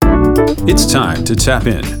It's time to tap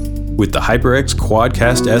in with the HyperX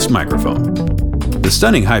Quadcast S microphone. The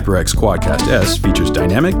stunning HyperX Quadcast S features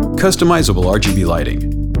dynamic, customizable RGB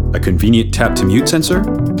lighting, a convenient tap-to-mute sensor,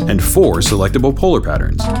 and 4 selectable polar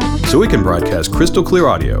patterns, so it can broadcast crystal clear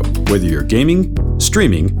audio whether you're gaming,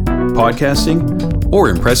 streaming, podcasting, or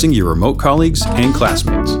impressing your remote colleagues and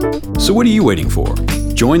classmates. So what are you waiting for?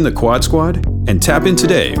 Join the Quad Squad and tap in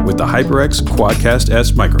today with the HyperX Quadcast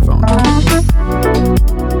S microphone.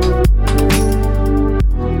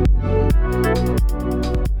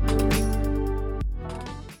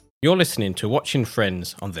 You're listening to Watching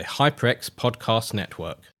Friends on the HyperX Podcast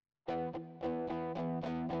Network.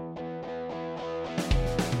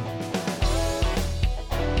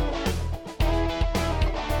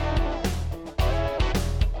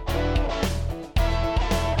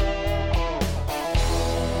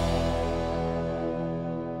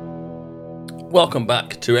 Welcome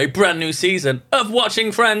back to a brand new season of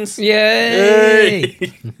Watching Friends. Yay!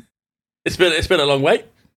 It's been a long wait.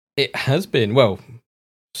 It has been, well,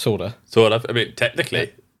 sorta. Sort of. I mean,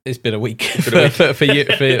 technically, It's been a week, been a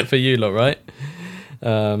week. for you lot, right?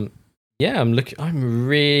 Yeah, I'm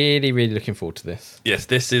really looking forward to this. yes.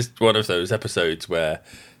 This is one of those episodes where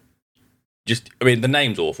the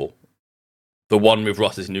name's awful. The one with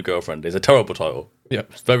Ross's new girlfriend is a terrible title. Yeah.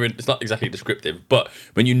 It's not exactly descriptive, but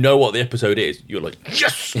when you know what the episode is, you're like,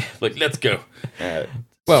 yes, like let's go.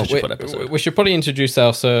 Well, such a fun episode. we should probably introduce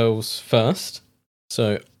ourselves first.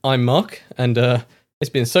 So I'm Mark, and it's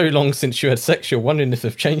been so long since you had sex, you're wondering if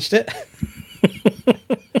they've changed it.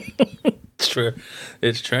 It's true.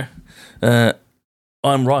 It's true.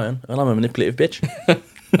 I'm Ryan, and I'm a manipulative bitch.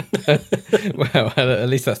 Well, at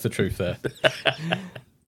least that's the truth there.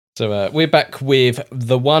 So we're back with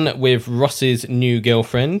the one with Ross's new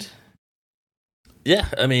girlfriend. Yeah,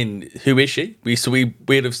 I mean, who is she?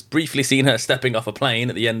 We'd have briefly seen her stepping off a plane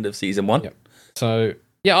at the end of season 1. Yep. So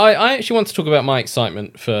yeah, I actually want to talk about my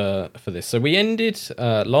excitement for this. So we ended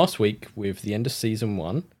last week with the end of season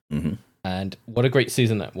 1, and what a great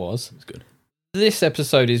season that was. It was good. This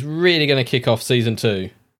episode is really going to kick off season 2,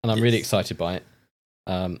 and I'm really excited by it.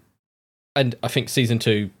 And I think season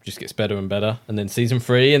 2 just gets better and better, and then season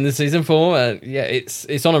 3, and then season 4. Yeah,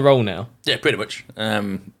 it's on a roll now. Yeah, pretty much.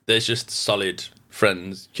 There's just solid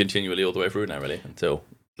friends continually all the way through now, really, until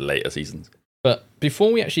later seasons. But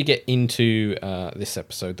before we actually get into this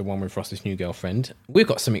episode, the one with Ross's new girlfriend, we've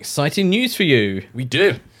got some exciting news for you. We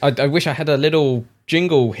do. I wish I had a little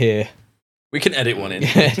jingle here. We can edit one in.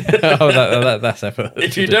 That's effort.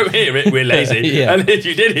 If you don't hear it, we're lazy. Yeah. And if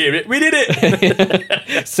you did hear it, we did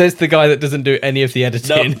it. Says the guy that doesn't do any of the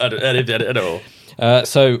editing. No, I don't edit it at all.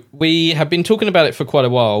 So we have been talking about it for quite a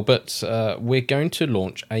while, but we're going to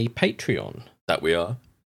launch a Patreon. That we are.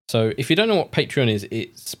 So if you don't know what Patreon is,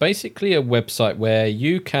 it's basically a website where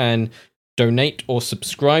you can donate or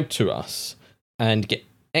subscribe to us and get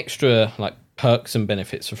extra like perks and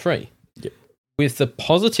benefits for free. Yep. With the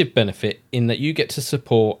positive benefit in that you get to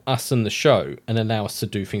support us and the show and allow us to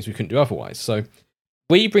do things we couldn't do otherwise. So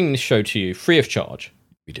we bring this show to you free of charge.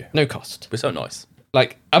 We do. No cost. We're so nice.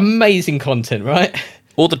 Like amazing content, right?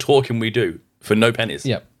 All the talking we do for no pennies.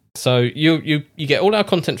 Yep. So you get all our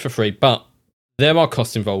content for free, but there are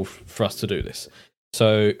costs involved for us to do this.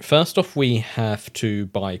 So first off, we have to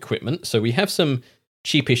buy equipment. So we have some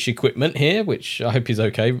cheapish equipment here, which I hope is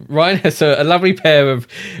okay. Ryan has a lovely pair of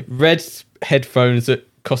red headphones that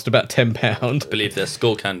cost about £10. I believe they're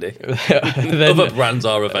Skull Candy. Then, Other brands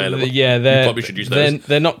are available. Yeah, you probably should use those.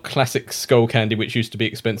 They're not classic Skull Candy, which used to be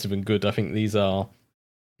expensive and good. I think these are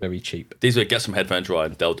very cheap. These would get some headphones,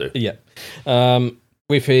 Ryan. They'll do. Yeah.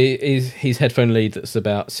 With his headphone lead that's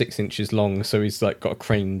about 6 inches long, so he's like got a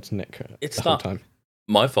craned neck the whole time.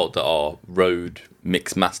 My fault that our Rode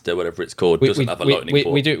Mixmaster, whatever it's called, doesn't have a lightning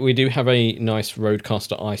port. We do have a nice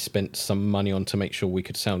Rodecaster I spent some money on to make sure we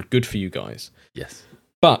could sound good for you guys. Yes.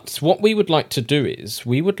 But what we would like to do is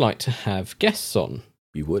we would like to have guests on.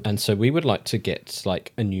 We would. And so we would like to get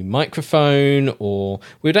like a new microphone, or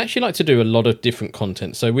we'd actually like to do a lot of different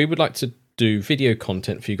content. So we would like to do video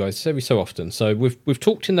content for you guys every so often. So we've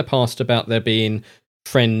talked in the past about there being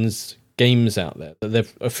Friends games out there, that their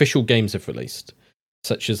official games have released,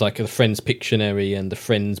 such as like the Friends Pictionary and the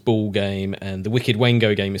Friends Ball game and the Wicked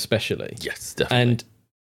Wango game especially. Yes, definitely. And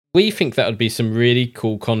we think that would be some really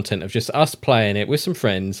cool content of just us playing it with some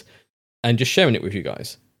friends and just sharing it with you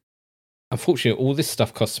guys. Unfortunately, all this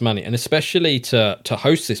stuff costs money, and especially to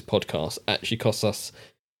host this podcast actually costs us,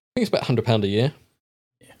 I think it's about £100 a year.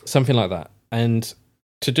 Something like that. And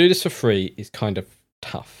to do this for free is kind of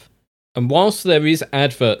tough. And whilst there is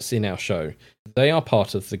adverts in our show, they are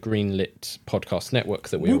part of the Greenlit podcast network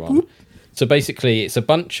that we're on. So basically, it's a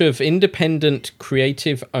bunch of independent,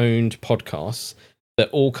 creative-owned podcasts that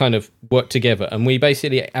all kind of work together, and we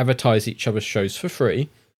basically advertise each other's shows for free,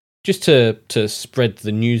 just to spread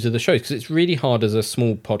the news of the shows, because it's really hard as a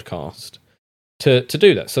small podcast to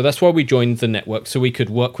do that. So that's why we joined the network, so we could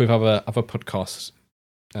work with other podcasts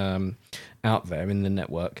out there in the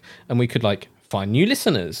network, and we could like find new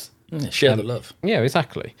listeners. Share the love. Yeah,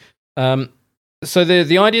 exactly. So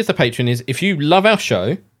the idea of the Patreon is, if you love our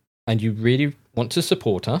show and you really want to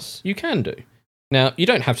support us, you can do. Now, you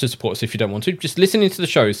don't have to support us if you don't want to. Just listening to the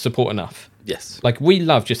show is support enough. Yes. Like, we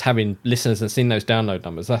love just having listeners and seeing those download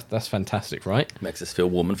numbers. That's fantastic, right? Makes us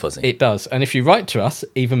feel warm and fuzzy. It does. And if you write to us,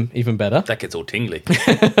 even better. That gets all tingly.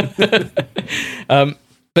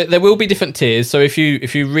 But there will be different tiers. So if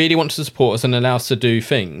you really want to support us and allow us to do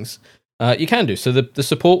things, you can do. So the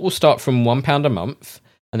support will start from £1 a month,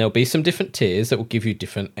 and there'll be some different tiers that will give you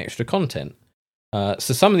different extra content. So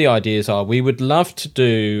some of the ideas are, we would love to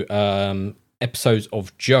do episodes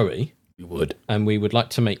of Joey. You would. And we would like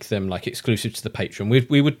to make them like exclusive to the Patreon.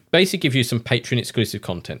 We would basically give you some Patreon exclusive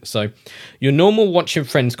content. So your normal Watching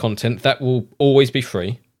Friends content, that will always be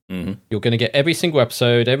free. Mm-hmm. You're going to get every single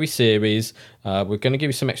episode, every series. We're going to give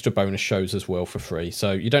you some extra bonus shows as well for free.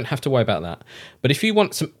 So you don't have to worry about that. But if you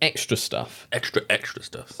want some extra stuff. Extra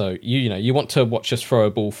stuff. So you want to watch us throw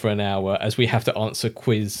a ball for an hour as we have to answer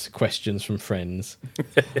quiz questions from friends.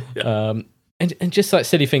 Yeah. And just like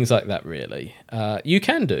silly things like that, really. You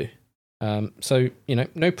can do. So,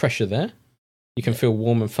 no pressure there. You can feel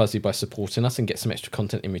warm and fuzzy by supporting us and get some extra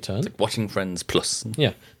content in return. Watching Friends Plus.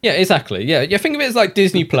 Yeah, exactly. Yeah, think of it as like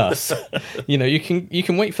Disney Plus. You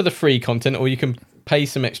can wait for the free content, or you can pay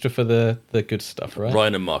some extra for the good stuff, right?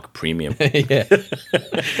 Ryan and Mark Premium. Yeah.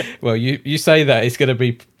 Well, you say that, it's going to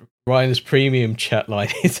be Ryan's premium chat line,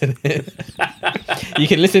 isn't it? You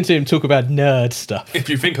can listen to him talk about nerd stuff. If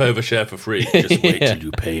you think I overshare for free, just wait till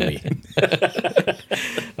you pay me.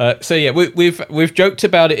 So yeah, we've joked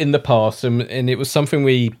about it in the past, and it was something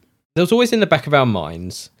there was always in the back of our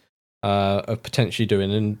minds of potentially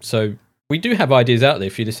doing, and so we do have ideas out there.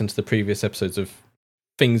 If you listen to the previous episodes of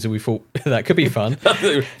things that we thought that could be fun,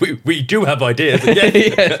 we do have ideas.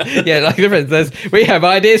 Yeah, like the friends, we have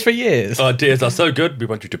ideas for years. Our ideas are so good, we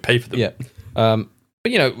want you to pay for them. Yeah.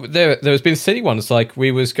 But there has been silly ones, like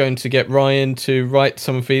we was going to get Ryan to write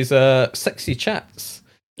some of his sexy chats.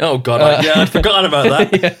 Oh god, I'd forgotten about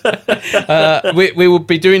that. We will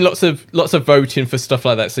be doing lots of voting for stuff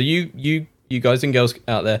like that. So you guys and girls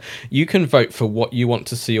out there, you can vote for what you want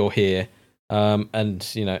to see or hear. And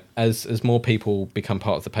as more people become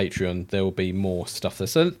part of the Patreon, there will be more stuff there.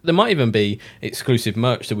 So there might even be exclusive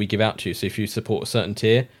merch that we give out to you. So if you support a certain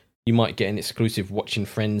tier, you might get an exclusive Watching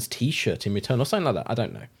Friends t-shirt in return or something like that. I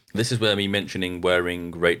don't know. This is where me mentioning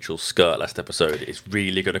wearing Rachel's skirt last episode is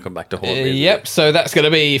really going to come back to haunt me. Yep, so that's going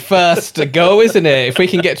to be first to go, isn't it? If we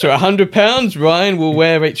can get to £100, Ryan will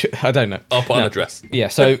wear Rachel. I don't know. I'll put on a dress. Yeah,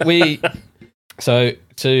 so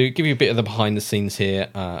to give you a bit of the behind the scenes here,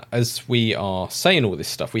 as we are saying all this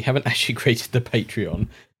stuff, we haven't actually created the Patreon. No.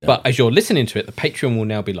 But as you're listening to it, the Patreon will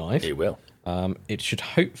now be live. It will. It should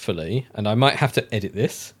hopefully, and I might have to edit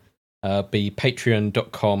this, be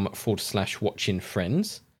patreon.com/watching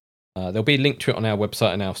friends. There'll be a link to it on our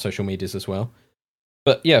website and our social medias as well.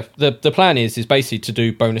 But yeah, the plan is basically to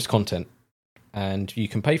do bonus content. And you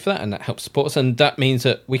can pay for that, and that helps support us. And that means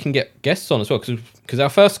that we can get guests on as well, because our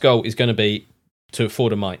first goal is going to be to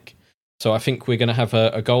afford a mic. So I think we're going to have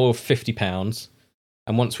a goal of £50.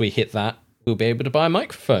 And once we hit that, we'll be able to buy a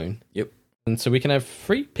microphone. Yep. And so we can have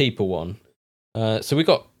 3 people on. So we've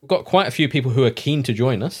got quite a few people who are keen to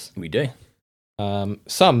join us. We do.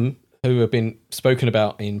 Some who have been spoken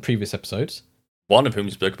about in previous episodes. One of whom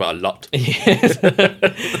we spoke about a lot. Yes.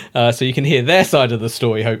 So you can hear their side of the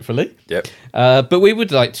story, hopefully. Yep. But we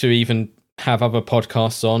would like to even have other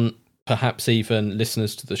podcasts on, perhaps even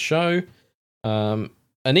listeners to the show, and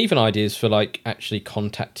even ideas for like actually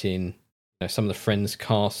contacting some of the Friends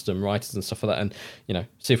cast and writers and stuff like that, and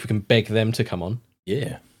see if we can beg them to come on.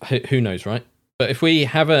 Yeah. Who knows, right? But if we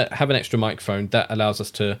have an extra microphone, that allows us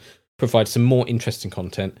to provide some more interesting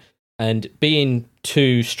content. And being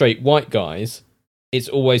 2 straight white guys, it's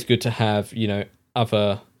always good to have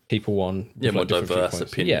other people on. Yeah, more diverse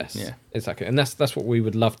opinions. Yes, exactly, and that's what we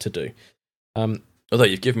would love to do. Although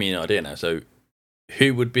you've given me an idea now, so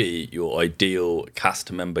who would be your ideal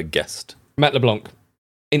cast member guest? Matt LeBlanc,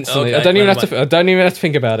 instantly. Okay, I don't even have to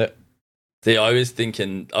think about it. See, I was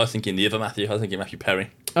thinking the other Matthew. I was thinking Matthew Perry.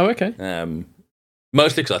 Oh, okay.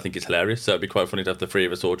 Mostly because I think it's hilarious, so it'd be quite funny to have the three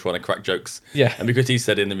of us all trying to crack jokes. Yeah. And because he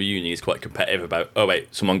said in the reunion he's quite competitive about, oh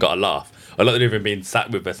wait, someone got a laugh. I like that even being sat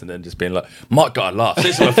with us and then just being like, Mark got a laugh,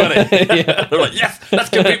 say something funny. Yeah. I'm like, yes, let's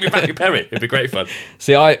compete with Matthew Perry. It'd be great fun.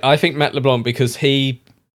 See, I think Matt LeBlanc, because he,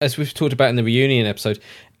 as we've talked about in the reunion episode,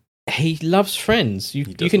 he loves Friends. You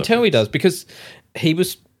can tell he does, because he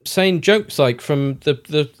was saying jokes like from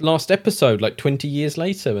the last episode, like 20 years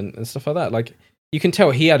later and stuff like that. Like, you can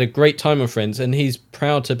tell he had a great time with Friends and he's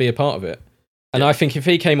proud to be a part of it. And I think if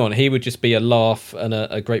he came on, he would just be a laugh and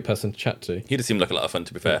a great person to chat to. He just seemed like a lot of fun,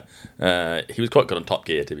 to be fair. He was quite good on Top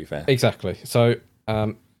Gear, to be fair. Exactly. So,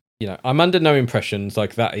 I'm under no impressions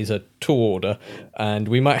like that is a tall order, and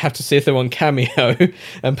we might have to see if they're on Cameo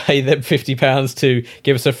and pay them £50 to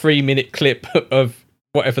give us a 3-minute clip of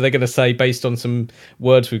whatever they're going to say based on some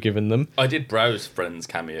words we've given them. I did browse Friends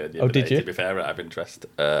Cameo the other day, you? to be fair, out of interest.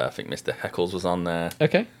 I think Mr. Heckles was on there.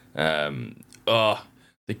 Okay.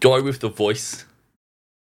 The guy with the voice.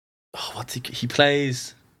 Oh, what's he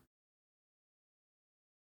plays?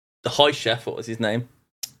 The High Chef, what was his name?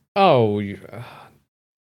 Oh,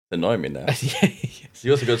 Annoying me now. yes.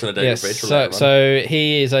 He also goes on a date with Rachel. So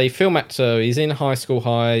he is a film actor. He's in High School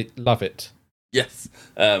High. Love it. Yes.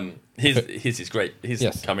 His is great. His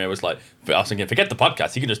cameo was like, I was thinking, forget the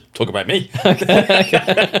podcast. You can just talk about me.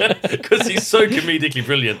 Because he's so comedically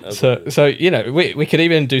brilliant. So we could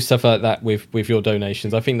even do stuff like that with your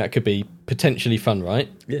donations. I think that could be potentially fun, right?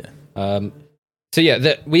 Yeah.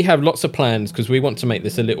 We have lots of plans because we want to make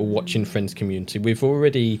this a little Watching Friends community. We've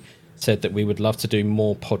already said that we would love to do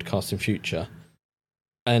more podcasts in future.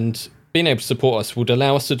 And being able to support us would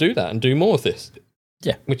allow us to do that and do more of this.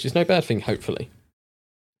 Yeah. Which is no bad thing, hopefully.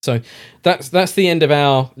 So that's the end of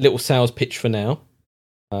our little sales pitch for now.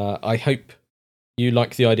 I hope you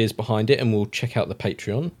like the ideas behind it, and we'll check out the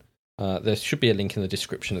Patreon. There should be a link in the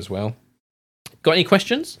description as well. Got any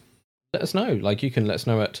questions? Let us know. Like, you can let us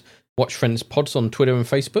know at Watch Friends Pods on Twitter and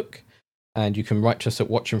Facebook, and you can write to us at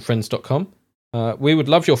watchingfriends.com. We would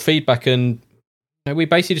love your feedback, and we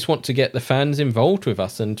basically just want to get the fans involved with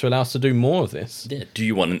us and to allow us to do more of this. Yeah. Do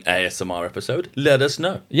you want an ASMR episode? Let us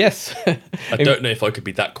know. Yes. I don't know if I could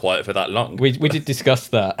be that quiet for that long. We did discuss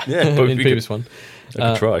that yeah, but in the previous one.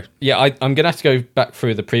 I could try. Yeah, I'm going to have to go back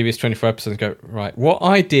through the previous 24 episodes and go, right, what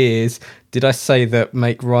ideas did I say that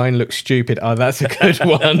make Ryan look stupid? Oh, that's a good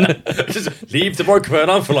one. Just leave the microphone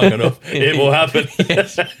on for long enough. It will happen.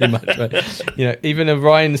 Yes, pretty much, right? Even a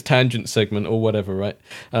Ryan's tangent segment or whatever, right?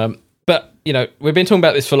 But, we've been talking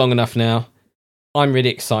about this for long enough now. I'm really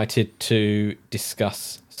excited to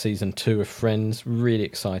discuss season 2 of Friends. Really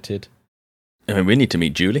excited. I mean, we need to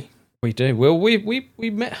meet Julie. We do. Well, we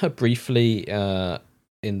met her briefly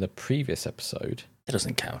in the previous episode. That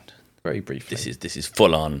doesn't count. Very briefly. This is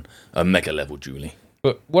full on a mega level Julie.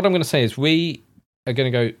 But what I'm going to say is we are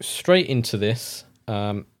going to go straight into this.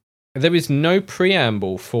 There is no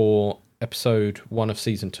preamble for episode 1 of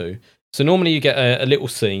season 2. So normally you get a little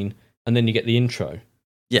scene and then you get the intro.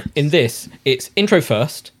 Yeah. In this, it's intro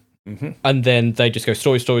first, and then they just go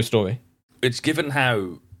story, story, story. It's given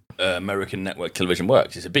how American network television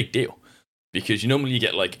works. It's a big deal because normally you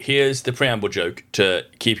get like, here's the preamble joke to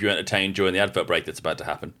keep you entertained during the advert break that's about to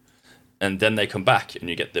happen, and then they come back and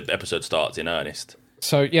you get the episode starts in earnest.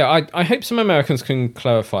 So yeah, I hope some Americans can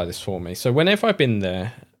clarify this for me. So whenever I've been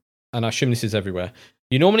there, and I assume this is everywhere,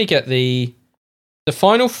 you normally get the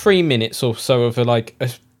final 3 minutes or so of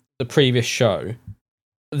the previous show.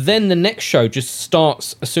 Then the next show just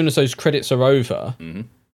starts as soon as those credits are over. Mm-hmm.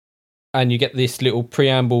 And you get this little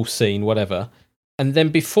preamble scene, whatever. And then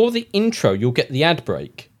before the intro, you'll get the ad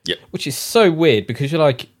break. Yep. Which is so weird because you're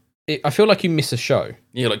like, I feel like you miss a show.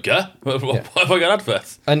 You're like, what have I got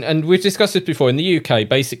adverts? And we've discussed this before. In the UK,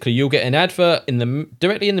 basically, you'll get an advert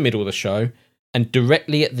directly in the middle of the show and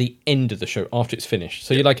directly at the end of the show after it's finished.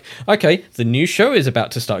 So you're like, okay, the new show is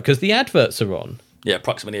about to start because the adverts are on. Yeah,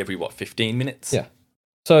 approximately every, 15 minutes? Yeah.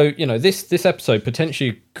 So, this episode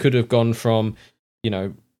potentially could have gone from,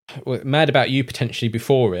 Mad About You potentially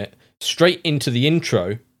before it, straight into the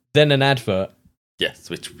intro, then an advert.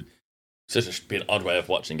 Yes, which should be an odd way of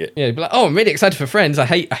watching it. Yeah, be like, oh, I'm really excited for Friends. I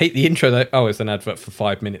hate the intro though. Oh, it's an advert for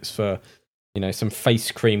 5 minutes for, some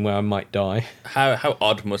face cream where I might die. How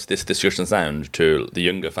odd must this discussion sound to the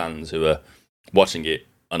younger fans who are watching it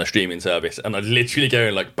on a streaming service and are literally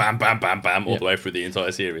going like bam, bam, bam, bam all the way through the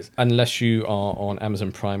entire series? Unless you are on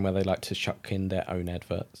Amazon Prime where they like to chuck in their own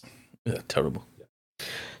adverts. Yeah, terrible.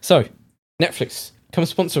 So, Netflix, come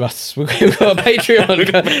sponsor us. We've got a Patreon.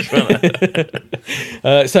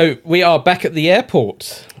 So, we are back at the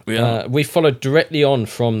airport. We are. We followed directly on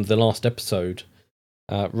from the last episode.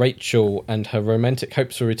 Rachel and her romantic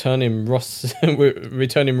hopes for returning Ross,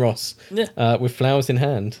 with flowers in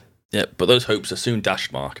hand. Yeah, but those hopes are soon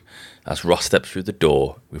dashed, Mark, as Ross steps through the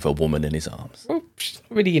door with a woman in his arms. Well, she's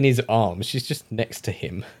not really in his arms. She's just next to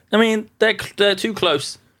him. I mean, they're too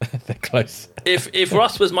close. They're close. If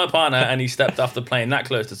Ross was my partner and he stepped off the plane that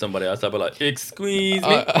close to somebody else, I'd be like, excuse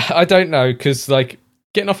me? I don't know, because, like,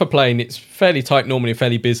 getting off a plane, it's fairly tight normally,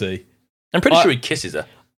 fairly busy. I'm pretty sure he kisses her.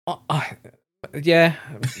 Yeah.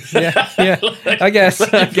 I guess.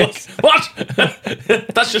 What?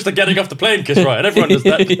 That's just a getting off the plane kiss, right? And everyone does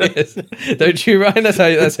that. Yes. Don't you, Ryan? That's how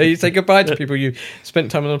you say goodbye to people you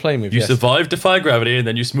spent time on the plane with. You survive, defy gravity, and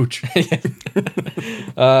then you smooch.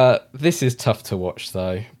 This is tough to watch,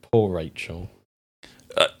 though. Poor Rachel.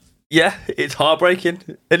 Yeah, it's heartbreaking.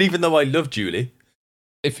 And even though I love Julie,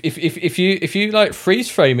 if you like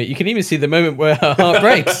freeze frame it, you can even see the moment where her heart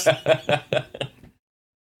breaks.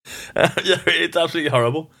 Yeah, it's absolutely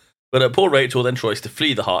horrible. But poor Rachel then tries to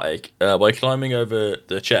flee the heartache by climbing over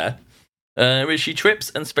the chair, where she trips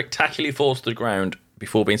and spectacularly falls to the ground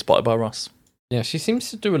before being spotted by Ross. Yeah, she seems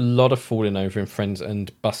to do a lot of falling over in Friends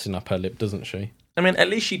and busting up her lip, doesn't she? I mean, at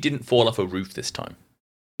least she didn't fall off a roof this time.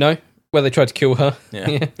 No? Where they tried to kill her?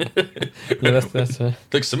 Yeah. that's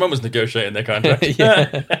Like someone was negotiating their contract.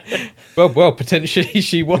 Yeah. Well, potentially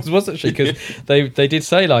she wasn't she? Because they did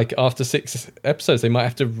say, like, after 6 episodes, they might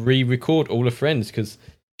have to re-record all of Friends because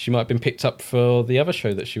she might have been picked up for the other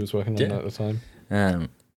show that she was working on at the time.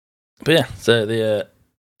 But yeah, so the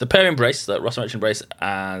pair embrace, that Ross and Rachel embrace,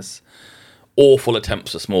 as awful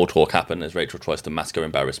attempts at small talk happen as Rachel tries to mask her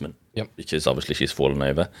embarrassment. Yep. Because obviously she's fallen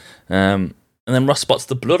over. And then Ross spots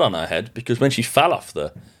the blood on her head because when she fell off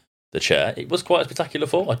the chair, it was quite a spectacular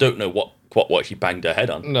fall. I don't know what she banged her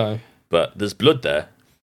head on. No. But there's blood there.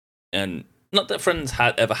 And not that Friends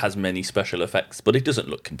ever has many special effects, but it doesn't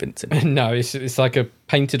look convincing. No, it's like a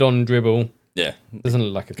painted on dribble. Yeah. Doesn't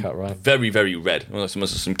look like a cut, right? Very, very red. Well, someone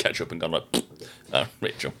has some ketchup and gone like,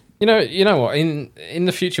 Rachel. You know what? In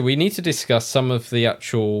the future, we need to discuss some of the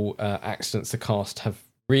actual accidents the cast have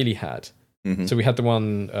really had. Mm-hmm. So we had the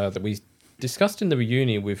one that we discussed in the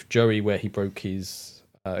reunion with Joey where he broke his...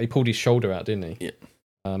 he pulled his shoulder out, didn't he?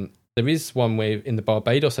 Yeah. There is one where in the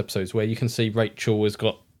Barbados episodes where you can see Rachel has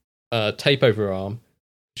got tape over her arm.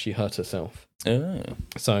 She hurt herself. Oh.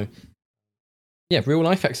 So, yeah, real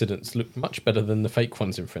life accidents look much better than the fake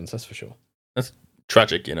ones in Friends, that's for sure. That's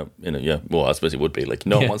tragic, yeah. Well, I suppose it would be. Like,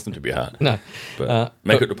 no one wants them to be hurt. No. But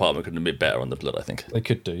makeup department could have been better on the blood, I think. They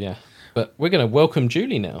could do, yeah. But we're going to welcome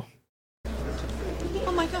Julie now.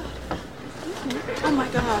 Oh my god. Oh my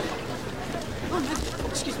god. Oh my...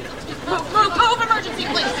 Excuse me. Move, emergency,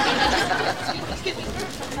 please. Excuse me.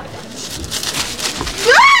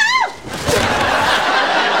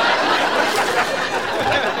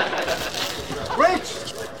 Rich!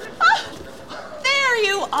 There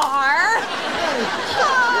you are.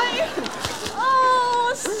 Hi.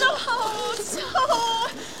 Oh,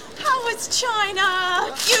 how was China?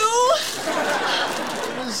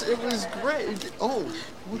 It was great. Oh,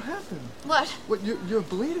 what happened? What? What, you're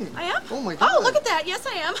bleeding. I am? Oh my god. Oh, look at that. Yes,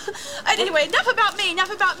 I am. Anyway, enough about me,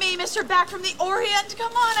 Mr. Back from the Orient.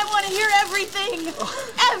 Come on, I want to hear everything.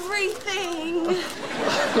 Everything.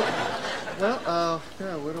 Well,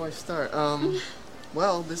 yeah, where do I start?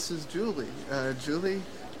 Well, this is Julie. Julie,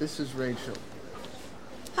 this is Rachel.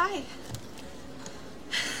 Hi.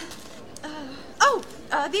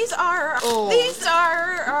 These aren't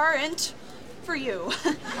for you.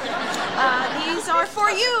 These are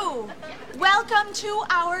for you. Welcome to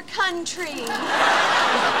our country.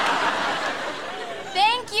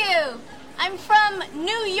 Thank you. I'm from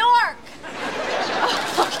New York.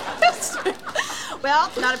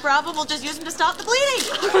 Well, not a problem. We'll just use them to stop the bleeding.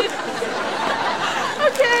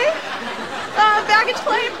 Okay. Baggage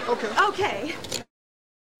claim? Okay.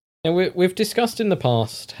 Now, we've discussed in the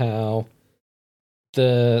past how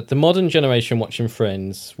the modern generation watching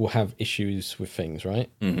Friends will have issues with things, right?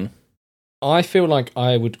 Mm-hmm. I feel like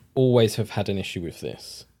I would always have had an issue with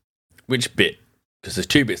this. Which bit? Because there's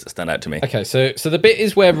 2 bits that stand out to me. Okay, so the bit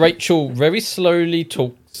is where Rachel very slowly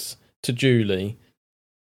talks to Julie,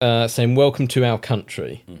 saying, welcome to our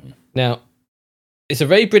country. Mm-hmm. Now, it's a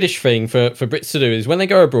very British thing for Brits to do, is when they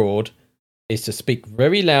go abroad, is to speak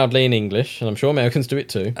very loudly in English, and I'm sure Americans do it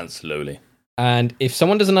too. And slowly. And if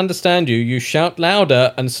someone doesn't understand you, you shout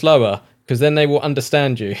louder and slower, because then they will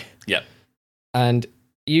understand you. Yep. And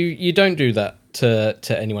you don't do that to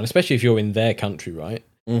anyone, especially if you're in their country, right?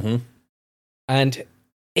 Mm-hmm. And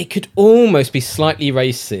it could almost be slightly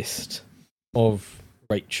racist of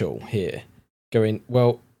Rachel here, going,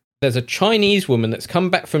 well, there's a Chinese woman that's come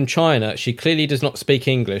back from China. She clearly does not speak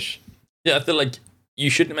English. Yeah, I feel like you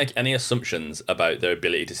shouldn't make any assumptions about their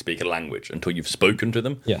ability to speak a language until you've spoken to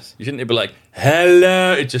them. Yes. You shouldn't be like,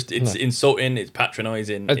 hello. It's insulting. It's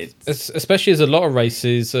patronizing. Especially as a lot of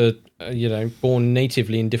races are, born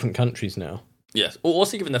natively in different countries now. Yes.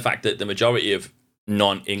 Also, given the fact that the majority of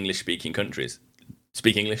non-English speaking countries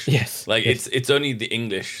speak English. Yes. Like, yes. it's only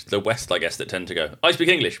the West, I guess, that tend to go, I speak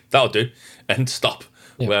English. That'll do. And stop.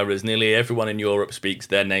 Yeah. Whereas nearly everyone in Europe speaks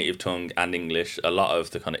their native tongue and English. A lot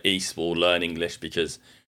of the kind of East will learn English because,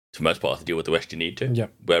 for the most part, to deal with the West, you need to. Yeah.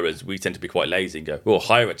 Whereas we tend to be quite lazy and go,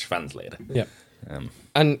 hire a translator. Yeah.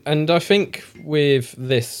 And I think with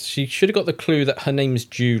this, she should have got the clue that her name's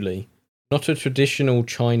Julie, not a traditional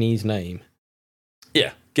Chinese name.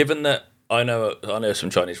 Yeah. Given that I know some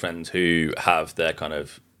Chinese friends who have their kind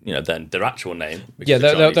of, their actual name. Yeah,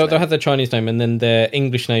 they'll have their Chinese name and then their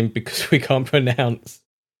English name because we can't pronounce.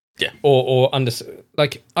 Yeah. Or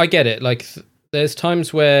like, I get it. Like, there's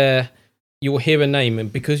times where you'll hear a name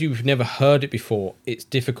and because you've never heard it before, it's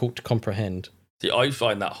difficult to comprehend. See, I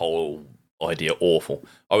find that whole idea awful.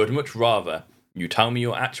 I would much rather you tell me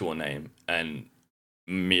your actual name and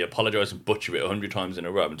me apologise and butcher it 100 times in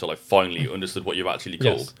a row until I finally understood what you're actually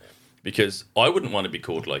called. Yes. Because I wouldn't want to be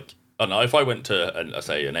called, like, I don't know, if I went to, let's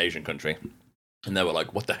say, an Asian country and they were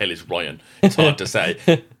like, what the hell is Ryan? It's hard to say.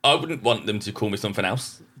 I wouldn't want them to call me something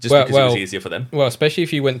else just because it was easier for them. Well, especially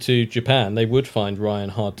if you went to Japan, they would find Ryan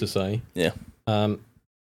hard to say. Yeah.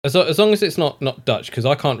 As long as it's not Dutch, because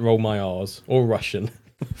I can't roll my R's, or Russian.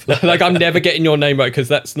 Like, I'm never getting your name right because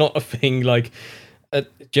that's not a thing. Like,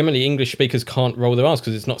 generally, English speakers can't roll their R's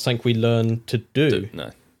because it's not something we learn to do. No.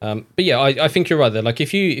 But yeah, I think you're right there. Like,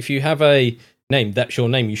 if you have a name, that's your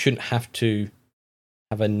name. You shouldn't have to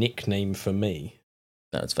have a nickname for me.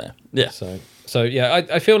 That's fair. Yeah. So yeah,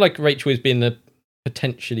 I feel like Rachel is being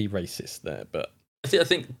potentially racist there, but I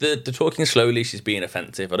think the talking slowly, she's being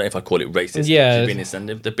offensive. I don't know if I call it racist. Yeah. She's being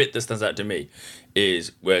insensitive. The bit that stands out to me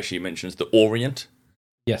is where she mentions the Orient.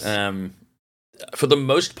 Yes. For the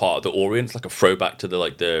most part, the Orient's like a throwback to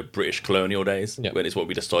the British colonial days, when it's what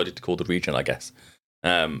we decided to call the region, I guess.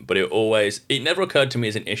 But it never occurred to me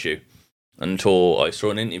as an issue until I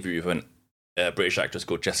saw an interview with a British actress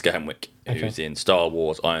called Jessica Henwick, who's in Star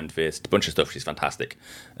Wars, Iron Fist, a bunch of stuff. She's fantastic.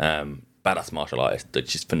 Badass martial artist.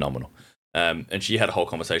 She's phenomenal. And she had a whole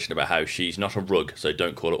conversation about how she's not a rug, so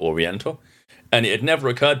don't call it Oriental. And it had never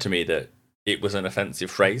occurred to me that it was an offensive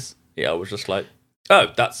phrase. Yeah, I was just like,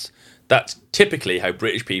 oh, that's typically how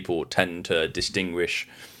British people tend to distinguish,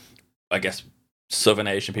 I guess, Southern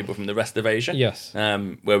Asian people from the rest of Asia. Yes.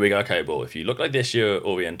 Where we go, okay, well, if you look like this, you're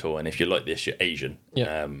Oriental, and if you like this, you're Asian.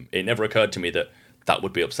 Yeah. It never occurred to me that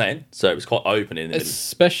would be upsetting, so it was quite open.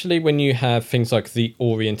 Especially when you have things like the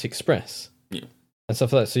Orient Express. Yeah. And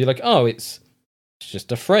stuff like that. So you're like, oh, it's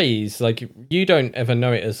just a phrase. Like, you don't ever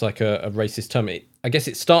know it as like a racist term. I guess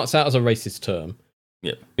it starts out as a racist term.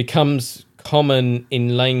 Yeah. Becomes common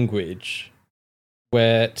in language,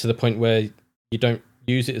 where to the point where you don't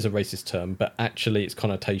use it as a racist term, but actually its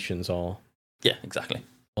connotations are exactly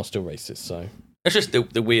still racist. So it's just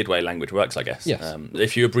the weird way language works, I guess. Yes.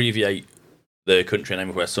 If you abbreviate the country name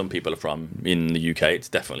of where some people are from in the UK, it's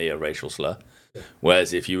definitely a racial slur.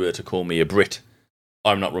 Whereas if you were to call me a Brit,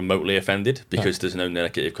 I'm not remotely offended because there's no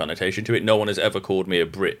negative connotation to it. No one has ever called me a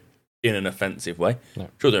Brit in an offensive way. No.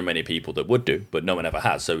 Sure, there are many people that would do, but no one ever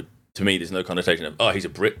has. So to me, there's no connotation of, oh, he's a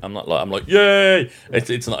Brit. I'm like, yay!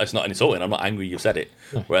 It's not insulting. I'm not angry you said it.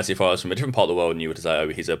 No. Whereas if I was from a different part of the world and you were to say, oh,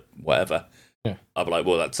 he's a whatever, I'd be like,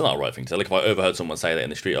 well, that's not the right thing to say. Like, if I overheard someone say that in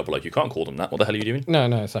the street, I'd be like, you can't call them that. What the hell are you doing? No,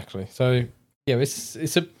 exactly. So yeah,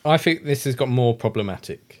 I think this has got more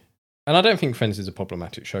problematic, and I don't think Friends is a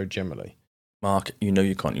problematic show generally. Mark, you know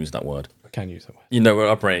you can't use that word. I can use that word. You know where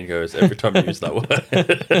our brain goes every time you use that word.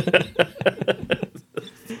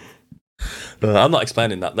 I'm not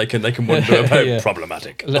explaining that. They can wonder about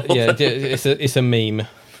problematic. It's a meme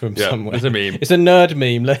from somewhere. It's a meme. It's a nerd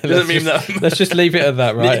meme. Let's just leave it at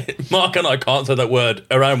that, right? Mark and I can't say that word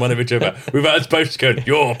around one of each other without us both going,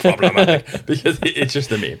 you're problematic, because it's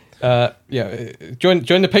just a meme. Join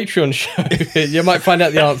the Patreon show. You might find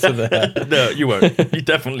out the answer there. No, you won't. You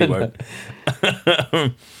definitely won't.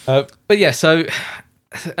 But yeah, so,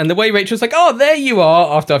 and the way Rachel's like, oh, there you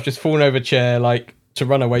are, after I've just fallen over a chair, like, to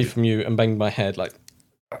run away from you and banged my head, like,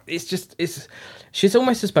 she's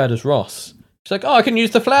almost as bad as Ross. She's like, oh, I can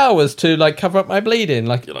use the flowers to, like, cover up my bleeding.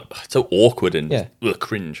 Like, you're like, it's so awkward and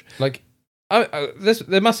cringe. Like,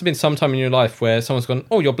 there must have been some time in your life where someone's gone,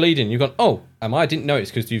 oh, you're bleeding. You've gone, oh, I didn't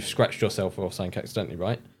notice because you've scratched yourself or something accidentally,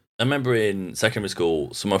 right? I remember in secondary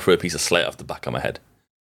school, someone threw a piece of slate off the back of my head.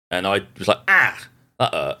 And I was like, that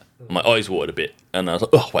hurt. My eyes watered a bit. And I was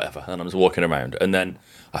like, oh, whatever. And I was walking around. And then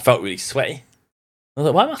I felt really sweaty. I was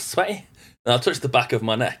like, why am I sweaty? And I touched the back of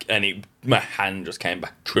my neck, and my hand just came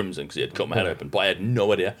back crimson because he had cut my head open. But I had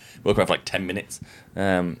no idea. We were around for like 10 minutes.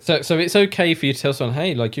 So it's okay for you to tell someone,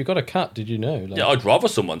 hey, like, you got a cut, did you know? Like, yeah, I'd rather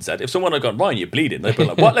someone said, if someone had gone, Ryan, you're bleeding, they'd be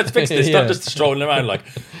like, what, let's fix this. Yeah. Not just strolling around like.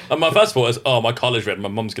 And my first thought was, oh, my collar's red, my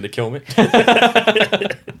mum's going to kill me.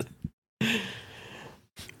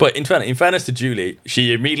 But in fairness to Julie,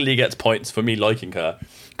 she immediately gets points for me liking her,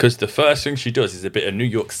 because the first thing she does is a bit of New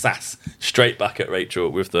York sass straight back at Rachel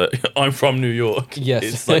with the I'm from New York. Yes.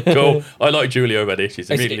 It's like, cool. I like Julie already. She's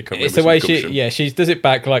immediately come It's with the way some gumption. she does it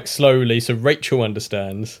back like slowly so Rachel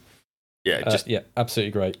understands. Yeah, just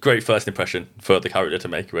absolutely great. great first impression for the character to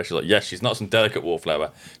make, where she's like, yes, she's not some delicate wallflower.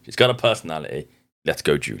 She's got a personality. Let's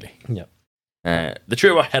go, Julie. Yeah. The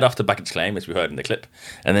trio head off to Baggage Claim, as we heard in the clip,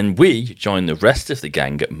 and then we join the rest of the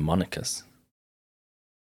gang at Monica's.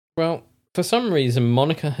 Well, for some reason,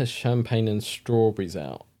 Monica has champagne and strawberries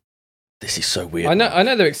out. This is so weird. I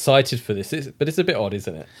know they're excited for this, but it's a bit odd,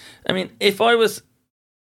 isn't it? I mean, if I was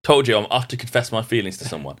told you I'm off to confess my feelings to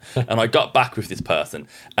someone, and I got back with this person,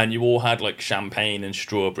 and you all had like champagne and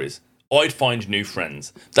strawberries, I'd find new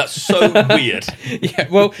friends. That's so weird. Yeah,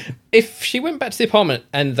 well, if she went back to the apartment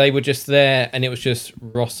and they were just there and it was just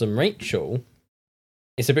Ross and Rachel,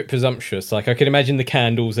 it's a bit presumptuous. Like, I can imagine the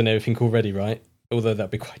candles and everything already, right? Although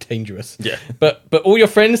that'd be quite dangerous. Yeah. But all your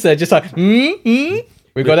friends there just like, we've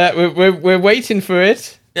got that. We're waiting for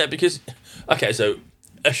it. Yeah, because okay, so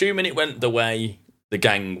assuming it went the way the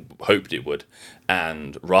gang hoped it would,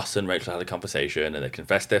 and Ross and Rachel had a conversation and they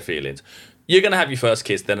confessed their feelings, you're gonna have your first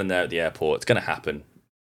kiss then and there at the airport. It's gonna happen.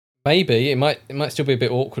 Maybe it might still be a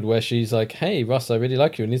bit awkward where she's like, "Hey, Ross, I really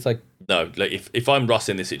like you," and he's like, No, like if I'm Ross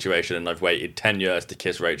in this situation and I've waited 10 years to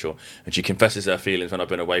kiss Rachel and she confesses her feelings when I've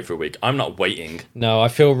been away for a week, I'm not waiting. "No, I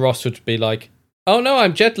feel Ross would be like, oh no,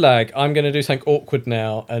 I'm jet lag. I'm going to do something awkward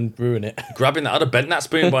now and ruin it." Grabbing that, I'd have bent that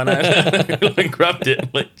spoon by now. Like, grabbed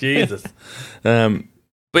it, like Jesus.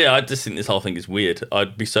 But yeah, I just think this whole thing is weird.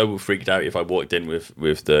 I'd be so freaked out if I walked in with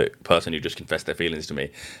the person who just confessed their feelings to me,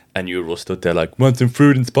 and you were all stood there like, "Want some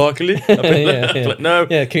fruit and sparkly?" Like, no.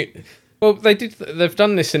 Yeah. Well, they've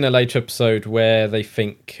done this in a later episode where they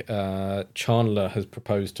think Chandler has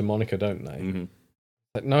proposed to Monica, don't they? Mm-hmm.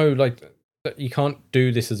 Like, no, like, you can't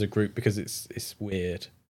do this as a group because it's weird.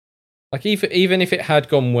 Like, even if it had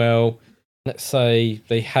gone well, let's say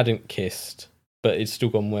they hadn't kissed, but it's still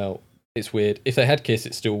gone well, it's weird. If they had kissed,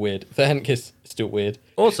 it's still weird. If they hadn't kissed, it's still weird.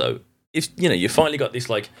 Also, if you finally got this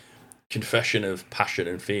like confession of passion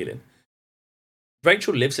and feeling,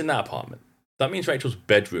 Rachel lives in that apartment. That means Rachel's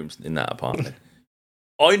bedroom's in that apartment.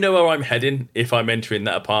 I know where I'm heading if I'm entering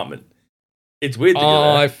that apartment. It's weird that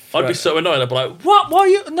you're there. I'd be so annoyed. I'd be like, "What? Why are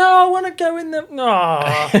you? No, I want to go in there. No,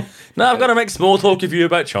 I've got to make small talk with you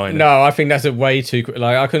about China." No, I think that's a way too.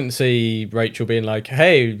 Like, I couldn't see Rachel being like,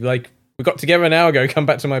 "Hey, like, we got together an hour ago. Come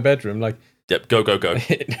back to my bedroom." Like, yep, go.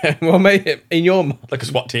 well, maybe in your mind, Like a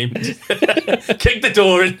SWAT team. Kick the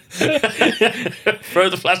door in. Throw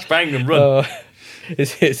the flashbang and run.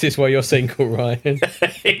 Is this why you're single, Ryan?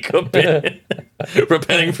 It could be.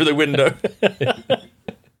 Rappelling through the window.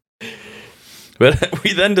 But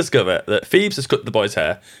we then discover that Phoebes has cut the boy's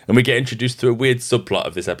hair, and we get introduced to a weird subplot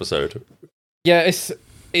of this episode. Yeah,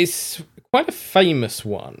 it's quite a famous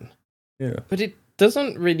one. Yeah. But it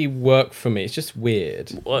doesn't really work for me. It's just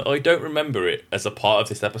weird. I don't remember it as a part of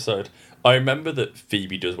this episode. I remember that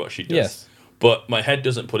Phoebe does what she does. Yes. But my head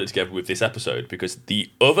doesn't put it together with this episode because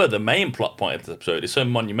the main plot point of this episode is so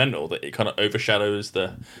monumental that it kind of overshadows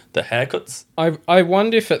the haircuts. I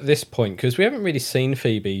wonder if at this point, because we haven't really seen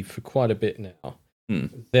Phoebe for quite a bit now,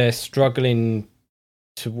 they're struggling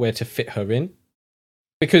to where to fit her in.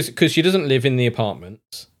 Because she doesn't live in the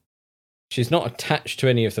apartments. She's not attached to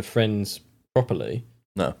any of the friends properly.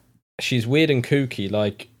 No. She's weird and kooky.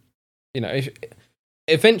 Like,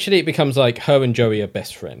 eventually it becomes like her and Joey are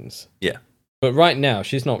best friends. Yeah. But right now,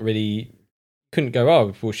 she's not really... Couldn't go,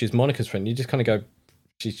 oh, well, she's Monica's friend. You just kind of go,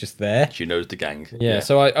 she's just there. She knows the gang. Yeah,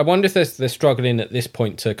 so I wonder if they're struggling at this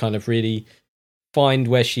point to kind of really find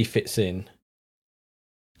where she fits in.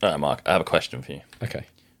 All right, Mark, I have a question for you. Okay.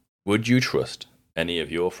 Would you trust any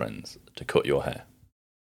of your friends to cut your hair?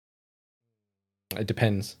 It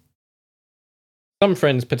depends. Some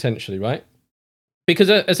friends, potentially, right?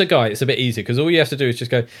 Because as a guy, it's a bit easier, because all you have to do is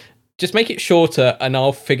just make it shorter and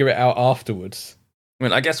I'll figure it out afterwards. I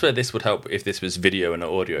mean, I guess where this would help if this was video and not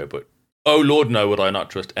audio, but oh Lord, no, would I not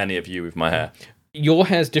trust any of you with my hair? Your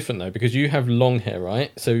hair's different though, because you have long hair,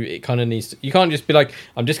 right? So it kind of needs to, you can't just be like,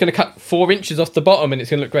 I'm just going to cut 4 inches off the bottom and it's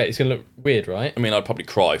going to look great. It's going to look weird, right? I mean, I'd probably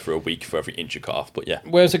cry for a week for every inch you cut off, but yeah.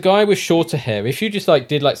 Whereas a guy with shorter hair, if you just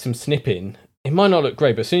did some snipping it might not look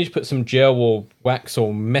great, but as soon as you put some gel or wax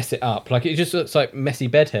or mess it up, like it just looks like messy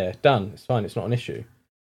bed hair. Done. It's fine. It's not an issue.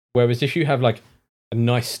 Whereas if you have like a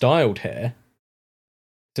nice styled hair,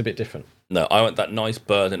 it's a bit different. No, I want that nice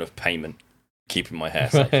burden of payment keeping my hair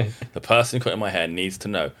safe. The person cutting my hair needs to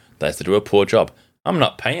know they have to do a poor job. I'm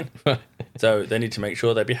not paying. So they need to make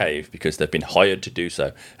sure they behave because they've been hired to do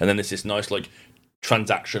so. And then there's this nice like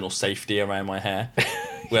transactional safety around my hair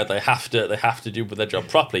where they have to do their job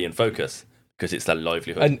properly and focus because it's their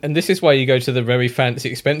livelihood. And this is why you go to the very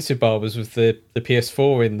fancy, expensive barbers with the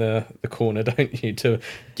PS4 in the corner, don't you? Yes.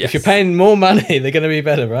 If you're paying more money, they're going to be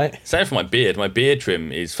better, right? Same for my beard. My beard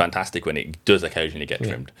trim is fantastic when it does occasionally get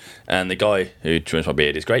trimmed. And the guy who trims my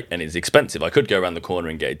beard is great and it's expensive. I could go around the corner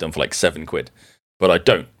and get it done for like £7, but I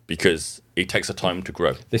don't because it takes a time to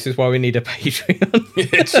grow. This is why we need a Patreon.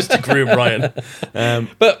 It's just to groom Ryan.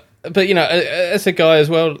 But you know, as a guy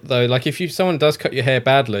as well, though, like if someone does cut your hair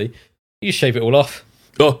badly, you just shave it all off.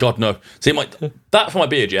 Oh God, no! See, that for my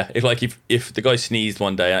beard, yeah. If the guy sneezed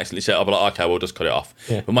one day and accidentally said, "I'll be like, okay, we'll just cut it off."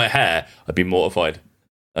 Yeah. But my hair, I'd be mortified.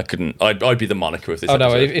 I couldn't. I'd be the Monica of this. Oh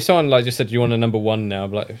episode. no! If someone like just said, "You want a number 1 now?"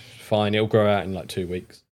 I'd be like, fine, it'll grow out in like 2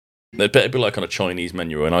 weeks. They'd better be like on a Chinese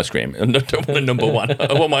menu or an ice cream. I don't want a number 1.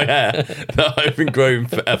 I want my hair that I've been growing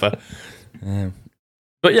forever.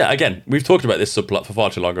 But yeah, again, we've talked about this subplot for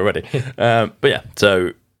far too long already. But yeah,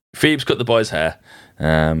 so Phoebe's cut the boy's hair,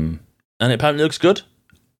 and it apparently looks good.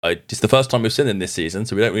 It's the first time we've seen it in this season,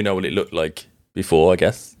 so we don't really know what it looked like before, I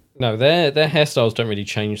guess. No, their hairstyles don't really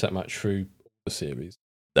change that much through the series.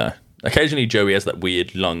 No. Occasionally Joey has that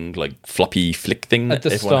weird, long, like, floppy flick thing that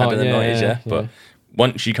the everyone start, had in the 90s, yeah. But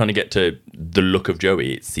once you kind of get to the look of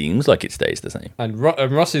Joey, it seems like it stays the same. And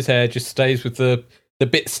Ross's hair just stays with the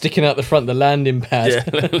bit sticking out the front, the landing pad.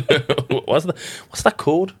 Yeah. What's that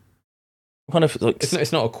called? Kind of like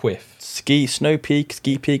It's not a quiff. ski peak,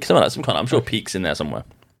 something like that. Some kind of, I'm sure peaks in there somewhere.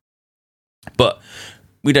 But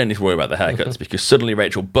we don't need to worry about the haircuts because suddenly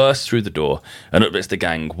Rachel bursts through the door and uplifts the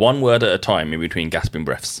gang one word at a time in between gasping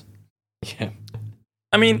breaths. Yeah.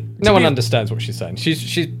 I mean, No one understands what she's saying.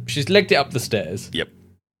 She's legged it up the stairs. Yep.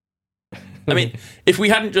 I mean, if we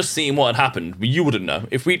hadn't just seen what had happened, you wouldn't know.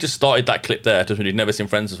 If we just started that clip there, just when you'd never seen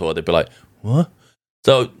Friends before, they'd be like, "What?"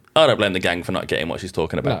 So I don't blame the gang for not getting what she's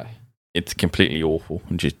talking about. No. It's completely awful,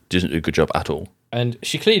 and she doesn't do a good job at all. And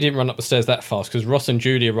she clearly didn't run up the stairs that fast because Ross and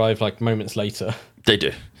Julie arrived like moments later. They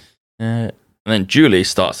do. And then Julie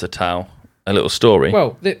starts to tell a little story.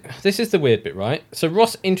 Well, this is the weird bit, right? So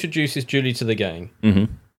Ross introduces Julie to the gang.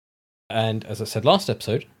 Mm-hmm. And as I said last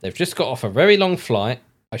episode, they've just got off a very long flight,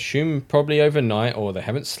 I assume probably overnight, or they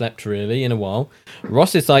haven't slept really in a while.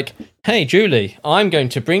 Ross is like, "Hey, Julie, I'm going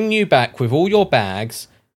to bring you back with all your bags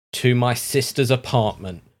to my sister's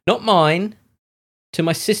apartment. Not mine, to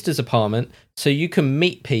my sister's apartment, so you can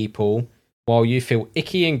meet people while you feel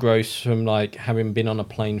icky and gross from like having been on a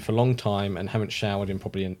plane for a long time and haven't showered in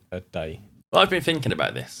probably a day." Well, I've been thinking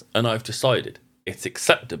about this, and I've decided it's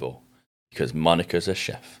acceptable because Monica's a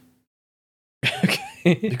chef.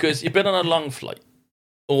 Okay. Because you've been on a long flight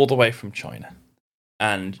all the way from China,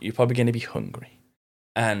 and you're probably going to be hungry.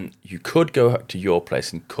 And you could go to your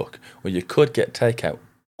place and cook, or you could get takeout,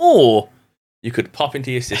 or you could pop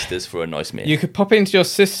into your sister's for a nice meal. You could pop into your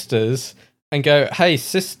sister's and go, "Hey,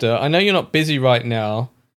 sister, I know you're not busy right now.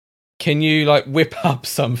 Can you like whip up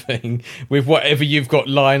something with whatever you've got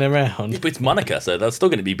lying around?" But it's Monica, so that's still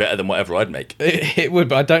going to be better than whatever I'd make. It would,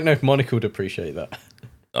 but I don't know if Monica would appreciate that.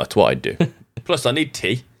 That's what I'd do. Plus, I need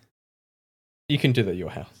tea. You can do that at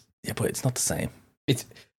your house. Yeah, but it's not the same.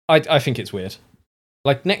 I think it's weird.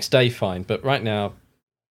 Like next day, fine, but right now.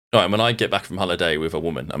 All right, when I get back from holiday with a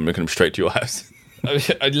woman, I'm looking straight to your house.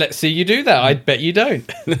 Let's see you do that. I bet you don't.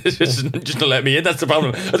 just not let me in. That's the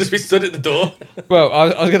problem. I'll just be stood at the door. Well, I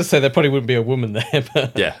was going to say there probably wouldn't be a woman there,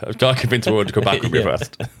 but yeah, I can't convince her to come back with me Yeah.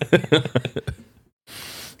 first.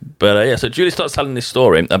 But yeah, so Julie starts telling this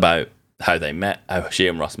story about how they met, how she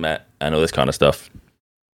and Ross met, and all this kind of stuff.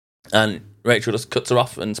 And Rachel just cuts her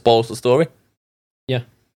off and spoils the story. Yeah.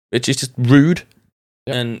 Which is just rude.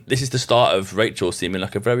 Yep. And this is the start of Rachel seeming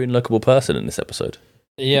like a very unlikable person in this episode.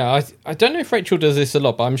 yeah, I don't know if Rachel does this a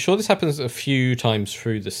lot, but I'm sure this happens a few times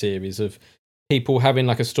through the series of people having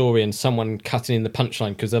like a story and someone cutting in the punchline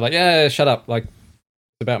because they're like, "Yeah, shut up, like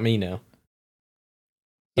it's about me now."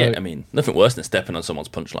 Yeah, So- I mean, nothing worse than stepping on someone's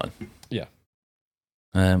punchline. Yeah.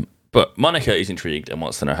 But Monica is intrigued and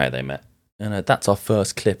wants to know how they met. And that's our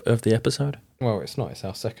first clip of the episode. Well, it's not. It's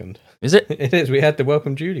our second. Is it? It is. We had the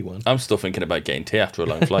Welcome Julie one. I'm still thinking about getting tea after a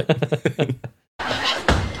long flight.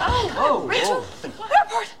 Oh, Rachel!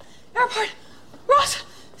 Airport! Ross!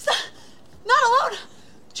 Not alone!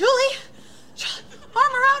 Julie!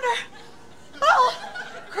 Arm around her!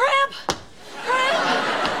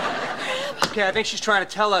 Okay, I think she's trying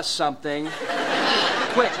to tell us something.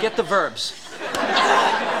 Quick, get the verbs.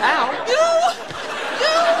 Ow! You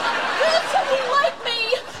did something like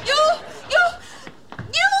me! You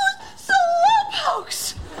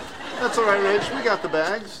slowpokes! That's all right, Rich. We got the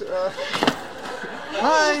bags.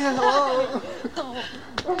 Hi, hello.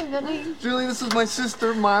 Julie, this is my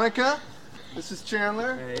sister, Monica. This is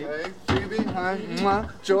Chandler. Hey, Phoebe. Hi.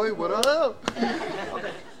 Mwah. Joey, what up?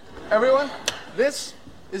 Everyone, this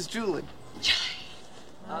is Julie.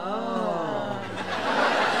 Oh.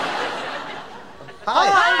 Hi.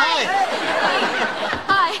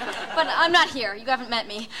 Hi, but I'm not here. You haven't met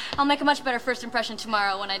me. I'll make a much better first impression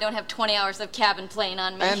tomorrow when I don't have 20 hours of cabin playing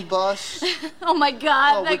on me. And Bus. Oh my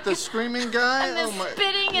God! Oh, with the screaming guy. And the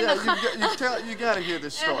spitting and you got to hear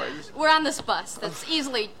this story. We're on this bus that's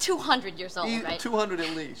easily 200 years old, right? 200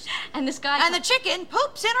 at least. And this guy. And the chicken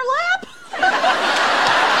poops in her lap.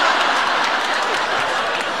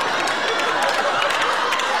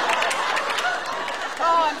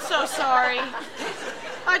 Oh, I'm so sorry.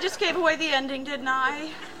 I just gave away the ending, didn't I?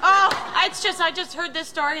 Oh, I just heard this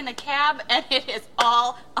story in the cab, and it is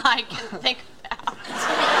all I can think about.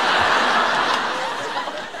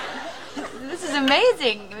 This is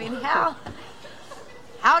amazing. I mean,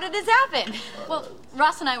 how did this happen? Well,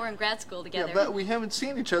 Ross and I were in grad school together. Yeah, but we haven't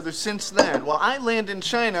seen each other since then. While I land in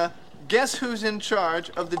China, guess who's in charge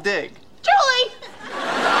of the dig? Julie! Julie,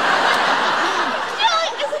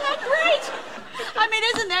 isn't that great? I mean,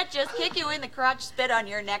 isn't that just kick you in the crotch, spit on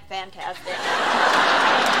your neck, fantastic?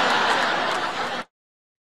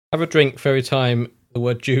 Have a drink for every time the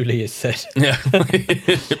word Julie is said. Yeah.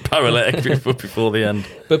 Paralytic before the end.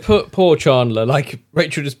 But poor Chandler, like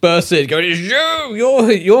Rachel just bursts in going, "It's you!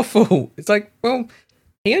 Your fault." It's like, well,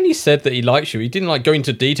 he only said that he likes you. He didn't like go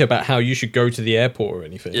into detail about how you should go to the airport or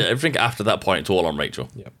anything. Yeah, everything after that point, it's all on Rachel.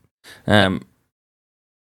 Yep.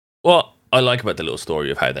 What I like about the little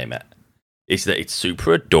story of how they met is that it's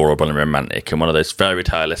super adorable and romantic and one of those fairy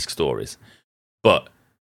tale-esque stories. But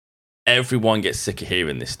everyone gets sick of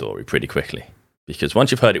hearing this story pretty quickly. Because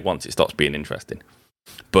once you've heard it once, it stops being interesting.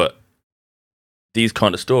 But these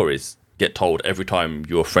kind of stories get told every time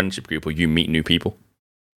you're a friendship group or you meet new people.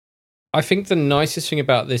 I think the nicest thing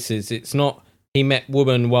about this is it's not he met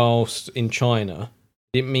woman whilst in China.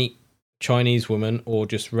 He didn't meet Chinese woman or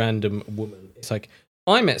just random woman. It's like,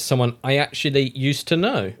 I met someone I actually used to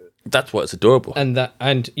know. That's what's adorable.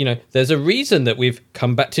 And you know, there's a reason that we've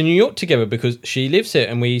come back to New York together because she lives here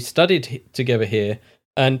and we studied together here.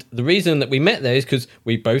 And the reason that we met there is because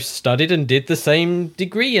we both studied and did the same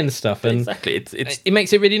degree and stuff. And exactly. It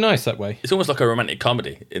makes it really nice that way. It's almost like a romantic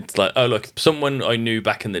comedy. It's like, oh, look, someone I knew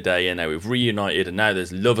back in the day and now we've reunited and now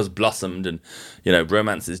there's love has blossomed and, you know,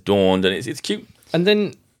 romance has dawned and it's cute. And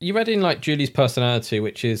then you add in like Julie's personality,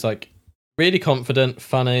 which is like really confident,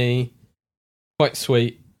 funny, quite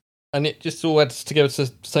sweet. And it just all adds together to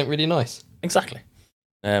something really nice. Exactly.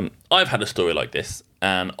 I've had a story like this,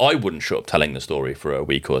 and I wouldn't shut up telling the story for a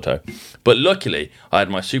week or two. But luckily, I had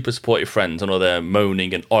my super supportive friends, and all their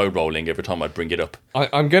moaning and eye rolling every time I'd bring it up.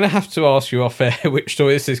 I'm going to have to ask you off air which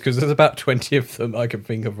story this is, because there's about 20 of them I can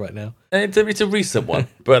think of right now. It's a recent one,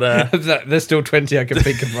 but there's still 20 I can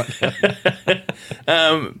think of right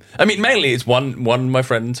now. I mean, mainly it's one of my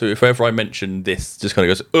friends who, if ever I mention this, just kind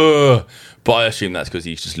of goes, ugh. But I assume that's because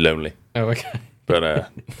he's just lonely. Oh, okay. But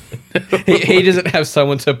he doesn't have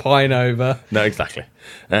someone to pine over. No, exactly.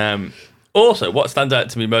 Also, what stands out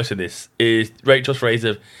to me most of this is Rachel's phrase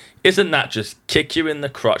of, isn't that just kick you in the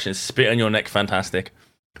crotch and spit on your neck fantastic?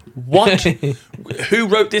 What? Who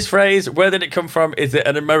wrote this phrase? Where did it come from? Is it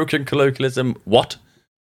an American colloquialism? What?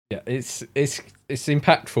 Yeah, it's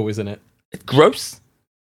impactful, isn't it? It's gross.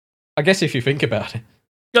 I guess if you think about it.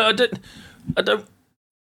 No, I don't.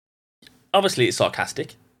 Obviously, it's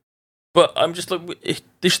sarcastic. But I'm just like,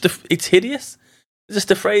 it's hideous. Just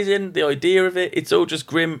the phrasing, the idea of it, it's all just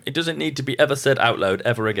grim. It doesn't need to be ever said out loud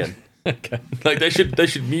ever again. Okay. Like they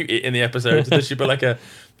should mute it in the episode. There should be like a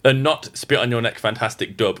not spit on your neck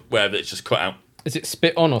fantastic dub where it's just cut out. Is it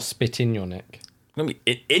spit on or spit in your neck? I mean,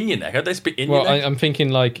 in your neck? How'd they spit in your neck? Well, I'm thinking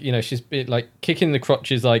like, you know, she's like kicking the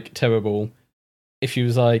crotch is like terrible. If she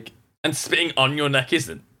was like... And spitting on your neck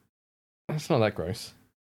isn't? It's not that gross.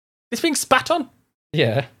 It's being spat on?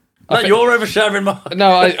 Yeah. You're oversharing my... No,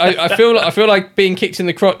 I feel like being kicked in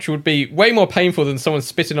the crotch would be way more painful than someone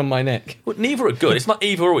spitting on my neck. Well, neither are good. It's not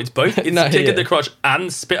either or, it's both. It's kick in the crotch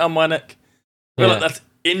and spit on my neck. Well, like, that's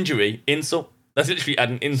injury, insult. That's literally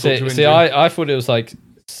adding insult to injury. See, I thought it was like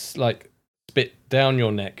spit down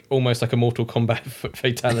your neck, almost like a Mortal Kombat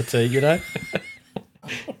fatality, you know?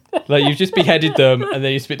 Like you've just beheaded them and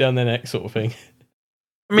then you spit down their neck sort of thing.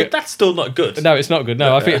 I mean, that's still not good. No, it's not good.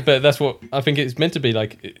 No, I think, but that's what I think it's meant to be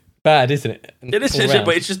like bad, isn't it? It is,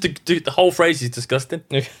 but it's just the whole phrase is disgusting.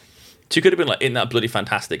 She could have been like, "Isn't that bloody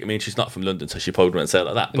fantastic?" I mean, she's not from London, so she probably wouldn't say it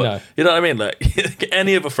like that. But No. you know what I mean? Like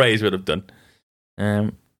any other phrase would have done.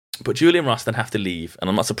 But Julie and Ross then have to leave, and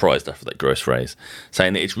I'm not surprised after that gross phrase,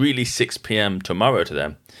 saying that it's really 6 p.m. tomorrow to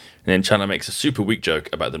them. And then Chandler makes a super weak joke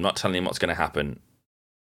about them not telling him what's going to happen,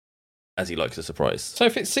 as he likes a surprise. So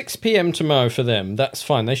if it's 6 p.m. tomorrow for them, that's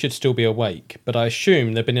fine. They should still be awake. But I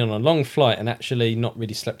assume they've been on a long flight and actually not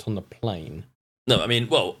really slept on the plane. No, I mean,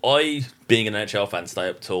 well, I, being an NHL fan, stay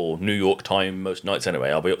up till New York time most nights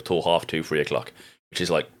anyway. I'll be up till 2:30, 3 o'clock, which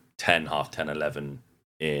is like 10, 10:30, 11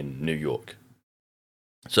 in New York.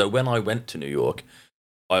 So when I went to New York,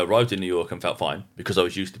 I arrived in New York and felt fine because I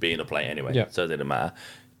was used to being a plane anyway. Yeah. So it didn't matter.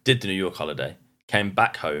 Did the New York holiday, came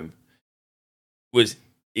back home, was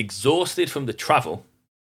exhausted from the travel,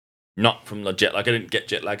 not from the jet lag. I didn't get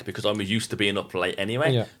jet lag because I was used to being up late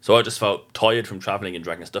anyway. Yeah. So I just felt tired from traveling and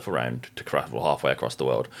dragging stuff around to travel halfway across the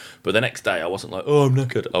world. But the next day, I wasn't like, oh, I'm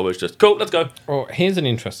knackered. I was just, cool, let's go. Well, here's an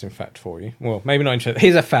interesting fact for you. Well, maybe not interesting.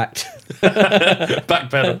 Here's a fact.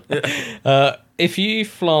 Backpedal. Yeah. If you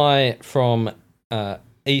fly from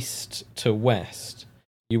east to west,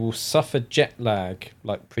 you will suffer jet lag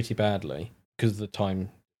like pretty badly because of the time.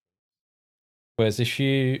 Whereas if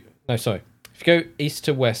you go east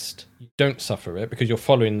to west, you don't suffer it because you're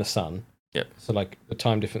following the sun. Yep. So like the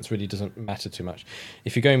time difference really doesn't matter too much.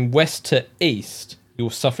 If you're going west to east, you'll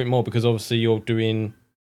suffer it more because obviously you're doing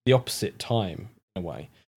the opposite time in a way.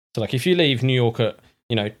 So like if you leave New York at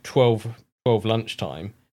 12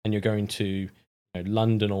 lunchtime and you're going to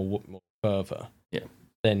London or further,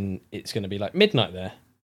 then it's going to be like midnight there.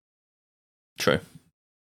 True.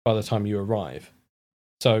 By the time you arrive.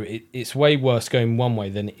 So it's way worse going one way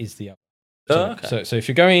than it is the other. So if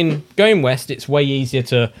you're going west, it's way easier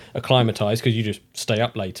to acclimatise because you just stay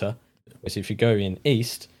up later. Whereas if you go in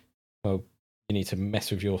east, well, you need to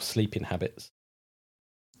mess with your sleeping habits.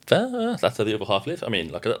 Fair. That's how the other half live. I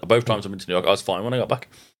mean, like both times I've been to New York, I was fine when I got back.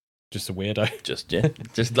 Just a weirdo.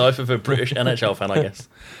 Just life of a British NHL fan, I guess.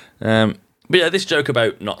 But yeah, this joke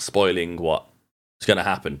about not spoiling what's going to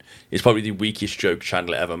happen is probably the weakest joke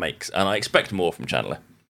Chandler ever makes, and I expect more from Chandler.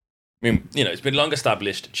 I mean, it's been long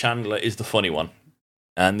established Chandler is the funny one,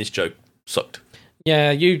 and this joke sucked.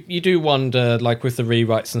 Yeah, you do wonder, like with the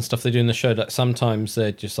rewrites and stuff they do in the show, that sometimes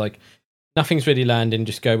they're just like, nothing's really landing,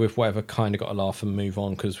 just go with whatever kind of got a laugh and move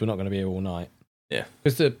on because we're not going to be here all night. Yeah.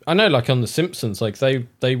 Because I know, like on The Simpsons, like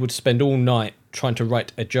they would spend all night trying to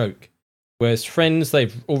write a joke, whereas Friends,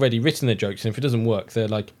 they've already written their jokes, and if it doesn't work, they're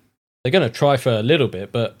going to try for a little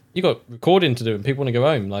bit, but you got recording to do and people want to go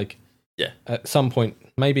home. Like, yeah, at some point,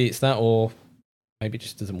 maybe it's that, or maybe it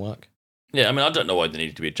just doesn't work. Yeah, I mean, I don't know why there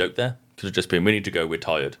needed to be a joke there. Could have just been, we need to go, we're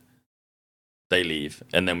tired. They leave,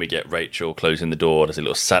 and then we get Rachel closing the door. There's a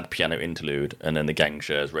little sad piano interlude, and then the gang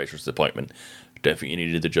shares Rachel's disappointment. Don't think you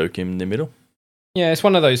needed the joke in the middle. Yeah, it's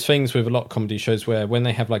one of those things with a lot of comedy shows where when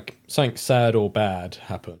they have like something sad or bad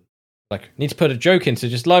happen, like need to put a joke in to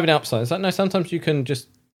just liven it up. So it's like, no, sometimes you can just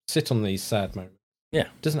sit on these sad moments. Yeah.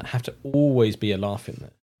 It doesn't have to always be a laugh in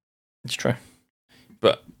there. It's true.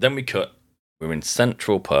 But then we cut. We're in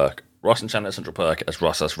Central Perk. Ross and Chandler at Central Perk as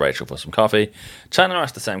Ross asks Rachel for some coffee. Chandler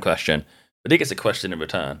asks the same question, but he gets a question in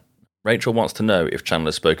return. Rachel wants to know if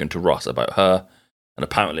Chandler's spoken to Ross about her, and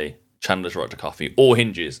apparently Chandler's right to coffee all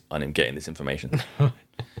hinges on him getting this information.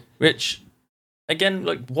 Which, again,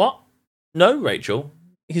 like, what? No, Rachel.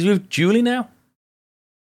 He's with Julie now?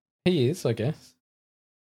 He is, I guess.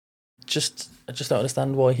 I just don't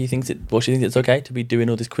understand why she thinks it's okay to be doing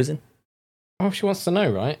all this quizzing. Oh, she wants to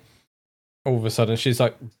know, right? All of a sudden, she's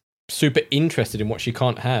like super interested in what she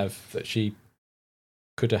can't have that she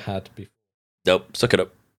could have had before. Nope, suck it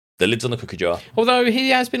up. The lid's on the cookie jar. Although he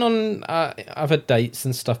has been on other dates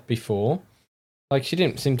and stuff before. Like, she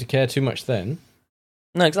didn't seem to care too much then.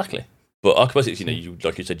 No, exactly. But I suppose it's, you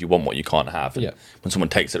like you said, you want what you can't have. And yeah. When someone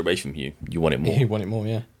takes it away from you, you want it more. You want it more,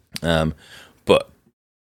 yeah. But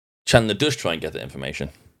Chandler does try and get that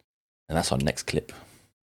information. And that's our next clip.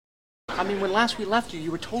 I mean, when last we left you,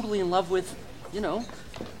 you were totally in love with, I know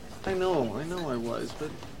I was,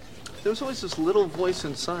 but there was always this little voice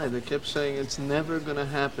inside that kept saying, it's never gonna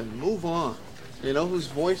happen. Move on. You know whose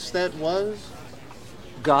voice that was?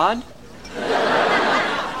 God?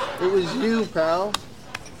 It was you, pal.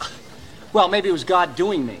 Well, maybe it was God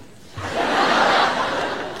doing me.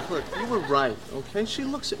 Look, you were right, okay? She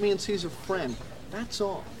looks at me and sees a friend. That's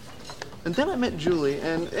all. And then I met Julie,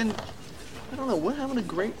 and I don't know, we're having a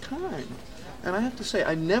great time. And I have to say,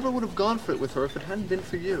 I never would have gone for it with her if it hadn't been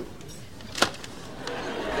for you.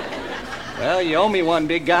 Well, you owe me one,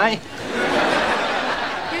 big guy.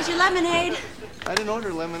 Here's your lemonade. I didn't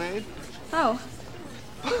order lemonade. Oh.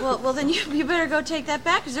 Well, then you better go take that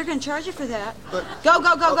back, because they're going to charge you for that. But... Go.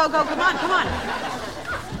 Come on.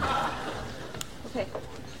 Okay.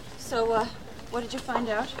 So, what did you find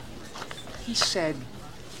out? He said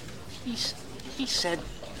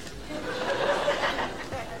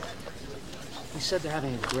they're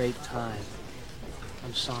having a great time.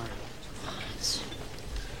 I'm sorry.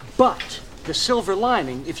 But the silver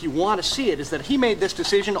lining, if you want to see it, is that he made this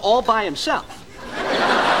decision all by himself.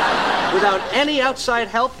 Without any outside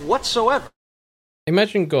help whatsoever.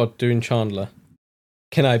 Imagine God doing Chandler.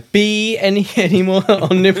 Can I be any more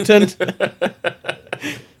omnipotent?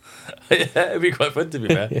 Yeah, it'd be quite fun to be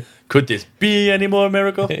fair. Yeah. Could this be any more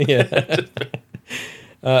miracle? Yeah.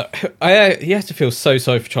 He has to feel so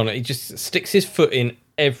sorry for Chandler. He just sticks his foot in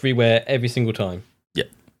everywhere, every single time. Yeah.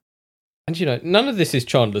 And none of this is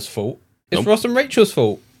Chandler's fault. It's Ross and Rachel's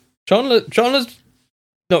fault. Chandler's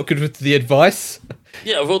not good with the advice.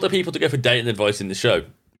 Yeah, of all the people to go for dating advice in the show,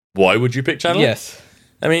 why would you pick Chandler? Yes.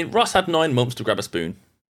 I mean, Ross had 9 months to grab a spoon,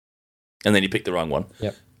 and then he picked the wrong one.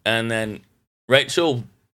 Yep. And then Rachel,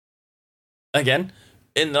 again,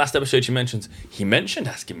 in the last episode he mentioned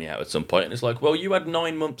asking me out at some point, and it's like, well, you had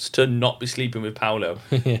 9 months to not be sleeping with Paolo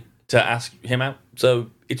to ask him out, so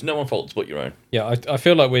it's no one's fault but your own. Yeah, I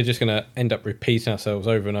feel like we're just going to end up repeating ourselves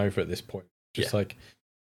over and over at this point. Just like,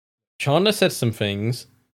 Chandler said some things,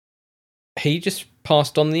 he just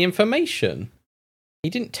passed on the information. He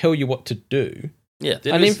didn't tell you what to do. Yeah.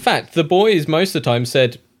 And in fact, the boys most of the time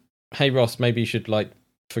said, hey, Ross, maybe you should,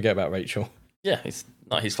 forget about Rachel. Yeah, it's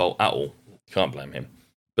not his fault at all. You can't blame him.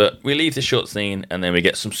 But we leave the short scene, and then we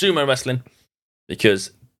get some sumo wrestling,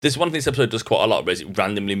 because this one thing this episode does quite a lot, is it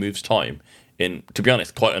randomly moves time in, to be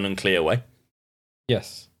honest, quite an unclear way.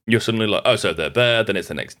 Yes. You're suddenly like, oh, so they're there, then it's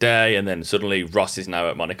the next day, and then suddenly Ross is now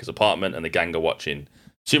at Monica's apartment, and the gang are watching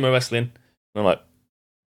sumo wrestling. And I'm like,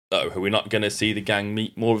 oh, are we not going to see the gang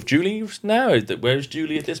meet more of Julie now? Where's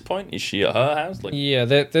Julie at this point? Is she at her house? Yeah,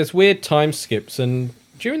 there's weird time skips, and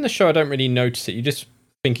during the show I don't really notice it. You just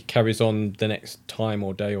think it carries on the next time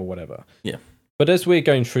or day or whatever. Yeah. But as we're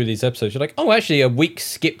going through these episodes, you're like, oh, actually, a week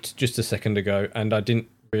skipped just a second ago, and I didn't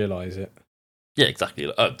realise it. Yeah,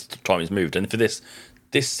 exactly. Time has moved. And for this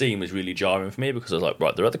scene was really jarring for me, because I was like,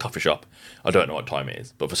 right, they're at the coffee shop. I don't know what time it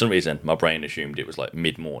is. But for some reason, my brain assumed it was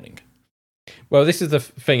mid-morning. Well, this is the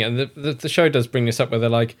thing, and the show does bring this up where they're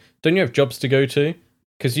like, don't you have jobs to go to?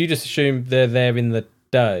 Because you just assume they're there in the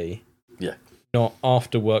day. Yeah. Not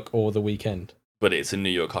after work or the weekend. But it's a New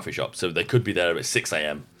York coffee shop, so they could be there at 6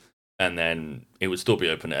 a.m. and then it would still be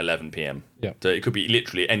open at 11 p.m. Yeah. So it could be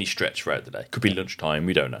literally any stretch throughout the day. Could be lunchtime,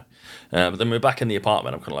 we don't know. But then we're back in the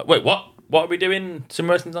apartment. I'm kind of like, wait, what? What are we doing? Some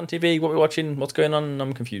wrestling's on TV? What are we watching? What's going on?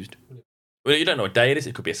 I'm confused. Well, you don't know what day it is.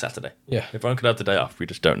 It could be a Saturday. Yeah. Everyone could have the day off. We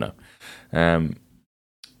just don't know.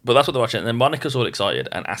 But that's what they're watching. And then Monica's all excited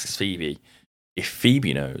and asks Phoebe if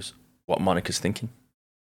Phoebe knows what Monica's thinking.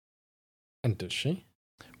 And does she?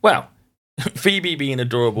 Well, Phoebe being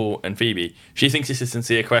adorable and Phoebe, she thinks it's a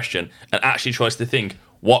sincere question and actually tries to think,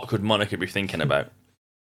 what could Monica be thinking about?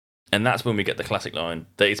 And that's when we get the classic line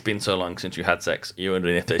that it's been so long since you had sex, you're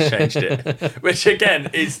wondering if they've changed it. Which, again,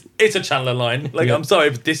 it's a Chandler line. I'm sorry,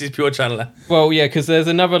 but this is pure Chandler. Well, yeah, because there's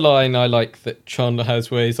another line I like that Chandler has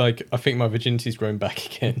where he's like, I think my virginity's grown back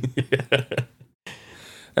again.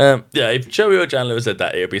 If Joey or Chandler said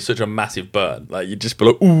that, it would be such a massive burn. You'd just be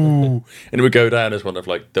like, ooh. And it would go down as one of,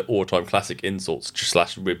 the all-time classic insults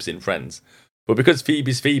 / ribs in Friends. But because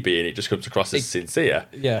Phoebe's Phoebe and it just comes across as sincere...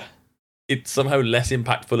 Yeah. It's somehow less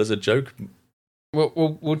impactful as a joke.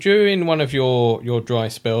 Well, during one of your dry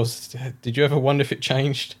spells, did you ever wonder if it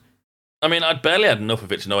changed? I mean, I'd barely had enough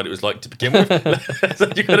of it to know what it was like to begin with. So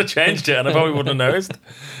you could have changed it and I probably wouldn't have noticed.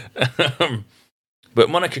 But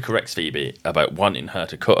Monica corrects Phoebe about wanting her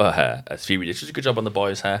to cut her hair, as Phoebe did such a good job on the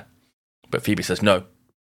boy's hair. But Phoebe says no,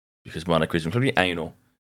 because Monica is incredibly anal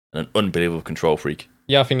and an unbelievable control freak.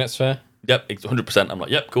 Yeah, I think that's fair. Yep, 100%. I'm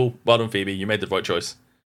like, yep, cool. Well done, Phoebe. You made the right choice.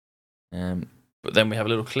 But then we have a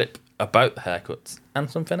little clip about the haircuts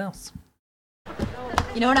and something else.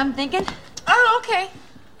 You know what I'm thinking? Oh, okay.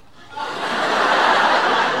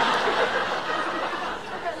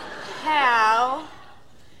 Hal,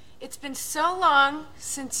 it's been so long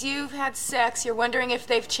since you've had sex, you're wondering if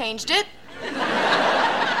they've changed it?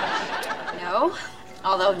 No.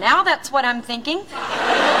 Although now that's what I'm thinking.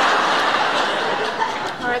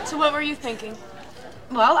 All right, so what were you thinking?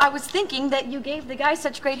 Well, I was thinking that you gave the guy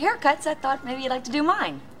such great haircuts, I thought maybe you'd like to do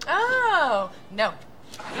mine. Oh, no.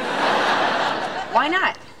 Why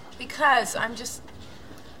not? Because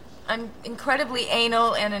I'm incredibly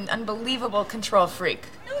anal and an unbelievable control freak.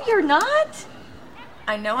 No, you're not.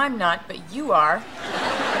 I know I'm not, but you are.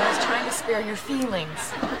 And I was trying to spare your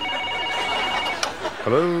feelings.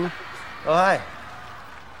 Hello? Oh, hi.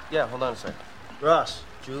 Yeah, hold on a sec. Ross,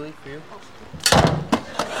 Julie, for you?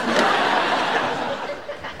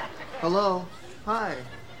 Hello? Hi.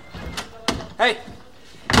 Hey,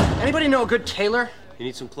 anybody know a good tailor? You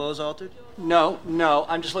need some clothes altered? No,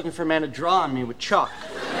 I'm just looking for a man to draw on me with chalk.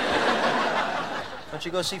 Why don't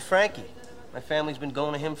you go see Frankie? My family's been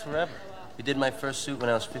going to him forever. He did my first suit when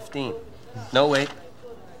I was 15. No, wait.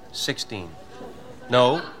 16.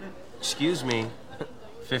 No, excuse me,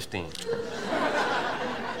 15. All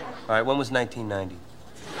right, when was 1990?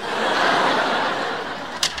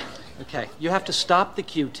 Okay, you have to stop the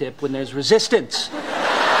Q-tip when there's resistance.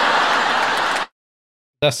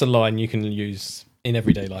 That's a line you can use in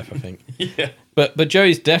everyday life, I think. Yeah. But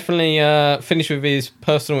Joey's definitely finished with his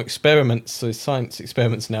personal experiments, so his science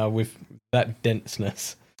experiments now with that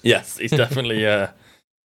denseness. Yes, he's definitely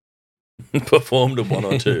performed a one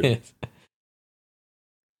or two. Yes.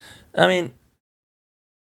 I mean,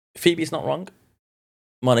 Phoebe's not wrong.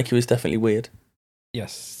 Monica is definitely weird.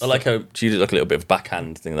 Yes. I like how she did like a little bit of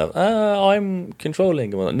backhand thing like, I'm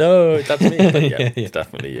controlling. I'm like, no, that's me. But yeah, Yeah. it's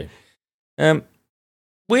definitely you.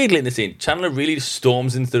 Weirdly in the scene, Chandler really just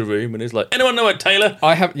storms into the room and is like, anyone know a tailor?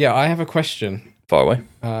 I have a question. Far away.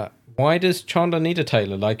 Why does Chandler need a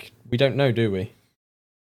tailor? Like, we don't know, do we?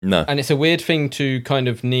 No. And it's a weird thing to kind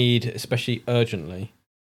of need, especially urgently.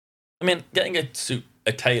 I mean, getting a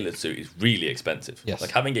tailored suit is really expensive. Yes.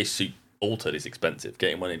 Like having a suit altered is expensive.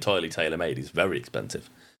 Getting one entirely tailor-made is very expensive.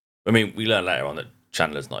 I mean, we learn later on that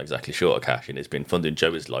Chandler's not exactly short of cash and it's been funding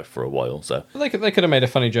Joey's life for a while, so... They could have made a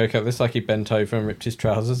funny joke out of this, like he bent over and ripped his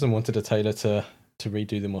trousers and wanted a tailor to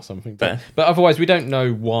redo them or something. But otherwise, we don't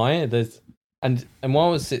know why. And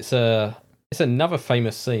whilst it's another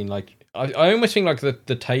famous scene, like I almost think like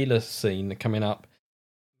the tailor scene coming up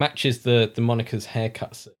matches the Monica's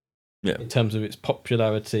haircut scene. Yeah. In terms of its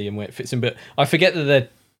popularity and where it fits in, but I forget that they're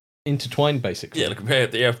intertwined basically. Yeah, like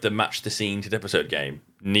they have to match the scene to the episode game.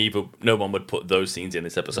 No one would put those scenes in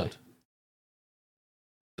this episode. Right.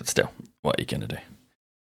 But still, what are you going to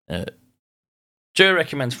do? Joe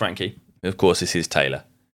recommends Frankie. Of course, it's his tailor.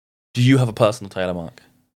 Do you have a personal tailor, Mark?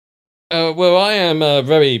 Well, I am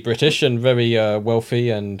very British and very wealthy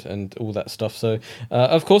and all that stuff. So,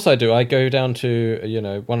 of course I do. I go down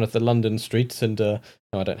to one of the London streets and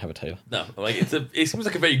no, I don't have a tailor. No, like it seems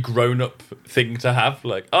like a very grown-up thing to have.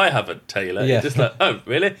 Like, I have a tailor. Yeah. It's just like, oh,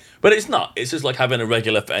 really? But it's not. It's just like having a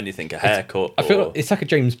regular for anything, a haircut. I feel like it's like a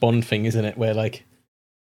James Bond thing, isn't it? Where like,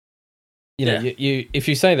 you if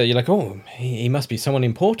you say that, you're like, oh, he must be someone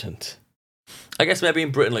important. I guess maybe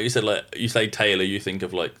in Britain, like you said, like you say tailor, you think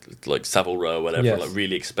of like Savile Row or whatever, Yes. like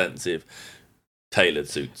really expensive tailored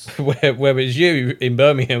suits. Whereas you in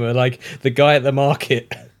Birmingham are like the guy at the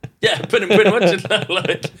market. Yeah, pretty much.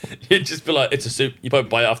 Like you'd just be like, it's a suit. You probably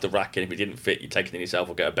buy it off the rack, and if it didn't fit, you take it in yourself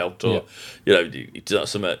or get a belt, or you do that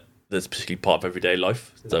something that's particularly part of everyday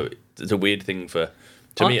life. So it's a weird thing to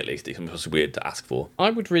me at least. It's weird to ask for. I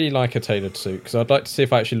would really like a tailored suit because I'd like to see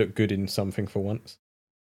if I actually look good in something for once.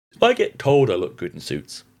 I get told I look good in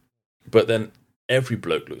suits, but then every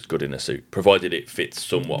bloke looks good in a suit, provided it fits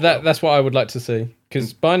somewhat. well. That's what I would like to see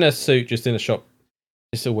because buying a suit just in a shop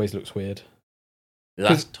just always looks weird.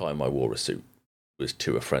 Last time I wore a suit was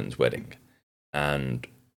to a friend's wedding, and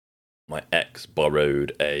my ex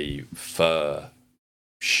borrowed a fur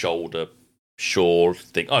shoulder shawl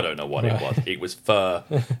thing. I don't know what it was. It was fur,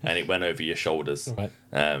 and it went over your shoulders. Right.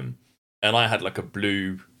 And I had like a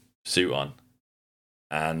blue suit on,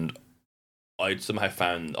 and I'd somehow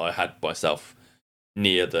found I had myself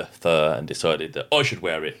near the fur and decided that I should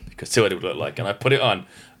wear it because see what it would look like. And I put it on.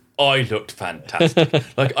 I looked fantastic.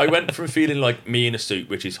 Like I went from feeling like me in a suit,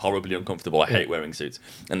 which is horribly uncomfortable. I hate wearing suits.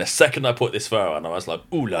 And the second I put this fur on, I was like,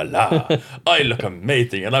 ooh la la, I look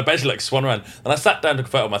amazing. And I basically like swung around and I sat down to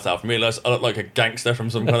photo of myself and realised I look like a gangster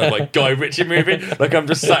from some kind of like Guy Ritchie movie. Like I'm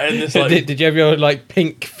just sat in this like. Did you have your like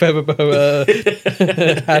pink feather boa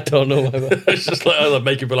hat on or whatever? It's just like other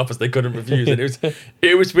makeable offers they couldn't refuse, and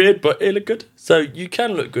it was weird, but it looked good. So you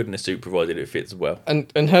can look good in a suit provided it fits well.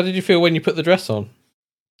 And how did you feel when you put the dress on?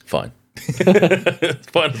 Fine.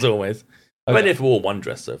 Fine as always. I've only ever wore one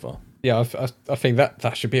dress so far. Yeah, I think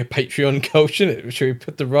that should be a Patreon goal, shouldn't it? Should we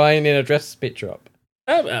put the Ryan in a dress picture up?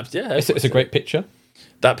 Yeah, It's a great picture.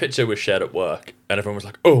 That picture was shared at work, and everyone was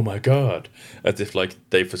like, "Oh my god!" As if like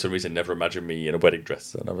they for some reason never imagined me in a wedding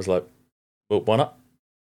dress, and I was like, "Well, why not?"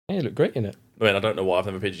 Yeah, you look great in it. I mean, I don't know why I've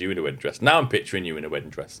never pictured you in a wedding dress. Now I'm picturing you in a wedding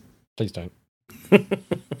dress. Please don't.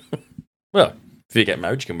 Well, If you get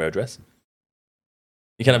married, you can wear a dress.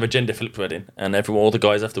 You can have a gender-flipped wedding, and all the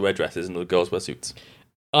guys have to wear dresses, and the girls wear suits.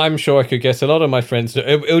 I'm sure I could guess a lot of my friends.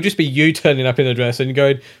 It'll just be you turning up in a dress and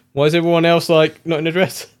going, why is everyone else like not in a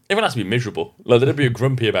dress? Everyone has to be miserable. Like, they'd be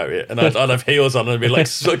grumpy about it, and I'd have heels on and be like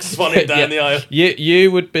swanning down the aisle.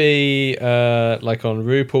 You would be like on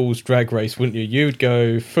RuPaul's Drag Race, wouldn't you? You would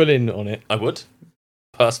go full in on it. I would.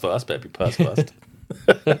 Purse first, baby, purse first.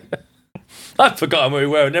 I've forgotten what we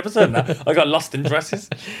were in the episode now. I got lost in dresses.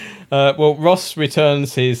 Well, Ross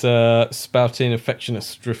returns his spouting affectionate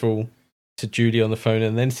striffle to Julie on the phone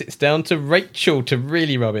and then sits down to Rachel to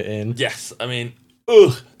really rub it in. Yes, I mean,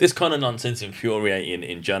 this kind of nonsense is infuriating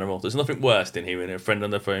in general. There's nothing worse than hearing a friend on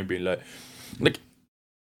the phone being like,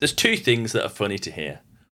 there's two things that are funny to hear.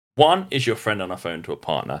 One is your friend on the phone to a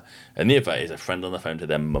partner, and the other is a friend on the phone to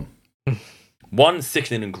their mum. One's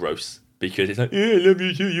sickening and gross because it's like, yeah, I love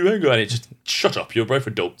you too, you ain't got it. Just shut up, you're both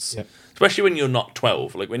adults. Yep. Especially when you're not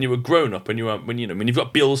 12. Like when you were grown up and when you've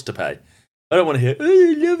got bills to pay. I don't want to hear, oh,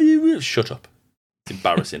 I love you. Shut up. It's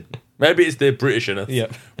embarrassing. Maybe it's the British in us,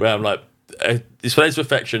 where I'm like, displays of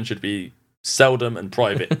affection should be seldom and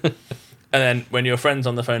private. And then when your friend's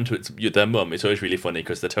on the phone to their mum, it's always really funny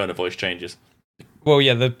because the tone of voice changes. Well,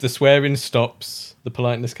 yeah, the swearing stops, the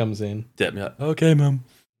politeness comes in. Yeah, like, okay, mum.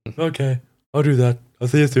 Okay, I'll do that. I'll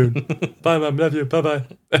see you soon. Bye, mum. Love you. Bye-bye.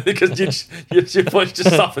 Because your voice just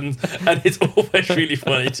softens, and it's always really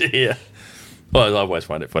funny to hear. Well, I always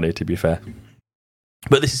find it funny, to be fair.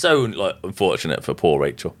 But this is so unfortunate for poor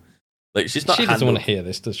Rachel. Like she doesn't want to hear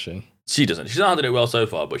this, does she? She doesn't. She's not handled it well so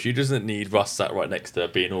far, but she doesn't need Ross sat right next to her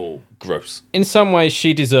being all gross. In some ways,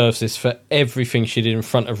 she deserves this for everything she did in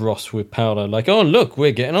front of Ross with Paolo. Like, oh, look,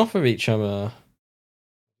 we're getting off of each other.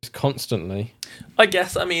 Just constantly. I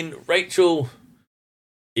guess, I mean, Rachel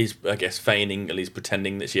is, feigning, at least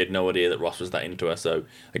pretending that she had no idea that Ross was that into her, so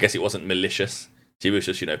I guess it wasn't malicious. She was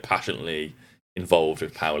just, passionately involved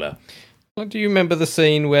with Paolo. Well, do you remember the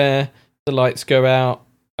scene where the lights go out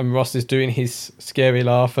and Ross is doing his scary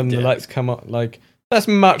laugh and the lights come up? Like, that's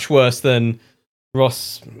much worse than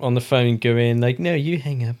Ross on the phone going, like, no, you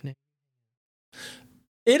hang up now.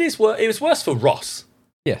 It was worse for Ross.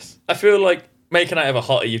 Yes. I feel like making out of a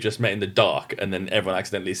hottie you've just met in the dark and then everyone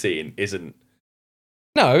accidentally seeing isn't...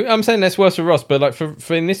 No, I'm saying that's worse for Ross, but like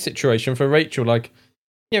for in this situation, for Rachel, like,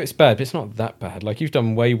 yeah, it's bad, but it's not that bad. Like, you've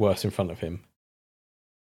done way worse in front of him.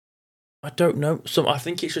 I don't know. I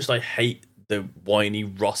think it's just I hate the whiny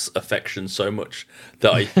Ross affection so much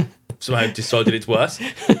that I somehow decided it's worse.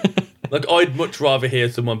 Like, I'd much rather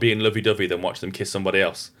hear someone being lovey-dovey than watch them kiss somebody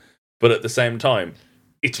else. But at the same time,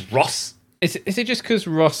 it's Ross. Is it just because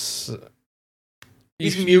Ross...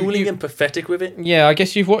 He's mewling and pathetic with it? Yeah, I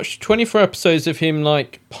guess you've watched 24 episodes of him,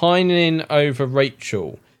 like, pining over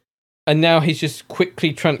Rachel, and now he's just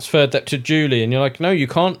quickly transferred that to Julie, and you're like, no, you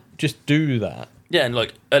can't just do that. Yeah, and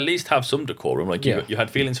like at least have some decorum. Like you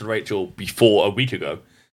had feelings for Rachel before a week ago.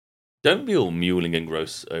 Don't be all mewling and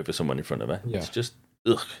gross over someone in front of her. Yeah. It's just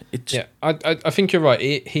ugh. I think you're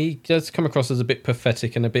right. He does come across as a bit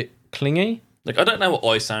pathetic and a bit clingy. Like, I don't know what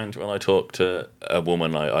I sound when I talk to a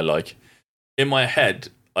woman I like. In my head,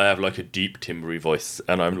 I have like a deep timbery voice,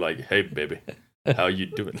 and I'm like, "Hey, baby, how you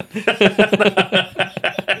doing?"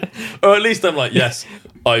 Or at least I'm like, "Yes,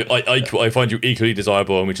 I find you equally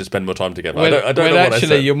desirable, and we should spend more time together." I don't know what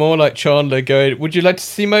actually, you're more like Chandler going, "Would you like to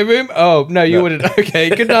see my room?" Oh no, you wouldn't. Okay,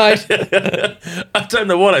 good night. I don't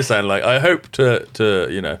know what I sound like. I hope to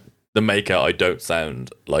the maker, I don't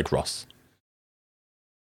sound like Ross.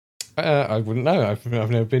 I wouldn't know. I've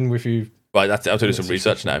never been with you. Right, that's it. I'm doing some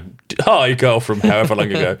research now. Hi, girl from however long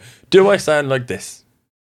ago. Do I sound like this?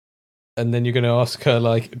 And then you're going to ask her,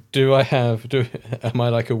 like, am I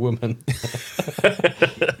like a woman?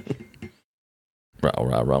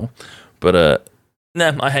 Row. But,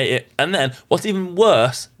 no, I hate it. And then, what's even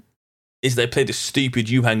worse is they play the stupid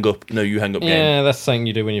you hang up game. Yeah, that's something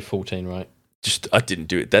you do when you're 14, right? I didn't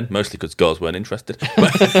do it then, mostly because girls weren't interested.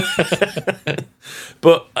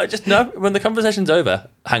 But I just know, when the conversation's over,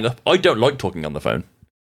 hang up. I don't like talking on the phone.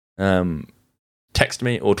 Text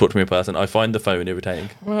me or talk to me in person. I find the phone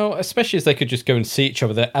irritating. Well, especially as they could just go and see each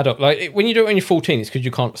other. They're adult. Like, when you do it when you're 14, it's because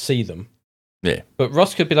you can't see them. Yeah. But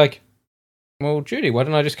Ross could be like, well, Judy, why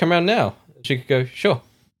don't I just come around now? She could go, sure.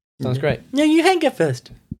 Sounds great. No, you hang up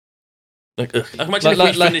first. Like, imagine if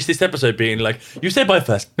we finished this episode being like, you say bye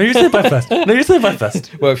first. No, you say bye first. No, you say bye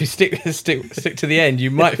first. Well, if you stick to the end, you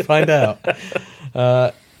might find out.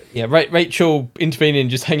 Rachel intervening,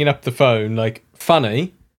 just hanging up the phone, like,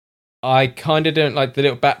 funny, I kind of don't like the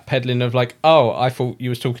little backpedaling of like, oh, I thought you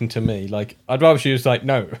was talking to me. Like, I'd rather she was like,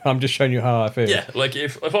 no, I'm just showing you how I feel. Yeah, like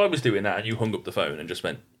if I was doing that and you hung up the phone and just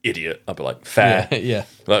went, idiot, I'd be like, fair. Yeah.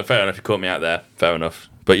 Like, fair enough, you caught me out there, fair enough.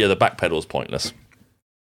 But yeah, the backpedal's pointless.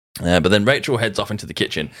 But then Rachel heads off into the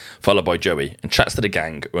kitchen, followed by Joey, and chats to the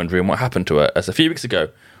gang, wondering what happened to her, as a few weeks ago,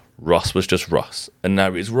 Ross was just Ross, and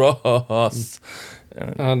now he's Ross.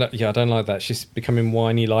 I don't like that. She's becoming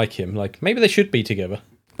whiny like him. Like, maybe they should be together.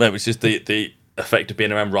 No, it's just the effect of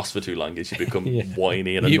being around Ross for too long is you become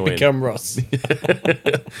whiny and annoying. You become Ross.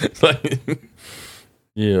 It's like,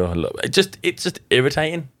 yeah, it's just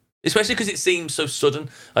irritating, especially because it seems so sudden.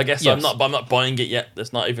 I guess Yes. I'm not buying it yet.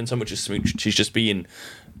 There's not even so much a smooch. She's just being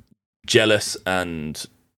jealous and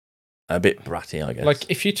a bit bratty, I guess. Like,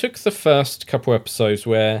 if you took the first couple episodes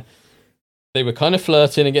where they were kind of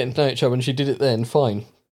flirting and getting to know each other, and she did it then, fine.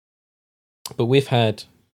 But we've had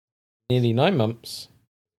nearly 9 months,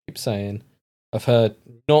 I keep saying, of her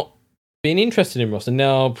not being interested in Ross, and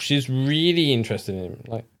now she's really interested in him.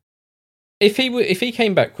 Like, if he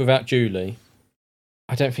came back without Julie,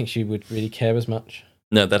 I don't think she would really care as much.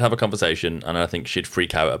 No, they'd have a conversation, and I think she'd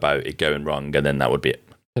freak out about it going wrong, and then that would be it.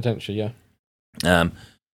 Potentially, yeah.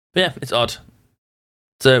 But yeah, it's odd.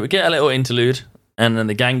 So we get a little interlude, and then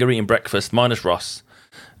the gang are eating breakfast, minus Ross,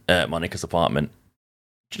 at Monica's apartment.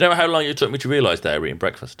 Do you know how long it took me to realise they were eating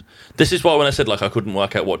breakfast? This is why when I said like I couldn't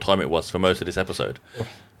work out what time it was for most of this episode,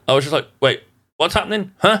 I was just like, wait, what's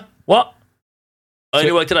happening? Huh? What? I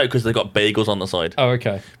only worked it out because they got bagels on the side. Oh,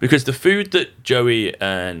 okay. Because the food that Joey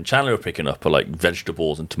and Chandler are picking up are like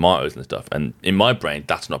vegetables and tomatoes and stuff. And in my brain,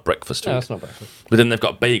 that's not breakfast food. No, that's not breakfast. But then they've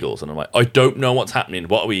got bagels, and I'm like, I don't know what's happening.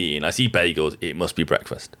 What are we eating? I see bagels. It must be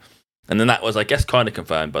breakfast. And then that was, I guess, kind of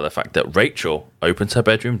confirmed by the fact that Rachel opens her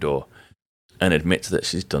bedroom door and admits that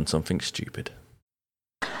she's done something stupid.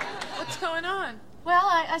 What's going on? Well,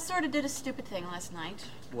 I sort of did a stupid thing last night.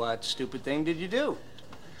 What stupid thing did you do?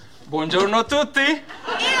 Buongiorno tutti.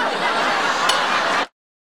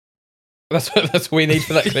 That's what we need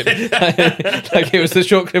for that clip. Like, it was a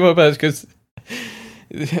short clip of hers, because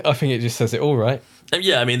I think it just says it all, right?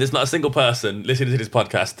 Yeah, I mean, there's not a single person listening to this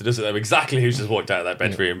podcast that doesn't know exactly who's just walked out of that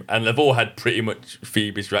bedroom, and they've all had pretty much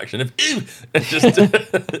Phoebe's reaction of ew, and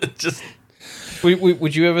just.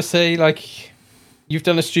 Would you ever say, like, you've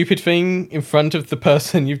done a stupid thing in front of the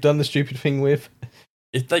person you've done the stupid thing with?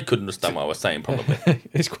 If they couldn't understand what I was saying, probably.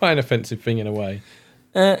 It's quite an offensive thing in a way.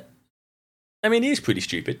 I mean, he's pretty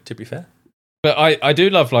stupid, to be fair. But I do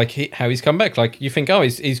love, like, how he's come back. Like, you think, oh,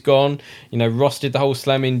 he's gone. You know, Ross did the whole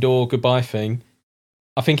slamming door goodbye thing.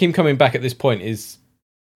 I think him coming back at this point is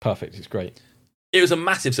perfect. It's great. It was a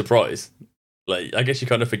massive surprise. Like, I guess you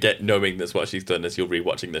kind of forget knowing that's what she's done as you're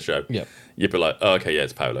rewatching the show. Yeah. You'd be like, oh, okay, yeah,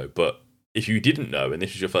 it's Paolo. But if you didn't know and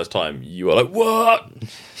this was your first time, you were like, what?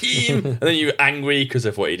 Him? And then you were angry because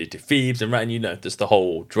of what he did to Phoebes and you know, just the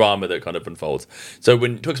whole drama that kind of unfolds. So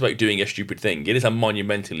when it talks about doing a stupid thing, it is a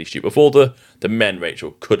monumentally stupid. Of all the men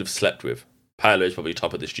Rachel could have slept with, Paolo is probably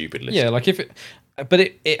top of the stupid list. Yeah, like but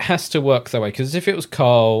it has to work that way, because if it was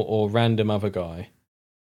Carl or random other guy,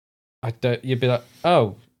 you'd be like,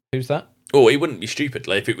 oh, who's that? Or he wouldn't be stupid.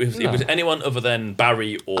 Like if it was anyone other than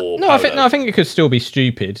Barry or No, Paolo. I think it could still be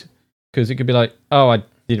stupid, because it could be like, oh, I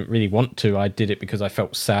didn't really want to. I did it because I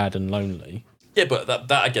felt sad and lonely. Yeah, but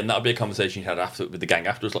that again, that would be a conversation you had after with the gang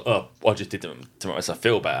afterwards. Like, oh, I just did it to make myself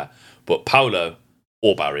feel better. But Paolo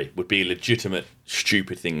or Barry would be a legitimate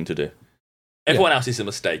stupid thing to do. Everyone else is a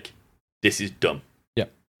mistake. This is dumb. Yeah,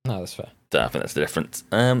 no, that's fair. I think that's the difference.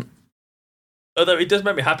 Although it does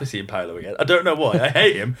make me happy seeing Paolo again. I don't know why. I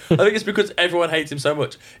hate him. I think it's because everyone hates him so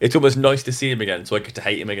much. It's almost nice to see him again, so I get to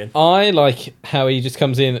hate him again. I like how he just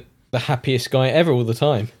comes in the happiest guy ever all the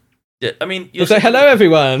time. Yeah, I mean, He'll say, hello,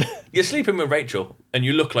 everyone. You're sleeping with Rachel, and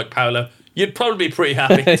you look like Paolo. You'd probably be pretty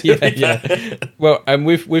happy. yeah. Well, and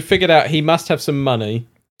we've figured out he must have some money,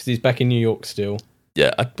 because he's back in New York still.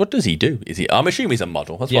 Yeah, what does he do? I'm assuming he's a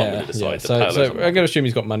model. That's what I'm going to decide. Yeah. So I'm going to assume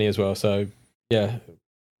he's got money as well. So, yeah.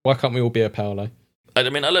 Why can't we all be a Paolo? I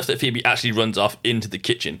mean, I love that Phoebe actually runs off into the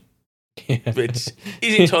kitchen. Yeah. Which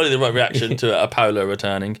is entirely the right reaction to a Paolo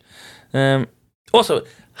returning. Also,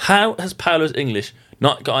 how has Paolo's English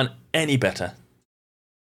not gotten any better?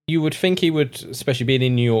 You would think he would, especially being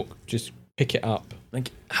in New York, just pick it up. Like,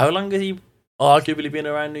 how long has he arguably been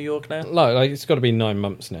around New York now? Like it's got to be 9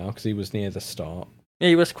 months now, because he was near the start. Yeah,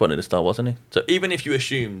 he was quite near the start, wasn't he? So even if you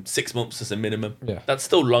assume 6 months as a minimum, that's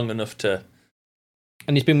still long enough to...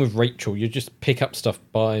 And he's been with Rachel. You just pick up stuff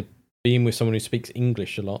by being with someone who speaks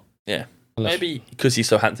English a lot. Yeah. Maybe because he's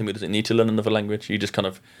so handsome he doesn't need to learn another language. You just kind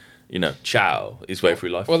of, chow his way through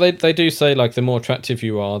life. Well, they do say, like, the more attractive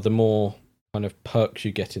you are, the more kind of perks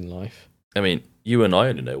you get in life. I mean, you and I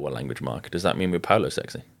only know one language, Mark. Does that mean we're Paolo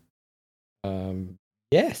sexy?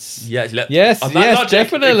 Yes. Yes, yes, logic, If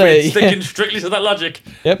definitely. we're sticking strictly to that logic.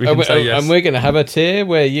 Yep, we can say yes. And we're going to have a tier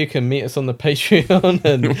where you can meet us on the Patreon.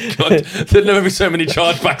 And God, there'll never be so many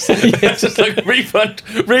chargebacks. It's just like refund.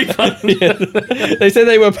 Yeah. They said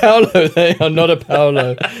they were Paolo. They are not a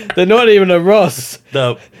Paolo. They're not even a Ross.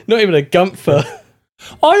 No. Not even a Gunther.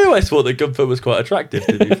 I always thought that Gunther was quite attractive,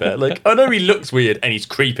 to be fair. Like, I know he looks weird and he's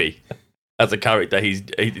creepy as a character. He's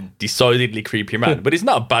a decidedly creepy man, but he's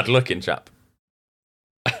not a bad-looking chap.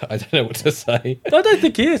 I don't know what to say. I don't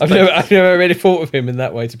think he is. I've never really thought of him in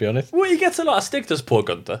that way, to be honest. Well, he gets a lot of stick, does poor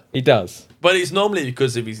Gunther. He does. But it's normally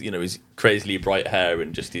because of his crazily bright hair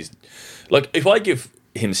and just his... Like, if I give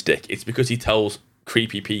him stick, it's because he tells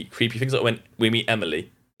creepy things. Like when we meet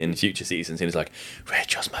Emily in future seasons and he's like,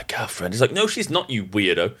 Rachel's my girlfriend. He's like, no, she's not, you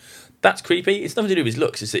weirdo. That's creepy. It's nothing to do with his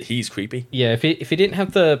looks. It's that he's creepy. Yeah, if he didn't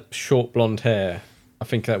have the short blonde hair, I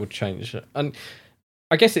think that would change. And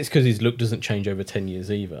I guess it's because his look doesn't change over 10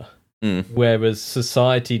 years either. Whereas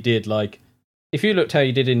society did, like, if you looked how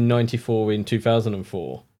you did in 94 in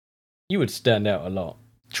 2004, you would stand out a lot.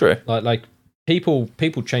 True. Like people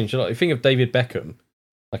changed a lot. You think of David Beckham,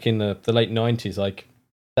 like in the late 90s, like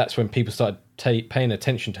that's when people started paying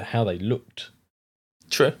attention to how they looked.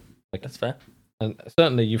 True. Like, that's fair. And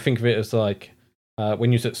certainly you think of it as like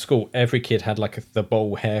when you was at school, every kid had like the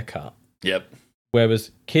bowl haircut. Yep.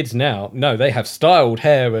 Whereas kids now, no, they have styled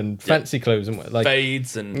hair and fancy clothes and like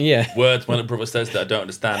fades and words my little brother says that I don't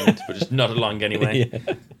understand, but just nod along anyway.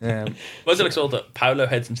 Was it like that Paolo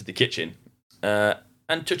heads into the kitchen and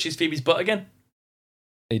touches Phoebe's butt again?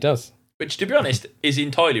 He does. Which, to be honest, is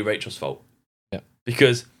entirely Rachel's fault. Yeah.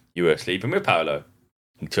 Because you were sleeping with Paolo,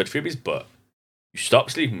 you touched Phoebe's butt, you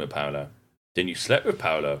stopped sleeping with Paolo, then you slept with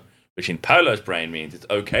Paolo, which in Paolo's brain means it's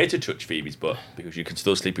okay to touch Phoebe's butt because you can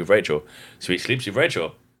still sleep with Rachel. So he sleeps with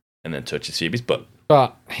Rachel and then touches Phoebe's butt.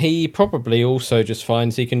 But he probably also just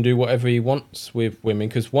finds he can do whatever he wants with women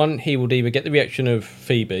because one, he would either get the reaction of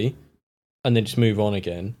Phoebe and then just move on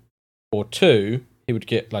again, or two, he would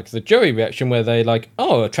get like the Joey reaction where they like,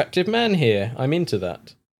 oh, attractive man here, I'm into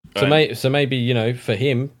that. Right. So maybe, for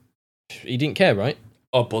him, he didn't care, right?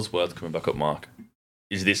 Oh, buzzword coming back up, Mark.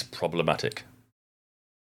 Is this problematic?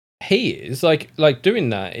 He is like doing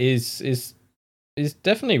that is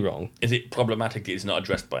definitely wrong. Is it problematic that it's not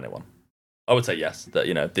addressed by anyone? I would say yes.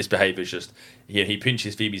 That this behaviour is just he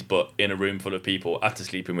pinches Phoebe's butt in a room full of people after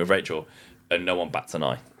sleeping with Rachel, and no one bats an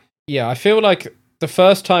eye. Yeah, I feel like the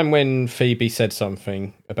first time when Phoebe said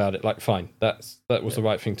something about it, like fine, that was the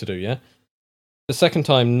right thing to do. Yeah. The second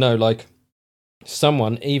time, no, like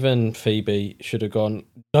someone, even Phoebe, should have gone.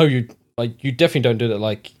 No, you definitely don't do that.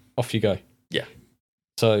 Like off you go. Yeah.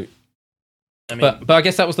 So, but I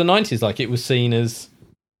guess that was the 90s. Like, it was seen as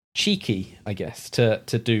cheeky, I guess, to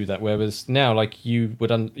do that. Whereas now, like, you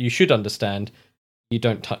should understand, you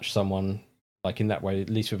don't touch someone like in that way, at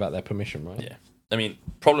least without their permission, right? Yeah. I mean,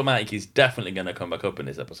 problematic is definitely going to come back up in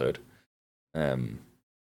this episode. We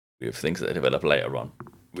have things that develop later on,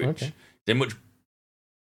 which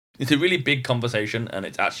it's a really big conversation, and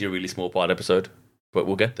it's actually a really small part episode. But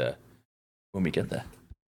we'll get there when we get there.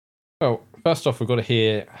 Well, first off, we've got to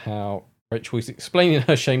hear how Rachel is explaining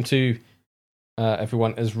her shame to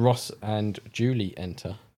everyone as Ross and Julie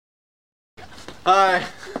enter. Hi.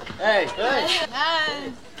 Hey.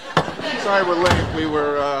 Hi. Sorry we're late. We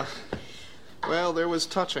were, there was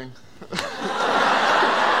touching.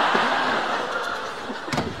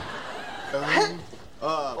 Hey,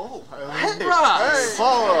 Ross. Hey,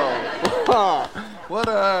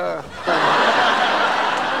 Paulo.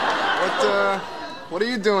 What are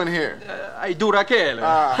you doing here? I do Raquel.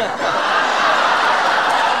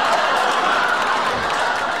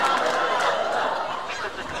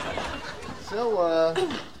 So,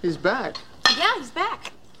 he's back. Yeah, he's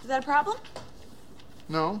back. Is that a problem?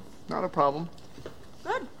 No, not a problem.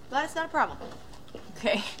 Good. Glad it's not a problem.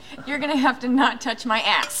 Okay, you're gonna have to not touch my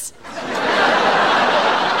ass.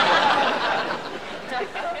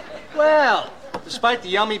 Well, despite the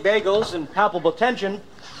yummy bagels and palpable tension,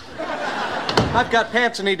 I've got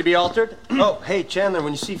pants that need to be altered. Oh, hey, Chandler,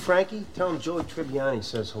 when you see Frankie, tell him Joey Tribbiani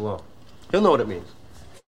says hello. He'll know what it means.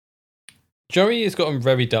 Joey has gotten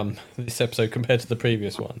very dumb this episode compared to the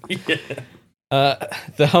previous one. Yeah.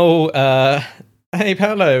 The whole, hey,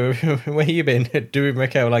 Paolo, where you been? Doing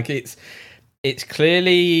Raquel. Like, it's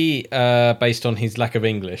clearly based on his lack of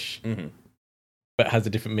English, but has a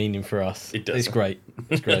different meaning for us. It does. It's great.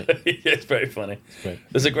 It's great. Yeah, it's very funny. It's great.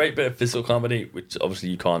 There's a great bit of physical comedy, which obviously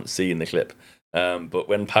you can't see in the clip. But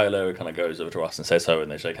when Paolo kind of goes over to Ross and says so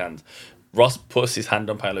and they shake hands, Ross puts his hand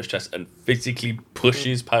on Paolo's chest and physically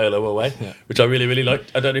pushes Paolo away, which I really, really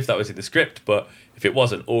liked. I don't know if that was in the script, but if it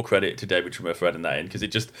wasn't, all credit to David Schwimmer for adding that in, because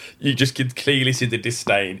you just could clearly see the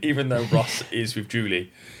disdain. Even though Ross is with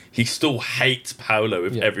Julie, he still hates Paolo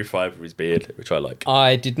with every fibre of his beard, which I like.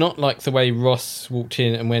 I did not like the way Ross walked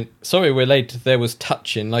in and went, "Sorry, we're late. There was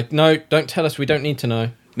touching." Like, no, don't tell us. We don't need to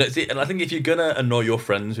know. No, see, and I think if you're gonna annoy your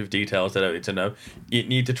friends with details they don't need to know, you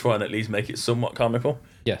need to try and at least make it somewhat comical.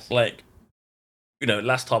 Yes. Like,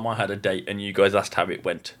 last time I had a date and you guys asked how it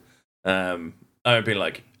went, I would be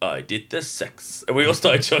like, I did the sex, and we all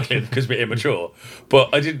started chuckling because we're immature. But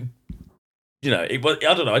I didn't, I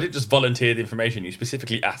don't know. I didn't just volunteer the information you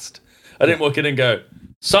specifically asked. I didn't walk in and go,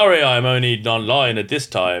 "Sorry, I'm only online at this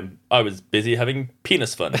time. I was busy having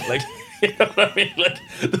penis fun." Like, you know what I mean? Like,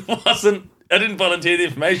 there wasn't. I didn't volunteer the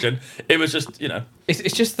information. It was just,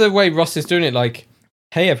 It's just the way Ross is doing it. Like,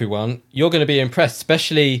 hey, everyone, you're going to be impressed,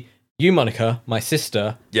 especially you, Monica, my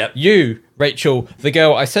sister. Yep. You, Rachel, the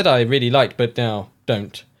girl I said I really liked, but now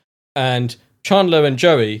don't. And Chandler and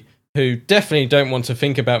Joey, who definitely don't want to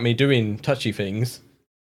think about me doing touchy things.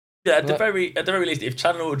 Yeah, at the very least, if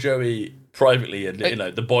Chandler or Joey privately and,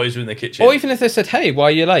 the boys were in the kitchen. Or even if they said, "Hey, why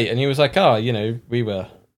are you late?" And he was like, we were...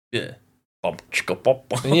 Yeah. Bop, chicka,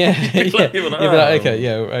 bop. Yeah, You'd be like, You'd be like, okay,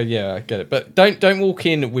 yeah, I get it. But don't walk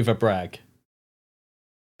in with a brag.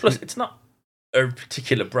 Plus, it's not a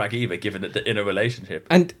particular brag either, given that they're in a relationship.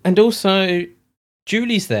 And also,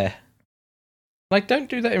 Julie's there. Like, don't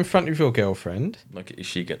do that in front of your girlfriend. Like, is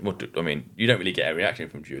she getting? I mean, you don't really get a reaction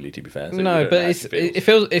from Julie, to be fair. So no, but it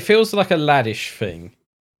feels like a laddish thing.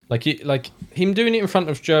 Like him doing it in front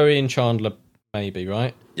of Joey and Chandler, maybe,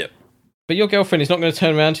 right? Yep. But your girlfriend is not going to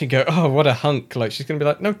turn around to you and go, "Oh, what a hunk!" Like, she's going to be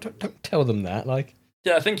like, "No, don't tell them that." Like,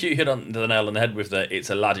 yeah, I think you hit on the nail on the head with it's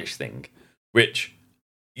a laddish thing, which,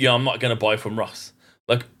 I'm not going to buy from Ross.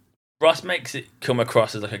 Like, Ross makes it come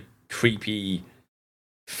across as like a creepy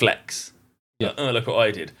flex. Yeah. Oh, look what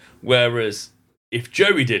I did. Whereas if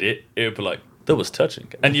Joey did it, it would be like, "There was touching,"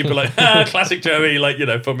 and you'd be like, classic Joey, like,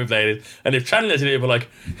 fun with ladies. And if Chandler did it, it'd be like,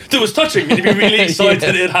 "There was touching," and you'd be really excited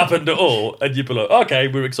that it happened at all, and you'd be like, "Okay,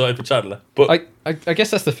 we're excited for Chandler." But I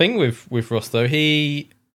guess that's the thing with Ross, though. He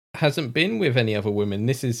hasn't been with any other women.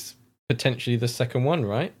 This is potentially the second one,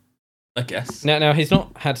 right? I guess. Now he's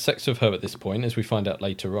not had sex with her at this point, as we find out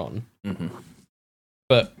later on. Mm-hmm.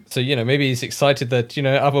 But so maybe he's excited that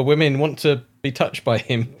other women want to be touched by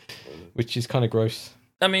him, which is kind of gross.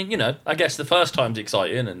 I mean, I guess the first time's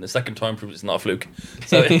exciting, and the second time proves it's not a fluke.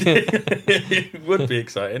 So it would be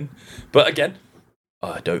exciting. But again,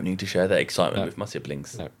 I don't need to share that excitement with my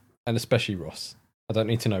siblings. No, and especially Ross. I don't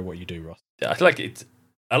need to know what you do, Ross. Yeah, I feel like it's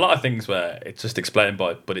a lot of things where it's just explained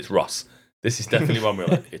but it's Ross. This is definitely one where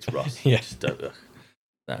like, it's Ross. Yeah. Just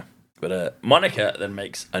no. But Monica then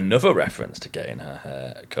makes another reference to getting her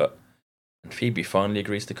hair cut, and Phoebe finally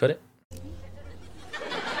agrees to cut it.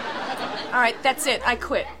 All right, that's it. I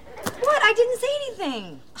quit. What? I didn't say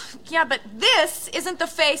anything. Yeah, but this isn't the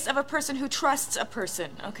face of a person who trusts a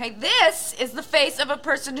person, okay? This is the face of a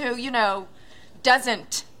person who,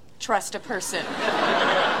 doesn't trust a person.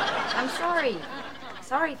 I'm sorry.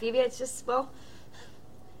 Sorry, Phoebe. It's just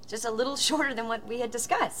a little shorter than what we had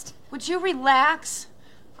discussed. Would you relax?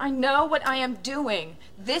 I know what I am doing.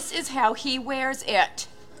 This is how he wears it.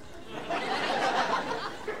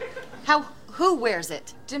 Who wears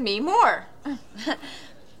it? Demi Moore.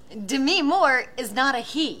 Demi Moore is not a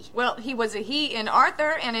he. Well, he was a he in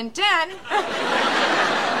Arthur and in 10.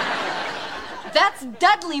 That's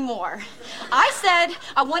Dudley Moore. I said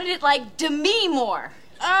I wanted it like Demi Moore.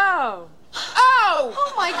 Oh. Oh!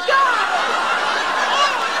 Oh my God!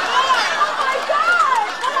 Oh my God!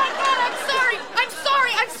 Oh my God!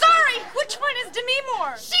 I'm sorry! Which one is Demi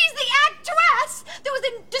Moore? She's the actress! There was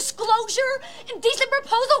a disclosure, indecent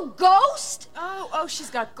proposal, ghost! Oh, she's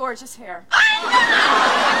got gorgeous hair.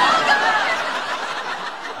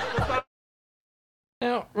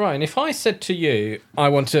 Now, Ryan, if I said to you, I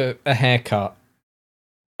want a haircut,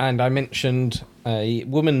 and I mentioned a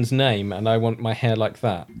woman's name, and I want my hair like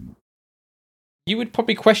that, you would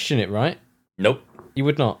probably question it, right? Nope. You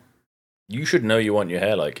would not. You should know you want your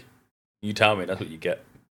hair like. You tell me, that's what you get.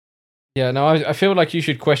 Yeah, no, I feel like you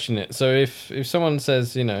should question it. So if someone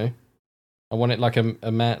says, I want it like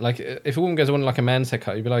a man, like if a woman goes, I want it like a man's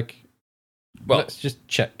haircut, you'd be like, well, let's just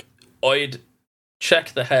check. I'd check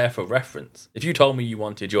the hair for reference. If you told me you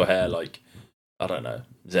wanted your hair like, I don't know,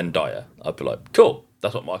 Zendaya, I'd be like, cool,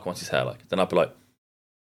 that's what Mike wants his hair like. Then I'd be like,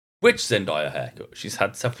 which Zendaya haircut? She's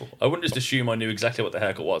had several. I wouldn't just assume I knew exactly what the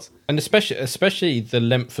haircut was. And especially the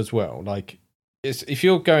length as well. Like, if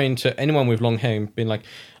you're going to anyone with long hair and being like,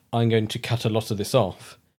 I'm going to cut a lot of this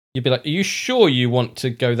off, you'd be like, are you sure you want to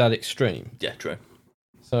go that extreme? Yeah, true.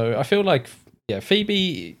 So I feel like,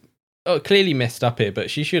 Phoebe clearly messed up here, but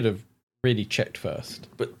she should have really checked first.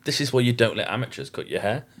 But this is why you don't let amateurs cut your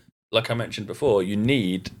hair. Like I mentioned before, you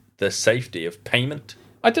need the safety of payment.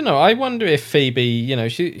 I don't know. I wonder if Phoebe,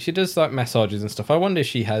 she does like massages and stuff. I wonder if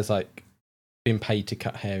she has like been paid to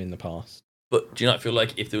cut hair in the past. But do you not feel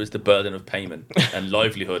like if there was the burden of payment and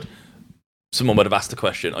livelihood, someone would have asked the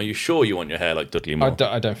question, are you sure you want your hair like Dudley Moore?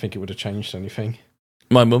 I don't think it would have changed anything.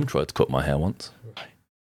 My mum tried to cut my hair once. Right.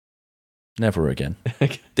 Never again.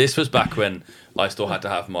 This was back when I still had to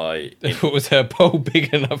have my... Was her bowl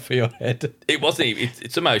big enough for your head? It wasn't even...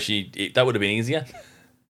 Somehow that would have been easier.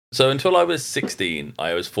 So until I was 16,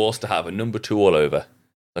 I was forced to have a number 2 all over.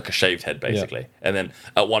 Like a shaved head, basically. Yeah. And then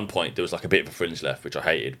at one point, there was like a bit of a fringe left, which I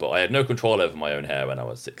hated. But I had no control over my own hair when I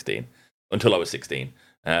was 16. Until I was 16.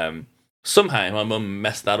 Somehow, my mum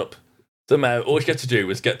messed that up. Somehow, all she had to do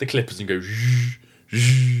was get the clippers and go...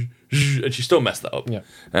 And she still messed that up. Yeah.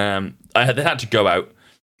 I had to go out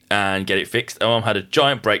and get it fixed. My mum had a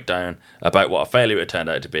giant breakdown about what a failure it turned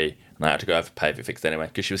out to be. And I had to go have to pay if it fixed anyway.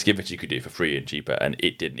 Because she was given she could do it for free and cheaper. And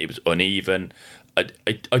it didn't. It was uneven.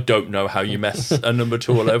 I don't know how you mess a number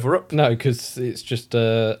 2 all over up. No, because it's just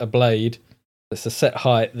a blade that's a set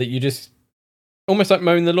height that you just, almost like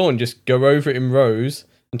mowing the lawn, just go over it in rows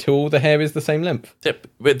until all the hair is the same length. Yep.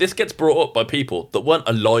 But this gets brought up by people that weren't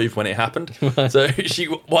alive when it happened. So she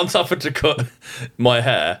once offered to cut my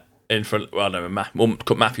hair in front,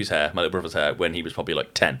 cut Matthew's hair, my little brother's hair, when he was probably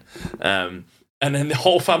like 10. And then the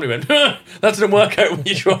whole family went, that didn't work out when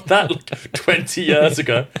you tried that like 20 years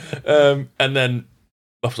ago. And then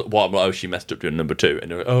I was like, she messed up doing number 2. And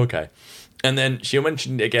they went, okay. And then she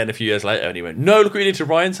mentioned it again a few years later, and he went, no, look what you did to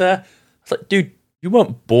Ryan's hair. I was like, dude, you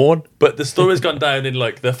weren't born. But the story's gone down in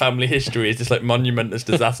like the family history as this like monumentous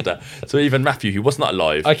disaster. So even Matthew, who was not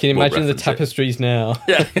alive, I can imagine the tapestries now.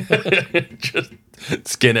 Yeah. Just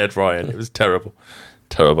skinhead Ryan. It was terrible.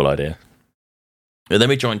 Terrible idea. And then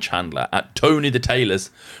we joined Chandler at Tony the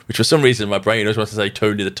Tailor's, which for some reason my brain always wants to say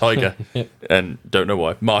Tony the Tiger. Yep. And don't know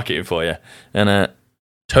why. Marketing for you. And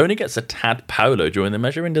Tony gets a tad Paolo during the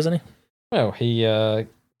measuring, doesn't he? Well, he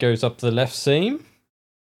goes up the left seam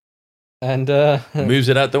and moves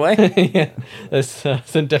it out the way. Yeah, there's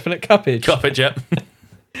some definite cuppage. Cuppage, yep.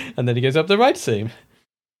 And then he goes up the right seam.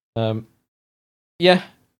 Yeah,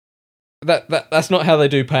 that's not how they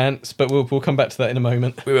do pants, but we'll come back to that in a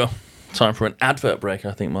moment. We will. Time for an advert break,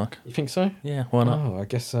 I think, Mark. You think so? Yeah, why not? Oh, I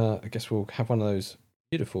guess we'll have one of those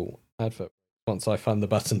beautiful adverts once I find the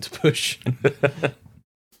button to push.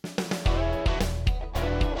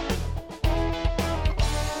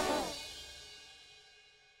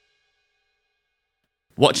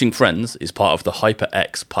 Watching Friends is part of the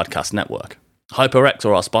HyperX podcast network. HyperX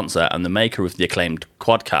are our sponsor and the maker of the acclaimed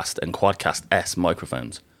Quadcast and Quadcast S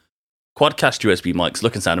microphones. Quadcast USB mics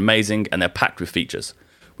look and sound amazing, and they're packed with features.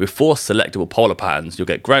 With 4 selectable polar patterns, you'll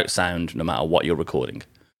get great sound no matter what you're recording.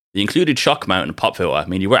 The included shock mount and pop filter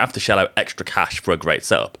mean you won't have to shell out extra cash for a great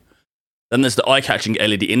setup. Then there's the eye-catching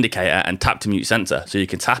LED indicator and tap-to-mute sensor, so you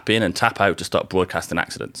can tap in and tap out to stop broadcasting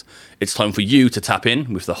accidents. It's time for you to tap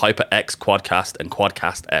in with the HyperX Quadcast and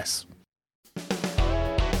Quadcast S.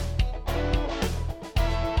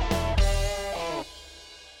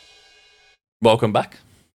 Welcome back.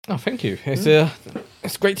 Oh, thank you.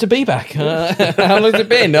 It's great to be back. How long has it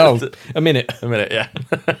been? Oh, a minute. A minute, yeah.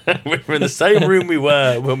 We're in the same room we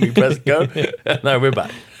were when we pressed go. No, we're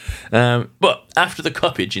back. But after the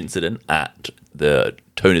cuppage incident at the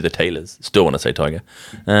Tony the Tailor's, still want to say Tiger,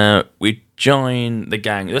 we join the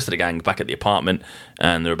rest of the gang back at the apartment,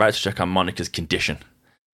 and they're about to check on Monica's condition.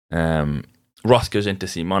 Ross goes in to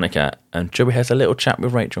see Monica, and Joey has a little chat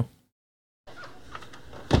with Rachel.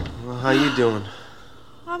 Well, how you doing?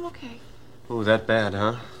 I'm okay. Oh, that bad,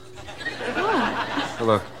 huh? Well,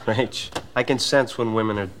 look, Rach, I can sense when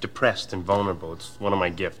women are depressed and vulnerable. It's one of my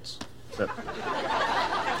gifts.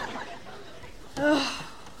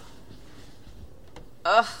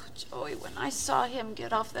 Joey, when I saw him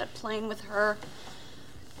get off that plane with her,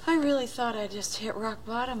 I really thought I just hit rock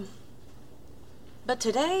bottom. But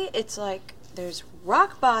today, it's like there's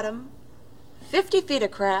rock bottom, 50 feet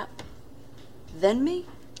of crap, then me.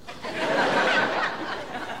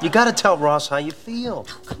 You gotta tell Ross how you feel.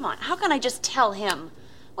 Oh, come on, how can I just tell him?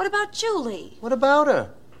 What about Julie? What about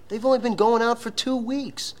her? They've only been going out for 2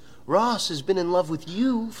 weeks. Ross has been in love with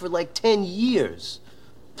you for like 10 years.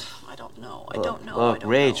 I don't know. Look,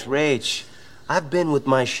 Rach, I've been with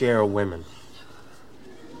my share of women.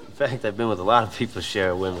 In fact, I've been with a lot of people's share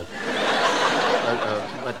of women.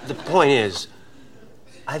 But the point is,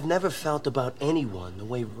 I've never felt about anyone the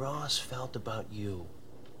way Ross felt about you.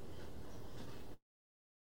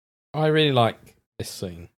 I really like this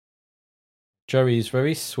scene. Joey's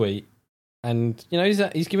very sweet, and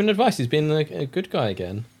he's giving advice. He's being a good guy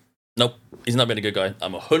again. Nope, he's not been a good guy.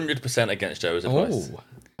 I'm 100% against Joey's advice.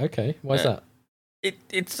 Oh, okay. Why's that?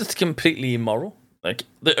 It's just completely immoral. Like,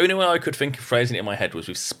 the only way I could think of phrasing it in my head was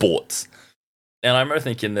with sports. And I remember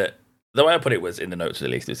thinking that the way I put it was, in the notes at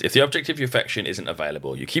least, is if the object of your affection isn't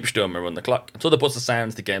available, you keep Sturm and run the clock. Until the buzzer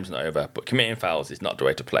sounds, the game's not over, but committing fouls is not the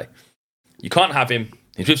way to play. You can't have him.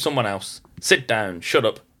 He's with someone else. Sit down, shut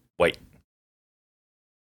up, wait.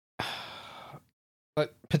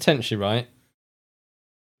 But potentially, right?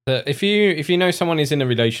 That if you know someone is in a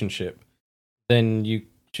relationship, then you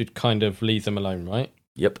should kind of leave them alone, right?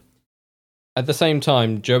 Yep. At the same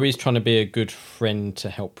time, Joey's trying to be a good friend to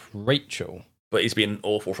help Rachel. But he's been an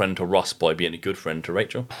awful friend to Ross by being a good friend to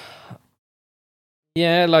Rachel.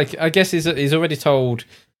 Yeah, like, I guess he's already told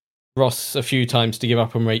Ross a few times to give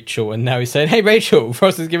up on Rachel, and now he's saying, hey, Rachel,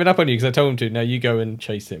 Ross has given up on you because I told him to. Now you go and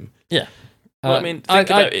chase him. Yeah. Well, I mean, think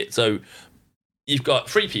about it. So you've got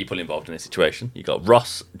 3 people involved in this situation. You've got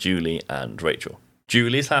Ross, Julie, and Rachel.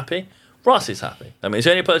 Julie's happy. Ross is happy. I mean,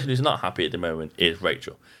 the only person who's not happy at the moment is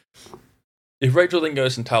Rachel. If Rachel then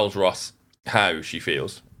goes and tells Ross how she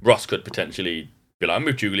feels, Ross could potentially be like, I'm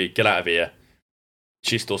with Julie, get out of here.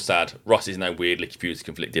 She's still sad. Ross is now weirdly confused,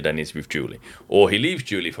 conflicted, and is with Julie. Or he leaves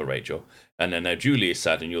Julie for Rachel, and then now Julie is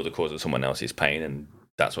sad and you're the cause of someone else's pain, and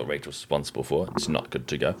that's what Rachel's responsible for. It's not good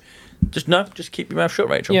to go. Just keep your mouth shut,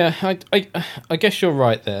 Rachel. Yeah, I guess you're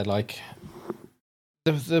right there. Like,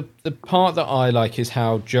 the part that I like is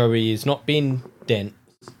how Joey is not being dense,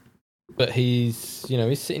 but he's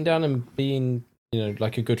sitting down and being,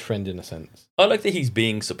 like a good friend in a sense. I like that he's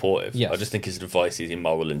being supportive. Yes. I just think his advice is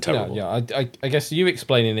immoral and terrible. Yeah. I guess you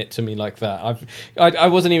explaining it to me like that, I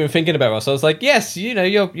wasn't even thinking about Ross. I was like, yes,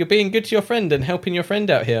 you're being good to your friend and helping your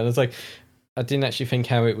friend out here. And I was like, I didn't actually think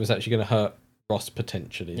how it was actually going to hurt Ross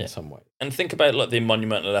potentially in some way. And think about like the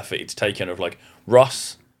monumental effort it's taken of like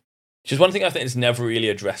Ross. Which is one thing I think is never really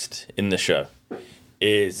addressed in the show,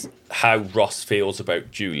 is how Ross feels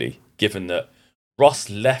about Julie, given that Ross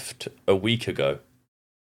left a week ago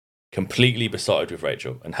completely besotted with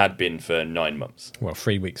Rachel and had been for 9 months. Well,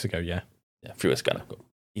 3 weeks ago, yeah. Yeah, 3 weeks ago now.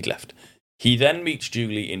 He'd left. He then meets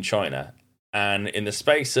Julie in China, and in the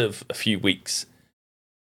space of a few weeks,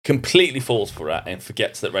 completely falls for her and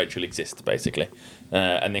forgets that Rachel exists, basically,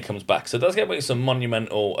 and then comes back. So it does get like some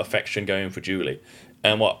monumental affection going for Julie.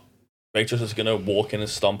 And what? Rachel's just going to walk in and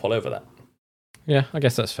stomp all over that. Yeah, I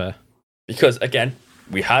guess that's fair. Because, again,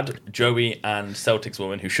 we had Joey and Celtics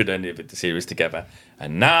woman who should have ended the series together.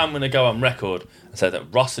 And now I'm going to go on record and say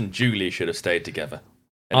that Ross and Julie should have stayed together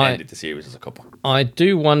and ended the series as a couple. I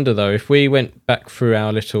do wonder, though, if we went back through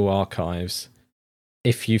our little archives,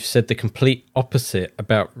 if you've said the complete opposite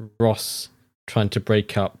about Ross trying to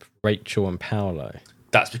break up Rachel and Paolo.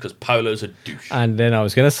 That's because Paolo's a douche. And then I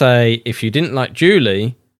was going to say, if you didn't like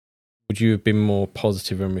Julie, would you have been more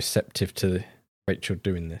positive and receptive to Rachel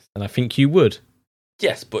doing this? And I think you would.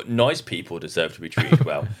 Yes, but nice people deserve to be treated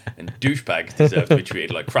well, and douchebags deserve to be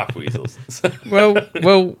treated like crap weasels. well,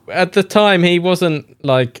 at the time, he wasn't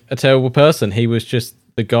like a terrible person. He was just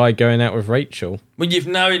the guy going out with Rachel. Well, you've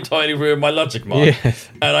now entirely ruined my logic, Mark. Yes.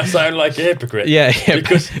 And I sound like a hypocrite. Yeah.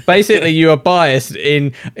 Because basically, you are biased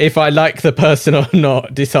in if I like the person or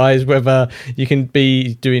not, decides whether you can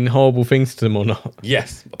be doing horrible things to them or not.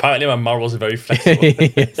 Yes. Apparently, my morals are very flexible.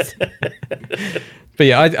 Yes. But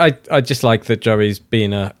yeah, I just like that Joey's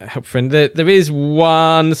being a help friend. There is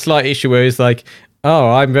one slight issue where he's like, oh,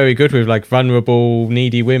 I'm very good with like vulnerable,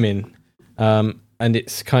 needy women. And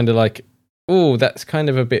it's kind of like, oh, that's kind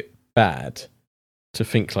of a bit bad to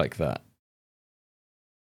think like that.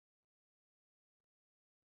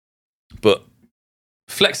 But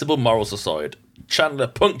flexible morals aside, Chandler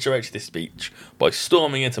punctuates this speech by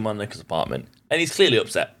storming into Monica's apartment, and he's clearly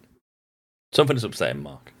upset. Something is upsetting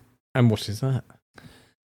Mark. And what is that?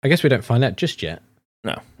 I guess we don't find out just yet.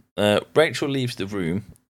 No. Rachel leaves the room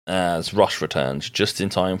as Ross returns just in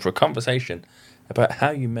time for a conversation about how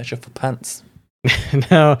you measure for pants.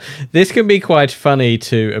 Now, this can be quite funny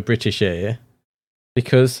to a British ear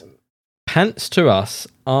because pants to us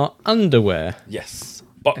are underwear. Yes.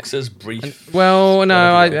 Boxers, brief. Well, no,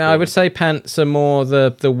 I would say pants are more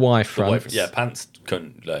the Y fronts. Yeah, pants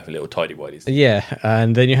couldn't like little tidy whities. Yeah,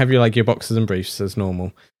 and then you have your boxers and briefs as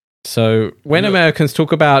normal. So when Americans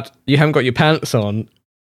talk about you haven't got your pants on,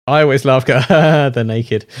 I always laugh, go, they're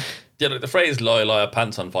naked. Yeah, look, the phrase liar,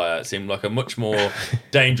 pants on fire seemed like a much more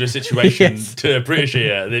dangerous situation to a British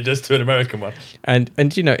ear than just to an American one. And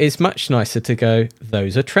it's much nicer to go,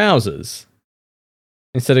 those are trousers.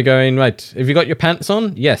 Instead of going, right, have you got your pants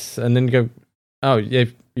on? Yes. And then you go, oh, yeah,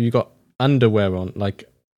 you got underwear on, like.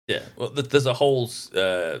 Yeah, well, there's a whole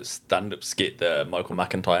stand-up skit that Michael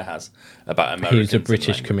McIntyre has about Americans. He's a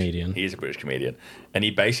British comedian. He's a British comedian, and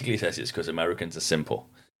he basically says it's because Americans are simple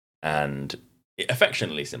and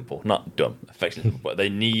affectionately simple, not dumb, affectionately simple, but they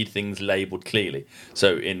need things labelled clearly.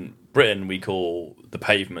 So in Britain, we call the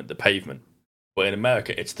pavement, but in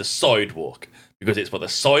America, it's the sidewalk because it's by the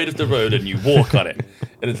side of the road and you walk on it.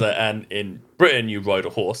 And it's like, and in Britain, you ride a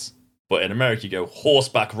horse. But in America, you go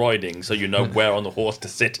horseback riding, so you know where on the horse to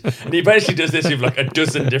sit. And he basically does this with like a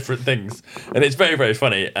dozen different things. And it's very, very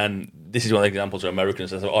funny. And this is one of the examples where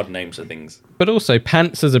Americans have odd names for things. But also,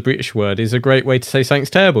 pants as a British word is a great way to say something's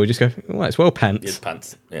terrible. You just go, well, it's well pants. It's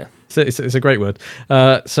pants, yeah. So it's a great word.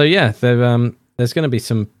 So yeah, there's going to be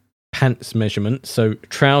some pants measurements. So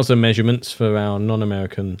trouser measurements for our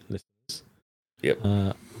non-American listeners. Yep.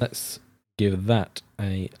 Let's give that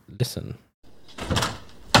a listen.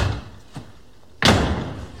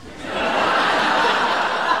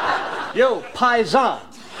 Yo, Paisan.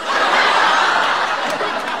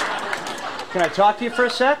 Can I talk to you for a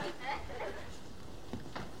sec?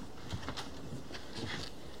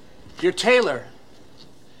 Your tailor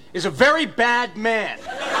is a very bad man.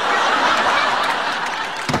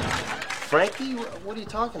 Frankie, what are you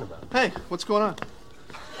talking about? Hey, what's going on?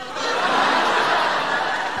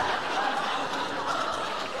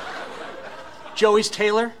 Joey's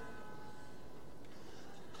tailor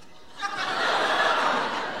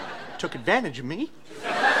took advantage of me.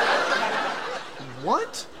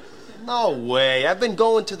 What? No way. I've been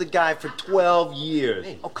going to the guy for 12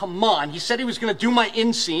 years. Oh, come on. He said he was going to do my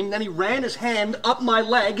inseam, then he ran his hand up my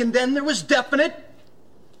leg, and then there was definite...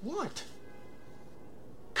 What?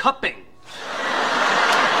 Cupping.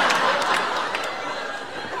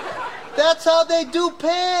 That's how they do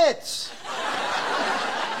pants.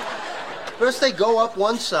 First they go up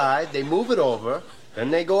one side, they move it over, then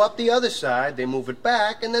they go up the other side, they move it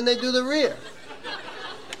back, and then they do the rear.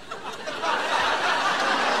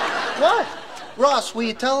 What? Ross, will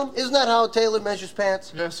you tell him? Isn't that how a tailor measures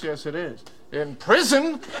pants? Yes, it is. In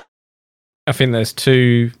prison? I think there's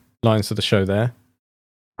two lines of the show there.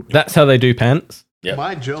 That's how they do pants. Yep.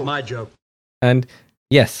 My joke. My joke. And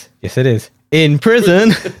yes, it is. In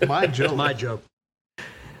prison. My joke. My joke.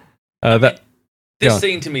 This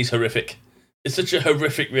scene to me is horrific. It's such a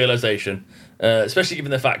horrific realization, especially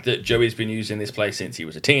given the fact that Joey's been using this place since he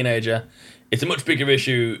was a teenager. It's a much bigger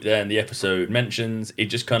issue than the episode mentions. It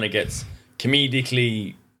just kind of gets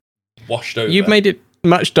comedically washed over. You've made it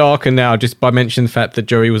much darker now just by mentioning the fact that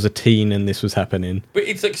Joey was a teen and this was happening. But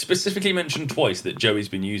it's like specifically mentioned twice that Joey's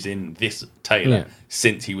been using this tailor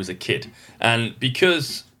since he was a kid. And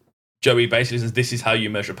because Joey basically says this is how you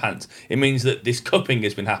measure pants, it means that this cupping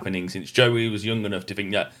has been happening since Joey was young enough to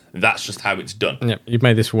think that that's just how it's done. Yeah, you've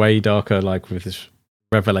made this way darker, like with this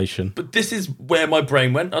revelation. But this is where my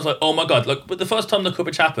brain went. I was like, oh my god, look, but the first time the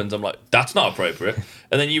cuppage happens, I'm like, that's not appropriate.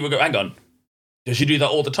 And then you would go, hang on, does she do that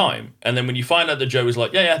all the time? And then when you find out that Joe is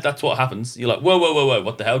like, yeah, that's what happens, you're like, whoa,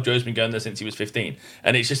 what the hell? Joe's been going there since he was 15.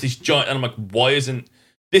 And it's just this giant, and I'm like, why isn't,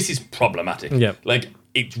 this is problematic. Yeah. Like,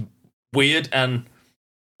 it's weird, and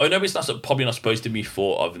I know it's probably not supposed to be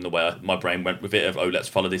thought of in the way my brain went with it of, oh, let's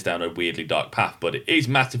follow this down a weirdly dark path, but it is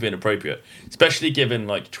massively inappropriate, especially given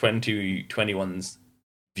like 2021's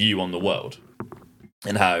view on the world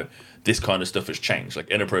and how this kind of stuff has changed. Like,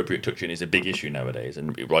 inappropriate touching is a big issue nowadays,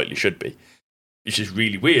 and it rightly should be. It's just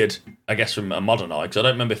really weird, I guess, from a modern eye, because I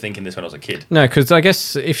don't remember thinking this when I was a kid. No, because I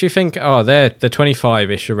guess if you think, oh, they're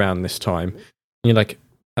 25-ish around this time, and you're like,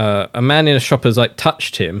 a man in a shop has like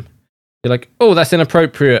touched him, you're like, oh, that's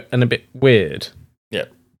inappropriate and a bit weird. Yeah.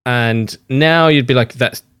 And now you'd be like,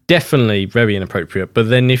 that's definitely very inappropriate. But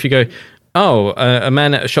then if you go, oh, a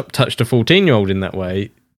man at a shop touched a 14-year-old in that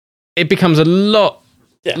way, it becomes a lot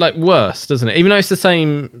like worse, doesn't it? Even though it's the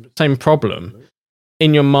same problem,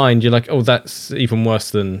 in your mind, you're like, oh, that's even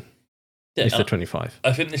worse than Mr. 25.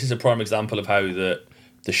 I think this is a prime example of how the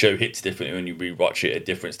show hits differently when you rewatch it at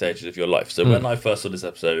different stages of your life. So when I first saw this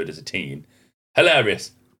episode as a teen,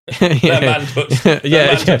 hilarious. That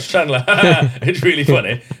man touched Chandler. It's really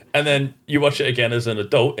funny. And then you watch it again as an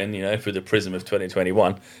adult, and through the prism of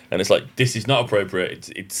 2021, and it's like, this is not appropriate.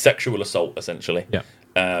 It's sexual assault, essentially. Yeah.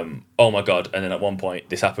 Oh my god! And then at one point,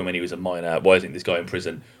 this happened when he was a minor. Why isn't this guy in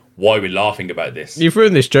prison? Why are we laughing about this? You've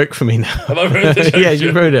ruined this joke for me now. Have I ruined the joke? Yeah,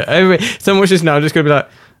 you've ruined it. Someone watches this now, I'm just going to be like,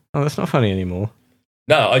 oh, that's not funny anymore.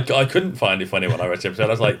 No, I couldn't find it funny when I read the episode. I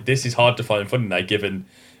was like, this is hard to find funny now, given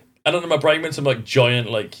I don't know, my brain went some like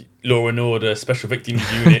giant like Law and Order Special Victims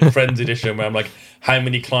Unit Friends edition where I'm like, how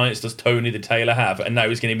many clients does Tony the Tailor have? And now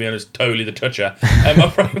he's going to be known as Tony the Toucher. And my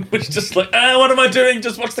brain was just like, what am I doing?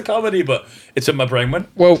 Just watch the comedy. But it's what my brain went.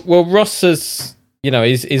 Well, Ross is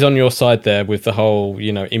on your side there with the whole,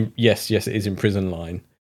 yes, it is in prison line.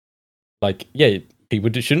 Like, yeah,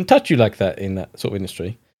 people shouldn't touch you like that in that sort of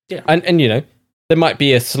industry. Yeah. And there might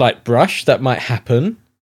be a slight brush that might happen.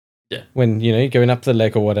 Yeah. When, you're going up the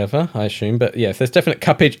leg or whatever, I assume. But yeah, if there's definite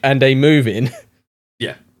cuppage and a move-in.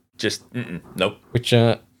 Yeah. Just, nope. Which,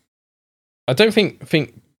 I don't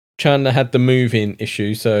think Chandler had the move-in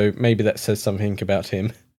issue, so maybe that says something about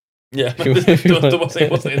him. Yeah, there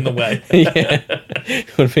wasn't in the way. Yeah,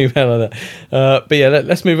 would have been better like that. But yeah,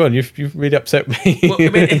 let's move on. You've really upset me. Well, I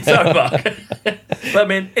mean, it's over. But I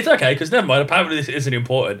mean, it's okay because never mind. Apparently, this isn't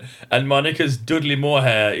important, and Monica's Dudley Moore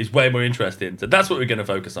hair is way more interesting. So that's what we're going to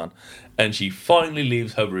focus on. And she finally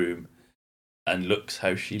leaves her room and looks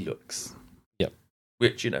how she looks. Yep.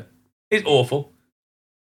 Which is awful.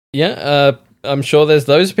 Yeah, I'm sure there's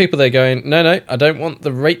loads of people there going, no, I don't want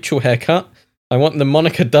the Rachel haircut. I want the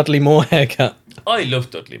Monica Dudley Moore haircut. I love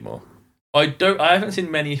Dudley Moore. I haven't seen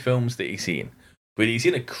many films that he's in, but he's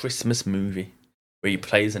in a Christmas movie where he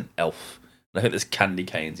plays an elf. And I think there's candy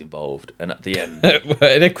canes involved. And at the end,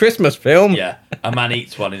 in a Christmas film, yeah, a man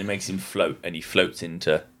eats one and it makes him float, and he floats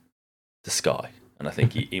into the sky. And I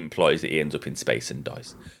think he implies that he ends up in space and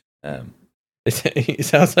dies. It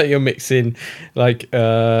sounds like you're mixing like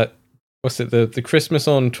what's it, the Christmas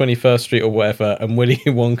on 21st Street or whatever, and Willy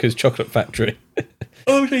Wonka's Chocolate Factory.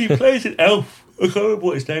 Oh, so he plays an elf. I can't remember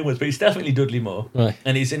what his name was, but he's definitely Dudley Moore. Right.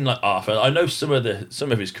 And he's in like Arthur. I know some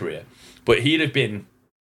of his career, but he'd have been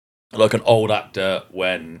like an old actor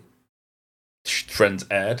when Friends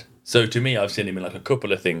aired. So to me, I've seen him in like a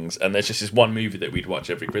couple of things, and there's just this one movie that we'd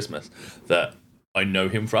watch every Christmas that I know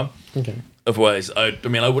him from. Okay. Otherwise, I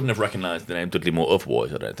wouldn't have recognised the name Dudley Moore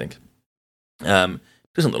otherwise, I don't think.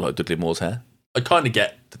 Doesn't look like Dudley Moore's hair. I kind of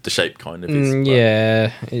get that the shape kind of is.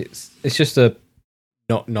 Yeah, it's just a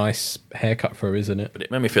not nice haircut for her, isn't it? But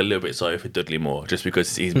it made me feel a little bit sorry for Dudley Moore, just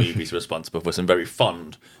because his movies are responsible for some very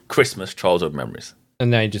fond Christmas childhood memories.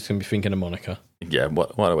 And now you're just going to be thinking of Monica. Yeah,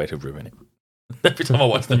 what a way to ruin it. Every time I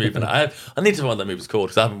watch the movie, I need to find what that movie's called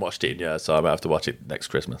because I haven't watched it in years, so I might have to watch it next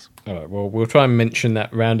Christmas. All right, well, we'll try and mention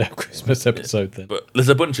that round our Christmas episode then. But there's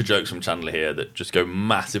a bunch of jokes from Chandler here that just go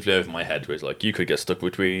massively over my head, where it's like, you could get stuck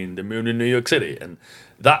between the moon and New York City. And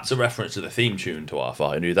that's a reference to the theme tune to Arthur.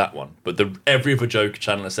 I knew that one. But every other joke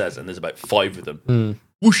Chandler says, and there's about 5 of them,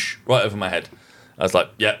 whoosh, right over my head. I was like,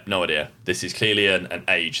 no idea. This is clearly an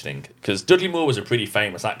age thing. Because Dudley Moore was a pretty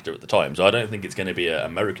famous actor at the time, so I don't think it's going to be an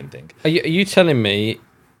American thing. Are you telling me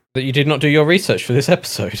that you did not do your research for this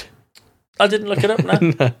episode? I didn't look it up, no.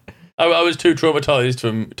 No. I was too traumatised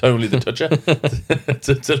from Tony the Toucher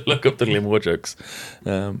to look up Dudley Moore jokes.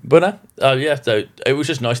 But so it was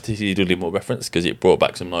just nice to see Dudley Moore reference because it brought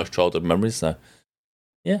back some nice childhood memories. So,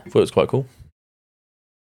 yeah, I thought it was quite cool.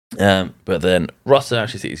 But then Ross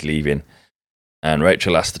actually sees he's leaving. And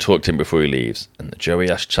Rachel asks to talk to him before he leaves, and Joey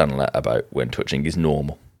asks Chandler about when touching is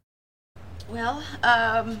normal. Well,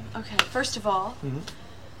 okay, first of all,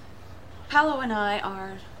 Paolo and I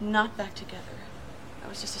are not back together. That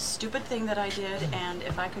was just a stupid thing that I did, and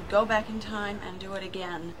if I could go back in time and do it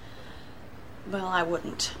again, well, I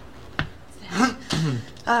wouldn't.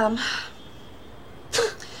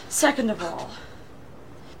 Second of all,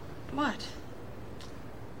 what?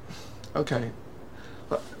 Okay.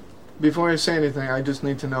 Before I say anything, I just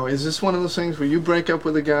need to know, is this one of those things where you break up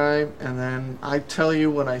with a guy and then I tell you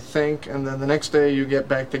what I think and then the next day you get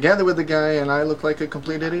back together with the guy and I look like a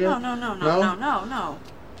complete idiot? No.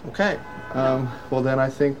 Okay. Well then I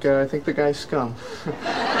think the guy's scum.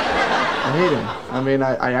 I hate him. I mean,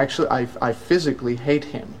 I physically hate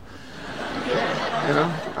him. You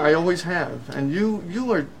know? I always have. And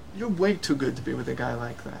you're way too good to be with a guy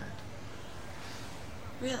like that.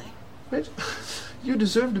 Really? Right? You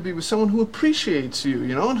deserve to be with someone who appreciates you,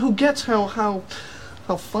 and who gets how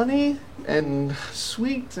funny and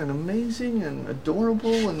sweet and amazing and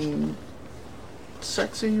adorable and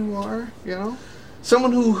sexy you are,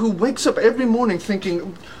 Someone who wakes up every morning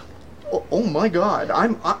thinking, oh my God,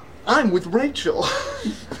 I'm with Rachel.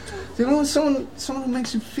 Someone who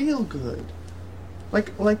makes you feel good.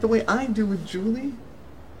 Like the way I do with Julie.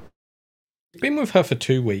 Been with her for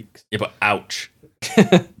 2 weeks. Yeah, but ouch.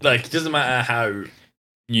 Like, it doesn't matter how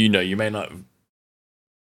you may not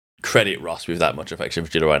credit Ross with that much affection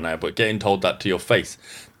for Julie right now, but getting told that to your face,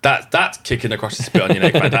 that's kicking across the spit on your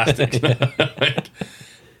neck fantastic.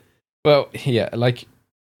 Well, yeah, like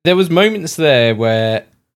there was moments there where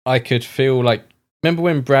I could feel like remember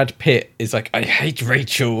when Brad Pitt is like, I hate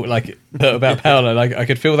Rachel, like about Paolo. Like I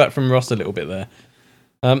could feel that from Ross a little bit there.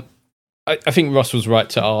 I think Ross was right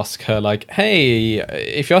to ask her, like, hey,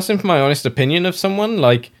 if you're asking for my honest opinion of someone,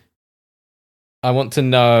 like, I want to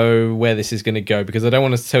know where this is going to go because I don't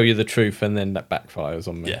want to tell you the truth and then that backfires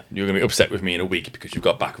on me. Yeah, you're going to be upset with me in a week because you've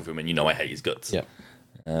got back with him and you know I hate his guts. Yeah.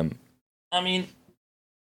 I mean,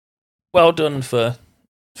 well done for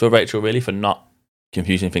Rachel, really, for not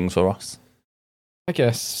confusing things for Ross. I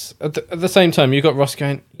guess. At the same time, you got Ross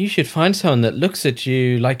going, you should find someone that looks at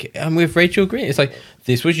you like I'm with Rachel Green. It's like,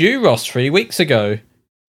 this was you, Ross, 3 weeks ago.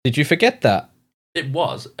 Did you forget that? It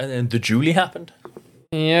was, and then the Julie happened.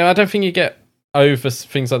 Yeah, I don't think you get over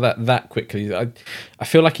things like that quickly. I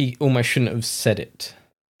feel like he almost shouldn't have said it.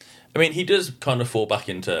 I mean, he does kind of fall back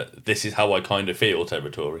into this is how I kind of feel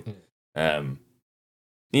territory.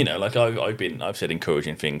 You know, like I've said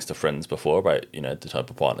encouraging things to friends before about, you know, the type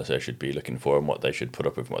of partners they should be looking for and what they should put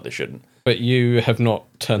up with and what they shouldn't. But you have not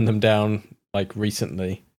turned them down like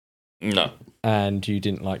recently. No. And you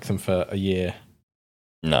didn't like them for a year.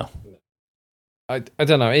 No. I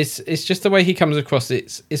don't know. It's just the way he comes across.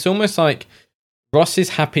 It's almost like Ross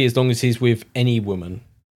is happy as long as he's with any woman.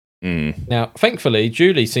 Now, thankfully,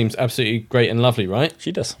 Julie seems absolutely great and lovely, right?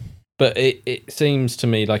 She does. But it seems to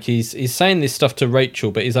me like he's saying this stuff to Rachel,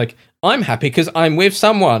 but he's like, I'm happy because I'm with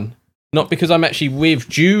someone, not because I'm actually with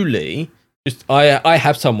Julie. Just I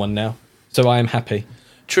have someone now, so I am happy.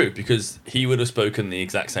 True, because he would have spoken the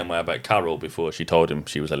exact same way about Carol before she told him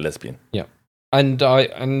she was a lesbian. Yeah, and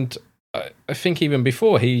I think even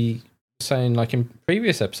before he was saying, like in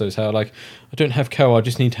previous episodes, how like I don't have Carol, I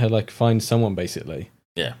just need to like find someone basically.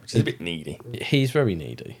 Yeah, which is a bit needy. He's very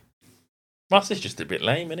needy. Ross is just a bit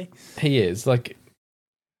lame, isn't he? He is. Like,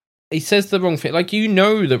 he says the wrong thing. Like, you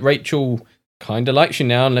know that Rachel kind of likes you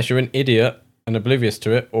now, unless you're an idiot and oblivious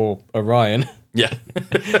to it, or Orion. Yeah.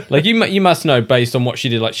 Like, you must know based on what she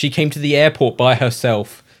did. Like, she came to the airport by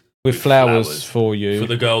herself with flowers for you. For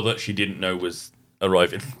the girl that she didn't know was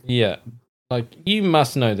arriving. Yeah. Like, you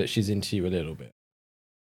must know that she's into you a little bit.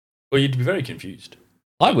 Well, you'd be very confused.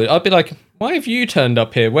 I would. I'd be like, why have you turned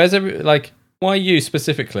up here? Where's why you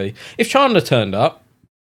specifically? If Chandler turned up,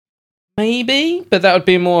 maybe, but that would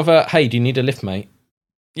be more of a, hey, do you need a lift, mate?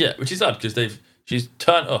 Yeah, which is odd because she's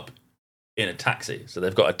turned up in a taxi, so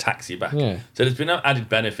they've got a taxi back. Yeah. So there's been no added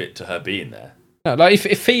benefit to her being there. No, like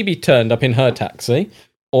if Phoebe turned up in her taxi,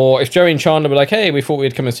 or if Joey and Chandler were like, hey, we thought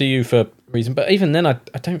we'd come and see you for a reason, but even then, I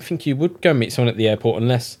don't think you would go and meet someone at the airport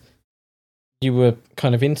unless you were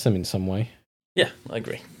kind of into them in some way. Yeah, I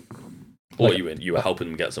agree. Or Like, you were helping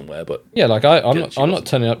them get somewhere, but yeah, like I'm not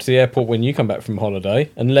turning up to the airport when you come back from holiday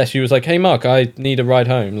unless you was like, hey Mark, I need a ride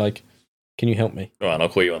home. Like, can you help me? All right, I'll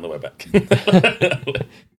call you on the way back.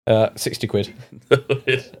 60 quid.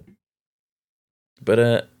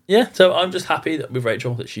 But yeah, so I'm just happy that with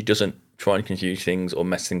Rachel that she doesn't try and confuse things or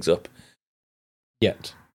mess things up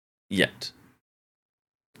Yet.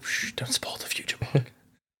 Shh, don't spoil the future, Mark.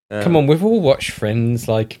 Come on, we've all watched Friends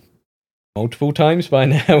like multiple times by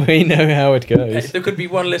now. We know how it goes. There could be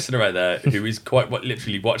one listener out there who is quite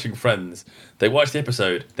literally watching Friends. They watch the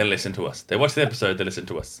episode, then listen to us. They watch the episode, they listen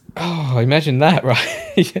to us. Oh, imagine that,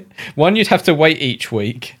 right? One, you'd have to wait each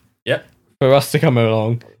week. Yep. For us to come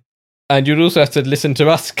along. And you'd also have to listen to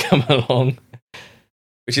us come along.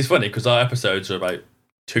 Which is funny, because our episodes are about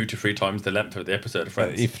 2 to 3 times the length of the episode of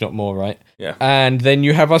Friends. If not more, right? Yeah. And then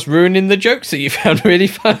you have us ruining the jokes that you found really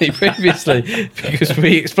funny previously because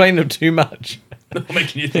we explained them too much.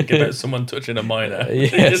 Making you think about someone touching a minor.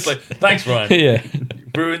 Yes. Just like, thanks, Ryan. Yeah.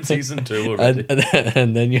 Ruined season 2 already.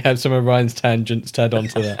 And then you have some of Ryan's tangents tagged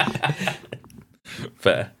onto that.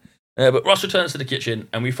 Fair. But Ross returns to the kitchen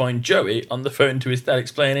and we find Joey on the phone to his dad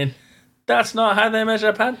explaining, that's not how they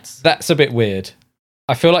measure pants. That's a bit weird.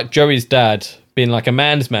 I feel like Joey's dad, being like a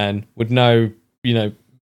man's man, would know, you know,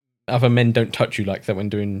 other men don't touch you like that when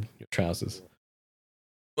doing your trousers.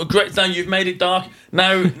 Well, great. Now you've made it dark.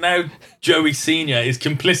 Now Joey Senior is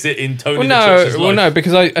complicit in Tony the Church's life. Well, no,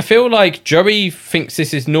 because I feel like Joey thinks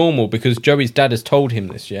this is normal because Joey's dad has told him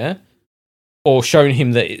this, yeah? Or shown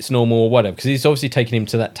him that it's normal or whatever, because he's obviously taken him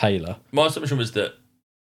to that tailor. My assumption was that,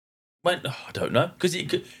 I don't know, because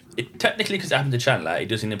technically, because it happened to Chandler, it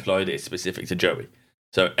doesn't imply that it's specific to Joey.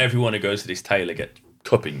 So everyone who goes to this tailor gets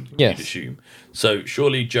cupping, yes. You'd assume. So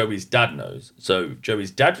surely Joey's dad knows. So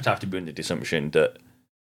Joey's dad would have to be under the assumption that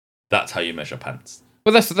that's how you measure pants.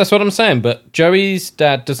 Well, that's what I'm saying. But Joey's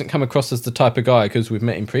dad doesn't come across as the type of guy, because we've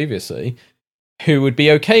met him previously, who would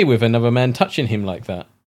be okay with another man touching him like that.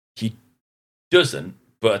 He doesn't,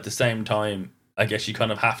 but at the same time, I guess you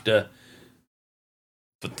kind of have to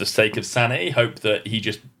for the sake of sanity, hope that he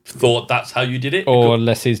just thought that's how you did it. Or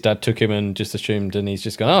unless his dad took him and just assumed, and he's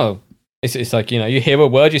just gone, oh, it's like, you hear a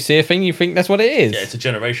word, you see a thing, you think that's what it is. Yeah, it's a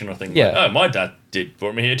generational thing. Yeah. Like, oh, my dad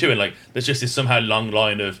brought me here too. And like, there's just this somehow long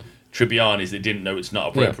line of Tribbianis that didn't know it's not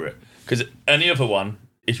appropriate. Because any other one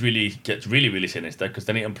gets really, really sinister, because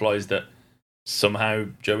then it implies that somehow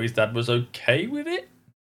Joey's dad was okay with it.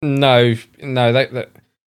 No.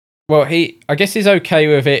 Well, I guess he's okay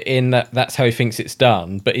with it in that that's how he thinks it's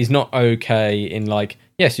done, but he's not okay in like,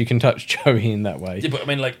 yes, you can touch Joey in that way. Yeah, but I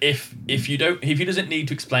mean, like, if he doesn't need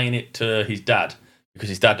to explain it to his dad because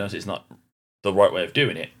his dad knows it's not the right way of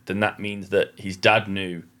doing it, then that means that his dad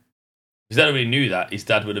knew. His dad already knew that. His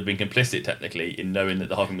dad would have been complicit technically in knowing that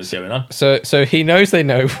the whole thing was going on. So he knows they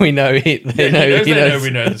know. We know he knows. We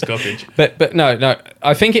know the Scottish. But no.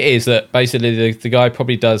 I think it is that basically the guy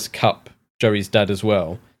probably does cup Joey's dad as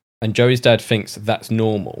well, and Joey's dad thinks that's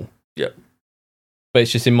normal. Yep. But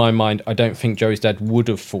it's just in my mind, I don't think Joey's dad would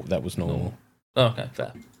have thought that was normal. Oh, okay,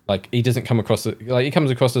 fair. Like, he doesn't come across like, he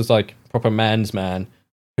comes across as like proper man's man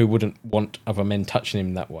who wouldn't want other men touching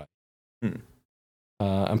him that way.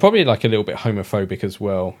 And probably like a little bit homophobic as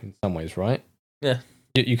well in some ways, right? Yeah.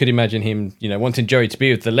 You could imagine him, wanting Joey to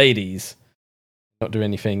be with the ladies, not do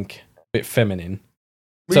anything a bit feminine.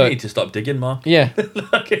 We need to stop digging, Mark. Yeah.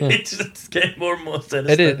 It's just getting more and more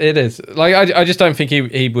sinister. It is. Like, I just don't think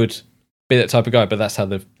he would be that type of guy, but that's how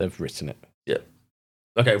they've written it. Yeah.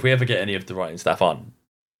 Okay, if we ever get any of the writing staff on,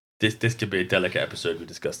 this could be a delicate episode we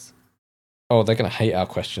discuss. Oh, they're going to hate our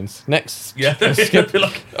questions. Next. Yeah, they're going to be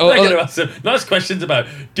like, they're going to ask some nice questions about,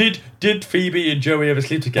 did Phoebe and Joey ever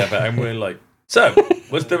sleep together? And we're like, so,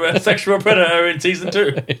 was there a sexual predator in season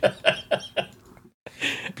 2?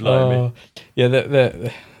 Blimey. Yeah,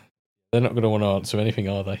 they're not going to want to answer anything,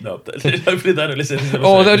 are they? No, hopefully they don't listen to this episode.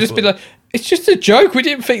 Or they'll just be like, it's just a joke. We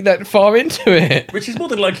didn't think that far into it. Which is more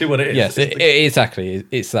than likely what it is. Yes, exactly.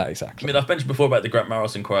 It's that exactly. I mean, I've mentioned before about the Grant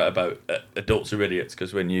Morrison quote about adults are idiots,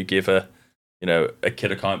 because when you give a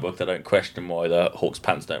kid a comic book, they don't question why the Hulk's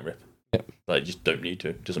pants don't rip. Yep. They just don't need to.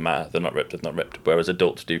 It doesn't matter. They're not ripped. They're not ripped. Whereas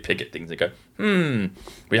adults do pick at things and go,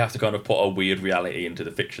 we have to kind of put a weird reality into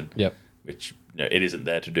the fiction. Yep. Which it isn't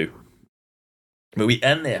there to do. But we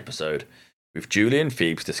end the episode with Julie and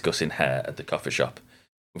Phoebe discussing hair at the coffee shop,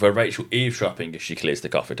 with her Rachel eavesdropping as she clears the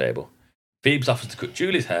coffee table. Phoebe offers to cut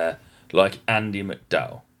Julie's hair like Andy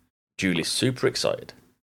McDowell. Julie's super excited.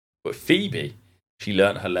 But Phoebe, she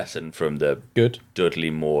learnt her lesson from the Dudley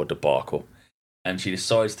Moore debacle, and she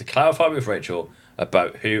decides to clarify with Rachel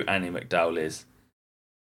about who Andy McDowell is.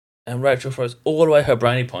 And Rachel throws all away her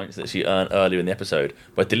brownie points that she earned earlier in the episode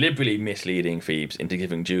by deliberately misleading Phoebe into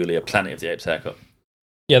giving Julie a Planet of the Apes haircut.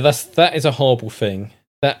 Yeah, that is a horrible thing.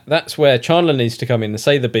 That's where Chandler needs to come in and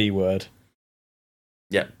say the B word.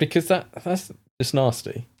 Yeah. Because that's just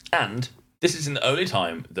nasty. And this isn't the only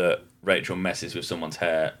time that Rachel messes with someone's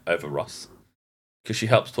hair over Ross, because she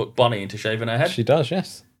helps talk Bonnie into shaving her head. She does,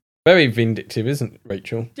 yes. Very vindictive, isn't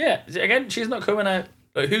Rachel? Yeah. Again, she's not coming out.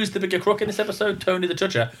 Like, who's the bigger crook in this episode? Tony the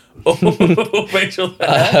Toucher or Rachel?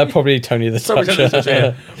 Probably Tony the Toucher.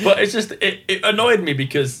 Yeah. But it's just, it annoyed me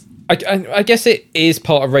because... I guess it is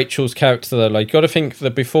part of Rachel's character, though. Like, you got to think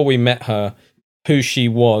that before we met her, who she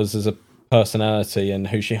was as a personality and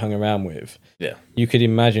who she hung around with. Yeah. You could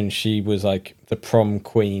imagine she was like the prom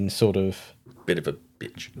queen, sort of. Bit of a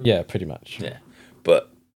bitch. Yeah, pretty much. Yeah. But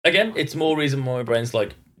again, it's more reason why my brain's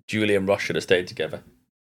like, Julie and Ross should have stayed together.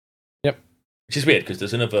 Yep. Which is weird, because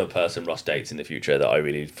there's another person Ross dates in the future that I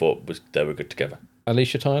really thought they were good together.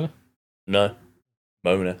 Alicia Tyler? No.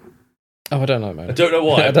 Mona. Oh, I don't like Mona. I don't know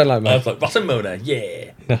why. I don't like Mona. I was like, Ross and Mona,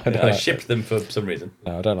 yeah. No, I shipped them for some reason.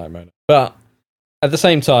 No, I don't like Mona. But at the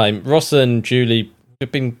same time, Ross and Julie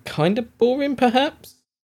have been kind of boring, perhaps.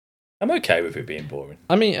 I'm okay with it being boring.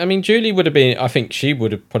 I mean, Julie would have been. I think she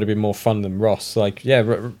would have probably been more fun than Ross. Like, yeah,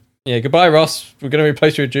 goodbye, Ross. We're going to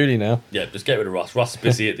replace you with Julie now. Yeah, just get rid of Ross. Ross is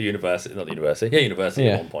busy at the university, not the university. Yeah, university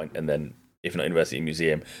at one point, and then if not university,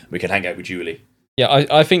 museum, we can hang out with Julie. Yeah,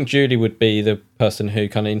 I think Julie would be the person who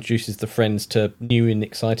kind of introduces the friends to new and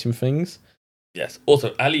exciting things. Yes.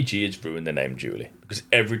 Also, Ali G has ruined the name Julie, because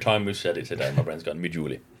every time we've said it today, my brain's gone, me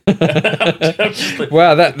Julie.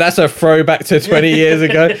 Wow, that's a throwback to 20 years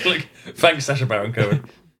ago. Like, thanks, Sacha Baron Cohen.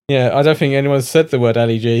 Yeah, I don't think anyone's said the word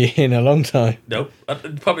Ali G in a long time. Nope.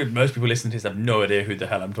 Probably most people listening to this have no idea who the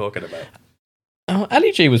hell I'm talking about. Oh,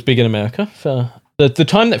 Ali G was big in America for the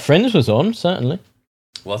time that Friends was on, certainly.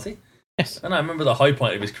 Was he? Yes. And I remember the high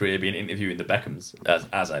point of his career being interviewing the Beckhams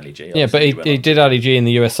as Ali G. Yeah, but he did Ali G in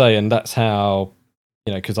the USA, and that's how,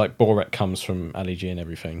 because like Borat comes from Ali G and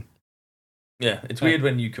everything. Yeah, it's weird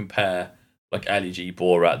when you compare like Ali G,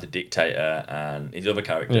 Borat, the Dictator, and his other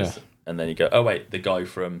characters. Yeah. And then you go, oh wait, the guy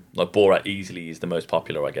from like Borat easily is the most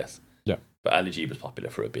popular, I guess. Yeah. But Ali G was popular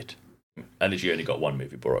for a bit. Ali G only got one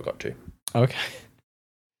movie, Borat got two. Okay.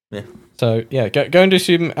 Yeah. So yeah, go and do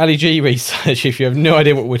some Ali G research if you have no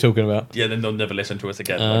idea what we're talking about. Yeah, then they'll never listen to us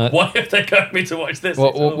again. Like, why have they got me to watch this?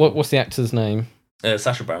 What's the actor's name?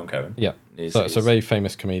 Sacha Baron Cohen. Yeah. He's So it's a very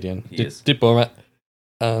famous comedian. He is. Did Borat.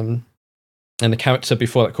 And the character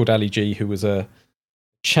before that called Ali G, who was a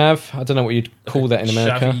chav. I don't know what you'd call that in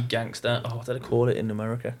America. Shabby gangster. Oh, what did I call it in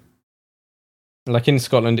America? Like in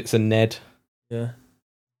Scotland, it's a Ned. Yeah.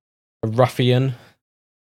 A ruffian.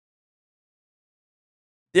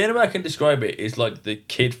 The only way I can describe it is like the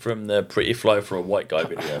kid from the Pretty Fly for a White Guy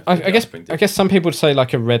video. I guess some people would say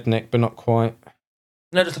like a redneck, but not quite.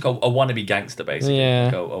 No, just like a wannabe gangster, basically. Yeah.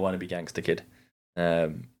 Like a wannabe gangster kid.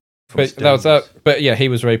 But that was that. But yeah, he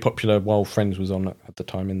was very popular while Friends was on at the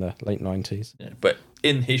time in the late 90s. Yeah, but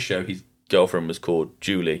in his show, his girlfriend was called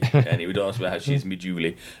Julie, and he would ask about how she's me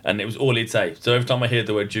Julie, and it was all he'd say. So every time I hear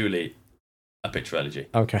the word Julie, I picture LG.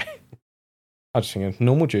 Okay. I just think of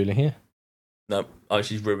normal Julie here. No,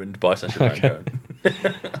 she's ruined by Sacha Baron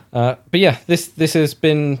Cohen. But yeah, this has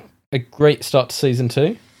been a great start to season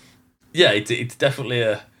 2. Yeah, it's definitely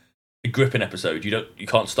a gripping episode. You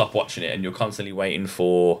can't stop watching it, and you're constantly waiting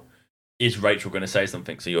for, is Rachel going to say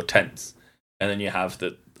something? So you're tense, and then you have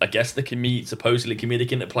the supposedly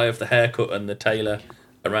comedic interplay of the haircut and the tailor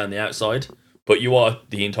around the outside, but you are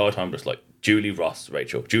the entire time just like Julie Ross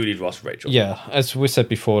Rachel. Yeah, as we said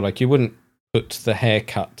before, like you wouldn't put the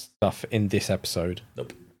haircut stuff in this episode.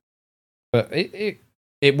 Nope. But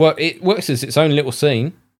it works as its own little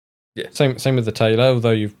scene. Yeah. Same with the tailor,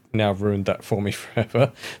 although you've now ruined that for me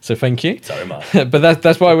forever. So thank you. Sorry, Mark. But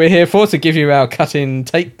that's why we're here for, to give you our cut-in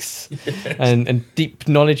takes and deep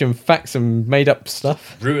knowledge and facts and made-up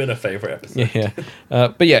stuff. Ruin a favourite episode. Yeah.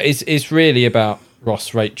 But yeah, it's really about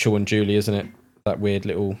Ross, Rachel, and Julie, isn't it? That weird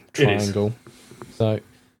little triangle. So,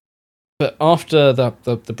 but after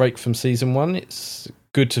the break from season 1, it's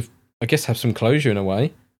good to, I guess, have some closure in a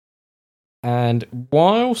way. And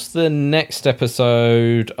whilst the next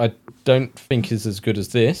episode I don't think is as good as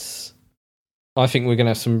this, I think we're going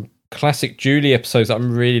to have some classic Julie episodes that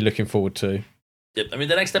I'm really looking forward to. Yep. I mean,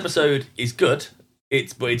 the next episode is good.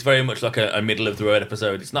 It's very much like a middle of the road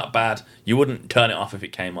episode. It's not bad. You wouldn't turn it off if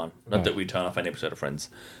it came on. Not that we'd turn off any episode of Friends.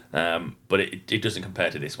 But it doesn't compare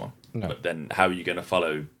to this one. No. But then how are you going to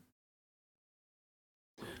follow?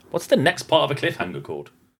 What's the next part of a cliffhanger called?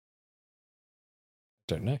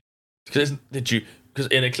 Don't know. Because in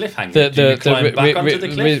a cliffhanger, do you climb back onto the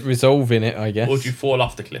cliff? Resolving it, I guess. Or do you fall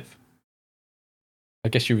off the cliff? I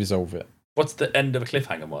guess you resolve it. What's the end of a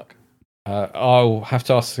cliffhanger, Mark? I'll have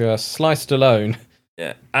to ask Sly Stallone.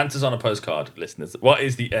 Yeah, answers on a postcard, listeners. What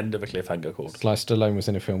is the end of a cliffhanger called? Sly Stallone was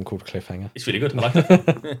in a film called Cliffhanger. It's really good. I like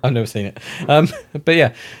it. I've never seen it. But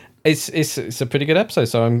yeah, it's a pretty good episode,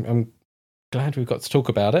 so I'm glad we've got to talk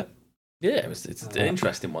about it. Yeah, it's an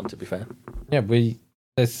interesting one, to be fair. Yeah,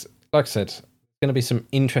 there's, like I said, going to be some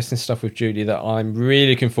interesting stuff with Julie that I'm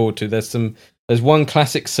really looking forward to. There's one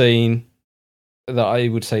classic scene that I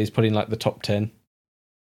would say is probably in like the top 10.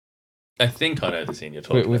 I think I know the scene you're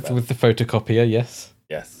talking about. With the photocopier, yes.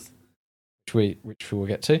 Yes. Which we will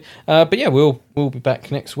get to. But yeah, we'll be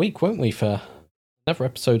back next week, won't we, for another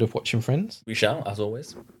episode of Watching Friends? We shall, as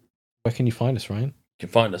always. Where can you find us, Ryan? You can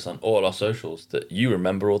find us on all our socials that you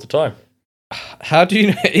remember all the time. How do you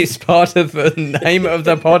know it's part of the name of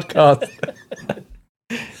the podcast?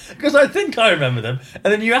 Because I think I remember them,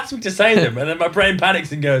 and then you ask me to say them, and then my brain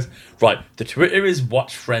panics and goes, right, the Twitter is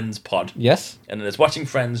Watch Friends Pod. Yes. And then there's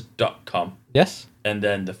watchingfriends.com. Yes. And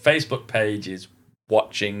then the Facebook page is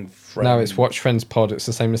Watching Friends. No, it's Watch Friends Pod. It's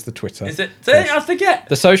the same as the Twitter. Is it? Yes. I forget.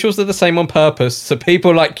 The socials are the same on purpose, so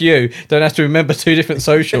people like you don't have to remember 2 different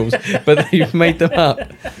socials, but you've made them up.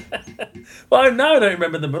 Well, now I don't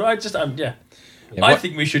remember them, but I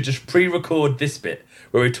think we should just pre-record this bit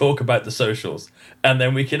where we talk about the socials, and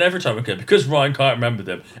then we can every time because Ryan can't remember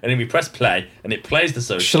them, and then we press play and it plays the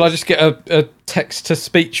socials. Shall I just get a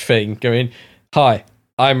text-to-speech thing going? Hi,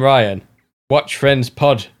 I'm Ryan. Watch Friends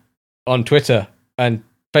Pod on Twitter and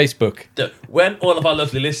Facebook. When all of our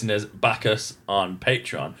lovely listeners back us on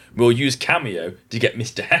Patreon, we'll use Cameo to get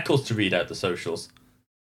Mr. Heckles to read out the socials.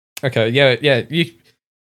 Okay, yeah.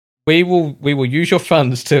 We will use your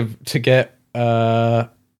funds to get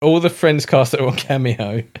all the Friends cast that are on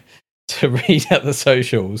Cameo to read out the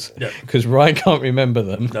socials because Ryan can't remember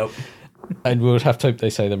them. Nope. And we'll have to hope they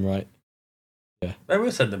say them right. Yeah. Then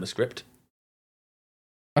we'll send them a script.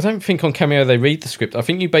 I don't think on Cameo they read the script. I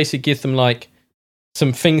think you basically give them like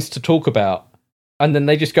some things to talk about, and then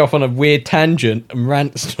they just go off on a weird tangent and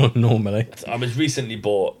rant normally. I was recently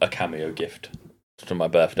bought a Cameo gift for my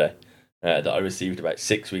birthday that I received about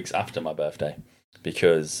 6 weeks after my birthday,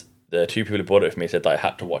 because the two people who bought it for me said that I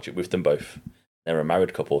had to watch it with them both. They were a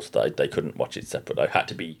married couple, so they couldn't watch it separate. I had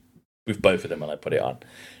to be with both of them when I put it on.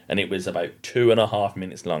 And it was about 2.5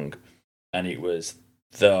 minutes long. And it was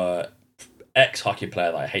the ex-hockey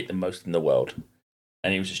player that I hate the most in the world.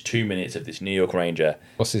 And it was just 2 minutes of this New York Ranger.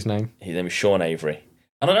 What's his name? His name is Sean Avery.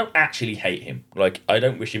 And I don't actually hate him. Like, I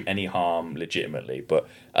don't wish him any harm legitimately. But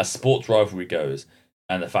as sports rivalry goes,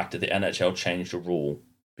 and the fact that the NHL changed the rule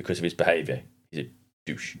because of his behaviour, he's a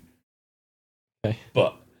douche. Okay.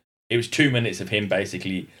 But it was 2 minutes of him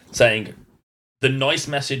basically saying the nice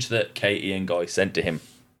message that Katie and Guy sent to him,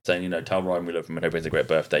 saying, you know, tell Ryan we love him and hope he has a great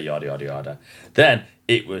birthday, yada, yada, yada. Then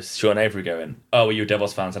it was Sean Avery going, oh, well, you're a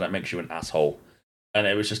Devils fan, so that makes you an asshole. And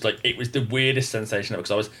it was just like, it was the weirdest sensation ever,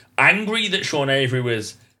 because I was angry that Sean Avery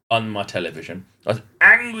was on my television. I was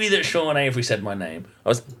angry that Sean Avery said my name. I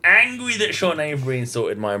was angry that Sean Avery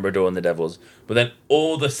insulted Ryan Brodeur and the Devils. But then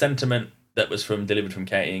all the sentiment that was delivered from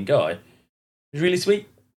Katie and Guy was really sweet.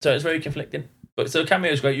 So it's very conflicting. But so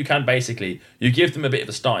Cameo is great. You can basically, you give them a bit of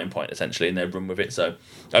a starting point, essentially, and they run with it. So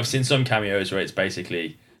I've seen some cameos where it's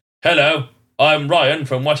basically, hello, I'm Ryan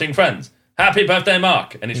from Watching Friends. Happy birthday,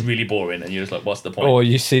 Mark. And it's really boring. And you're just like, what's the point? Or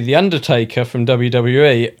you see The Undertaker from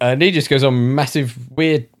WWE, and he just goes on massive,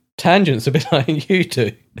 weird tangents, a bit like you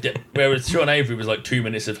do. Yeah, whereas Sean Avery was like 2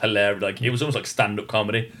 minutes of hilarious. Like, it was almost like stand-up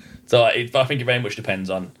comedy. So I think it very much depends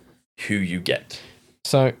on who you get.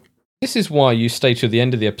 So this is why you stay to the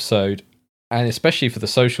end of the episode, and especially for the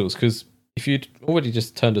socials, because if you'd already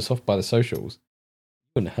just turned us off by the socials,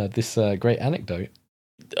 you wouldn't have heard this great anecdote.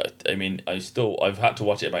 I mean, I've had to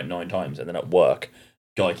watch it about 9 times, and then at work,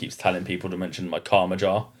 Guy keeps telling people to mention my karma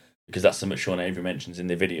jar, because that's something Sean Avery mentions in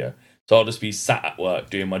the video. So I'll just be sat at work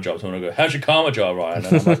doing my job, someone will go, how's your karma jar, Ryan?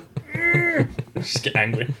 And I'm like, just get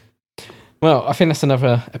angry. Well, I think that's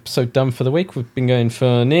another episode done for the week. We've been going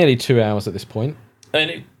for nearly 2 hours at this point.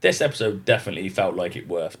 And this episode definitely felt like it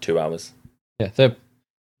worth 2 hours. Yeah, the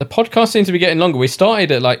podcast seems to be getting longer. We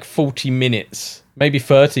started at like 40 minutes, maybe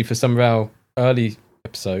 30 for some of our early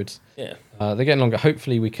episodes. Yeah. They're getting longer.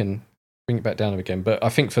 Hopefully we can bring it back down again. But I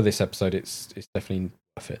think for this episode, it's definitely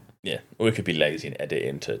worth it. Yeah, or we could be lazy and edit it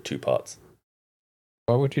into 2 parts.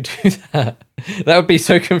 Why would you do that? That would be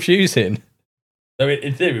so confusing. I mean,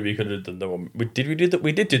 in theory, we could have done the one. We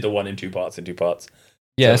did do the one in 2 parts.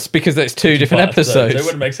 Yes, so, because that's 2 different episodes. So it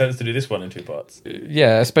wouldn't make sense to do this one in 2 parts.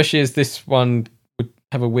 Yeah, especially as this one would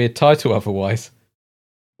have a weird title otherwise.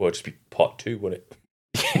 Well, it'd just be part 2, wouldn't it?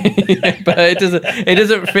 Yeah, but it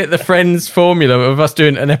doesn't fit the Friends formula of us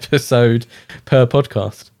doing an episode per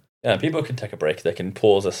podcast. Yeah, people can take a break. They can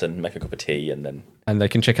pause us and make a cup of tea, and they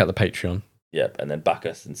can check out the Patreon. Yep, and then back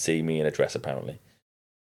us and see me in a dress, apparently.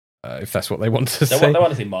 If that's what they want to say. They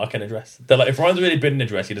want to see Mark in a dress. They're like, if Ryan's really been in a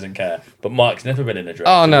dress, he doesn't care. But Mark's never been in a dress.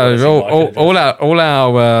 Oh, no. All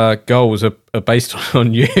our goals are based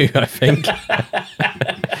on you, I think.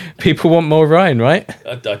 People want more Ryan, right?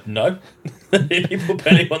 No. People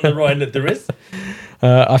barely want the Ryan that there is.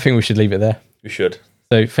 I think we should leave it there. We should.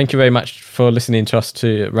 So thank you very much for listening to us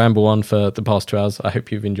to ramble on for the past 2 hours. I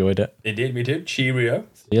hope you've enjoyed it. Indeed, me too. Cheerio.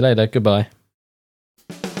 See you later. Goodbye.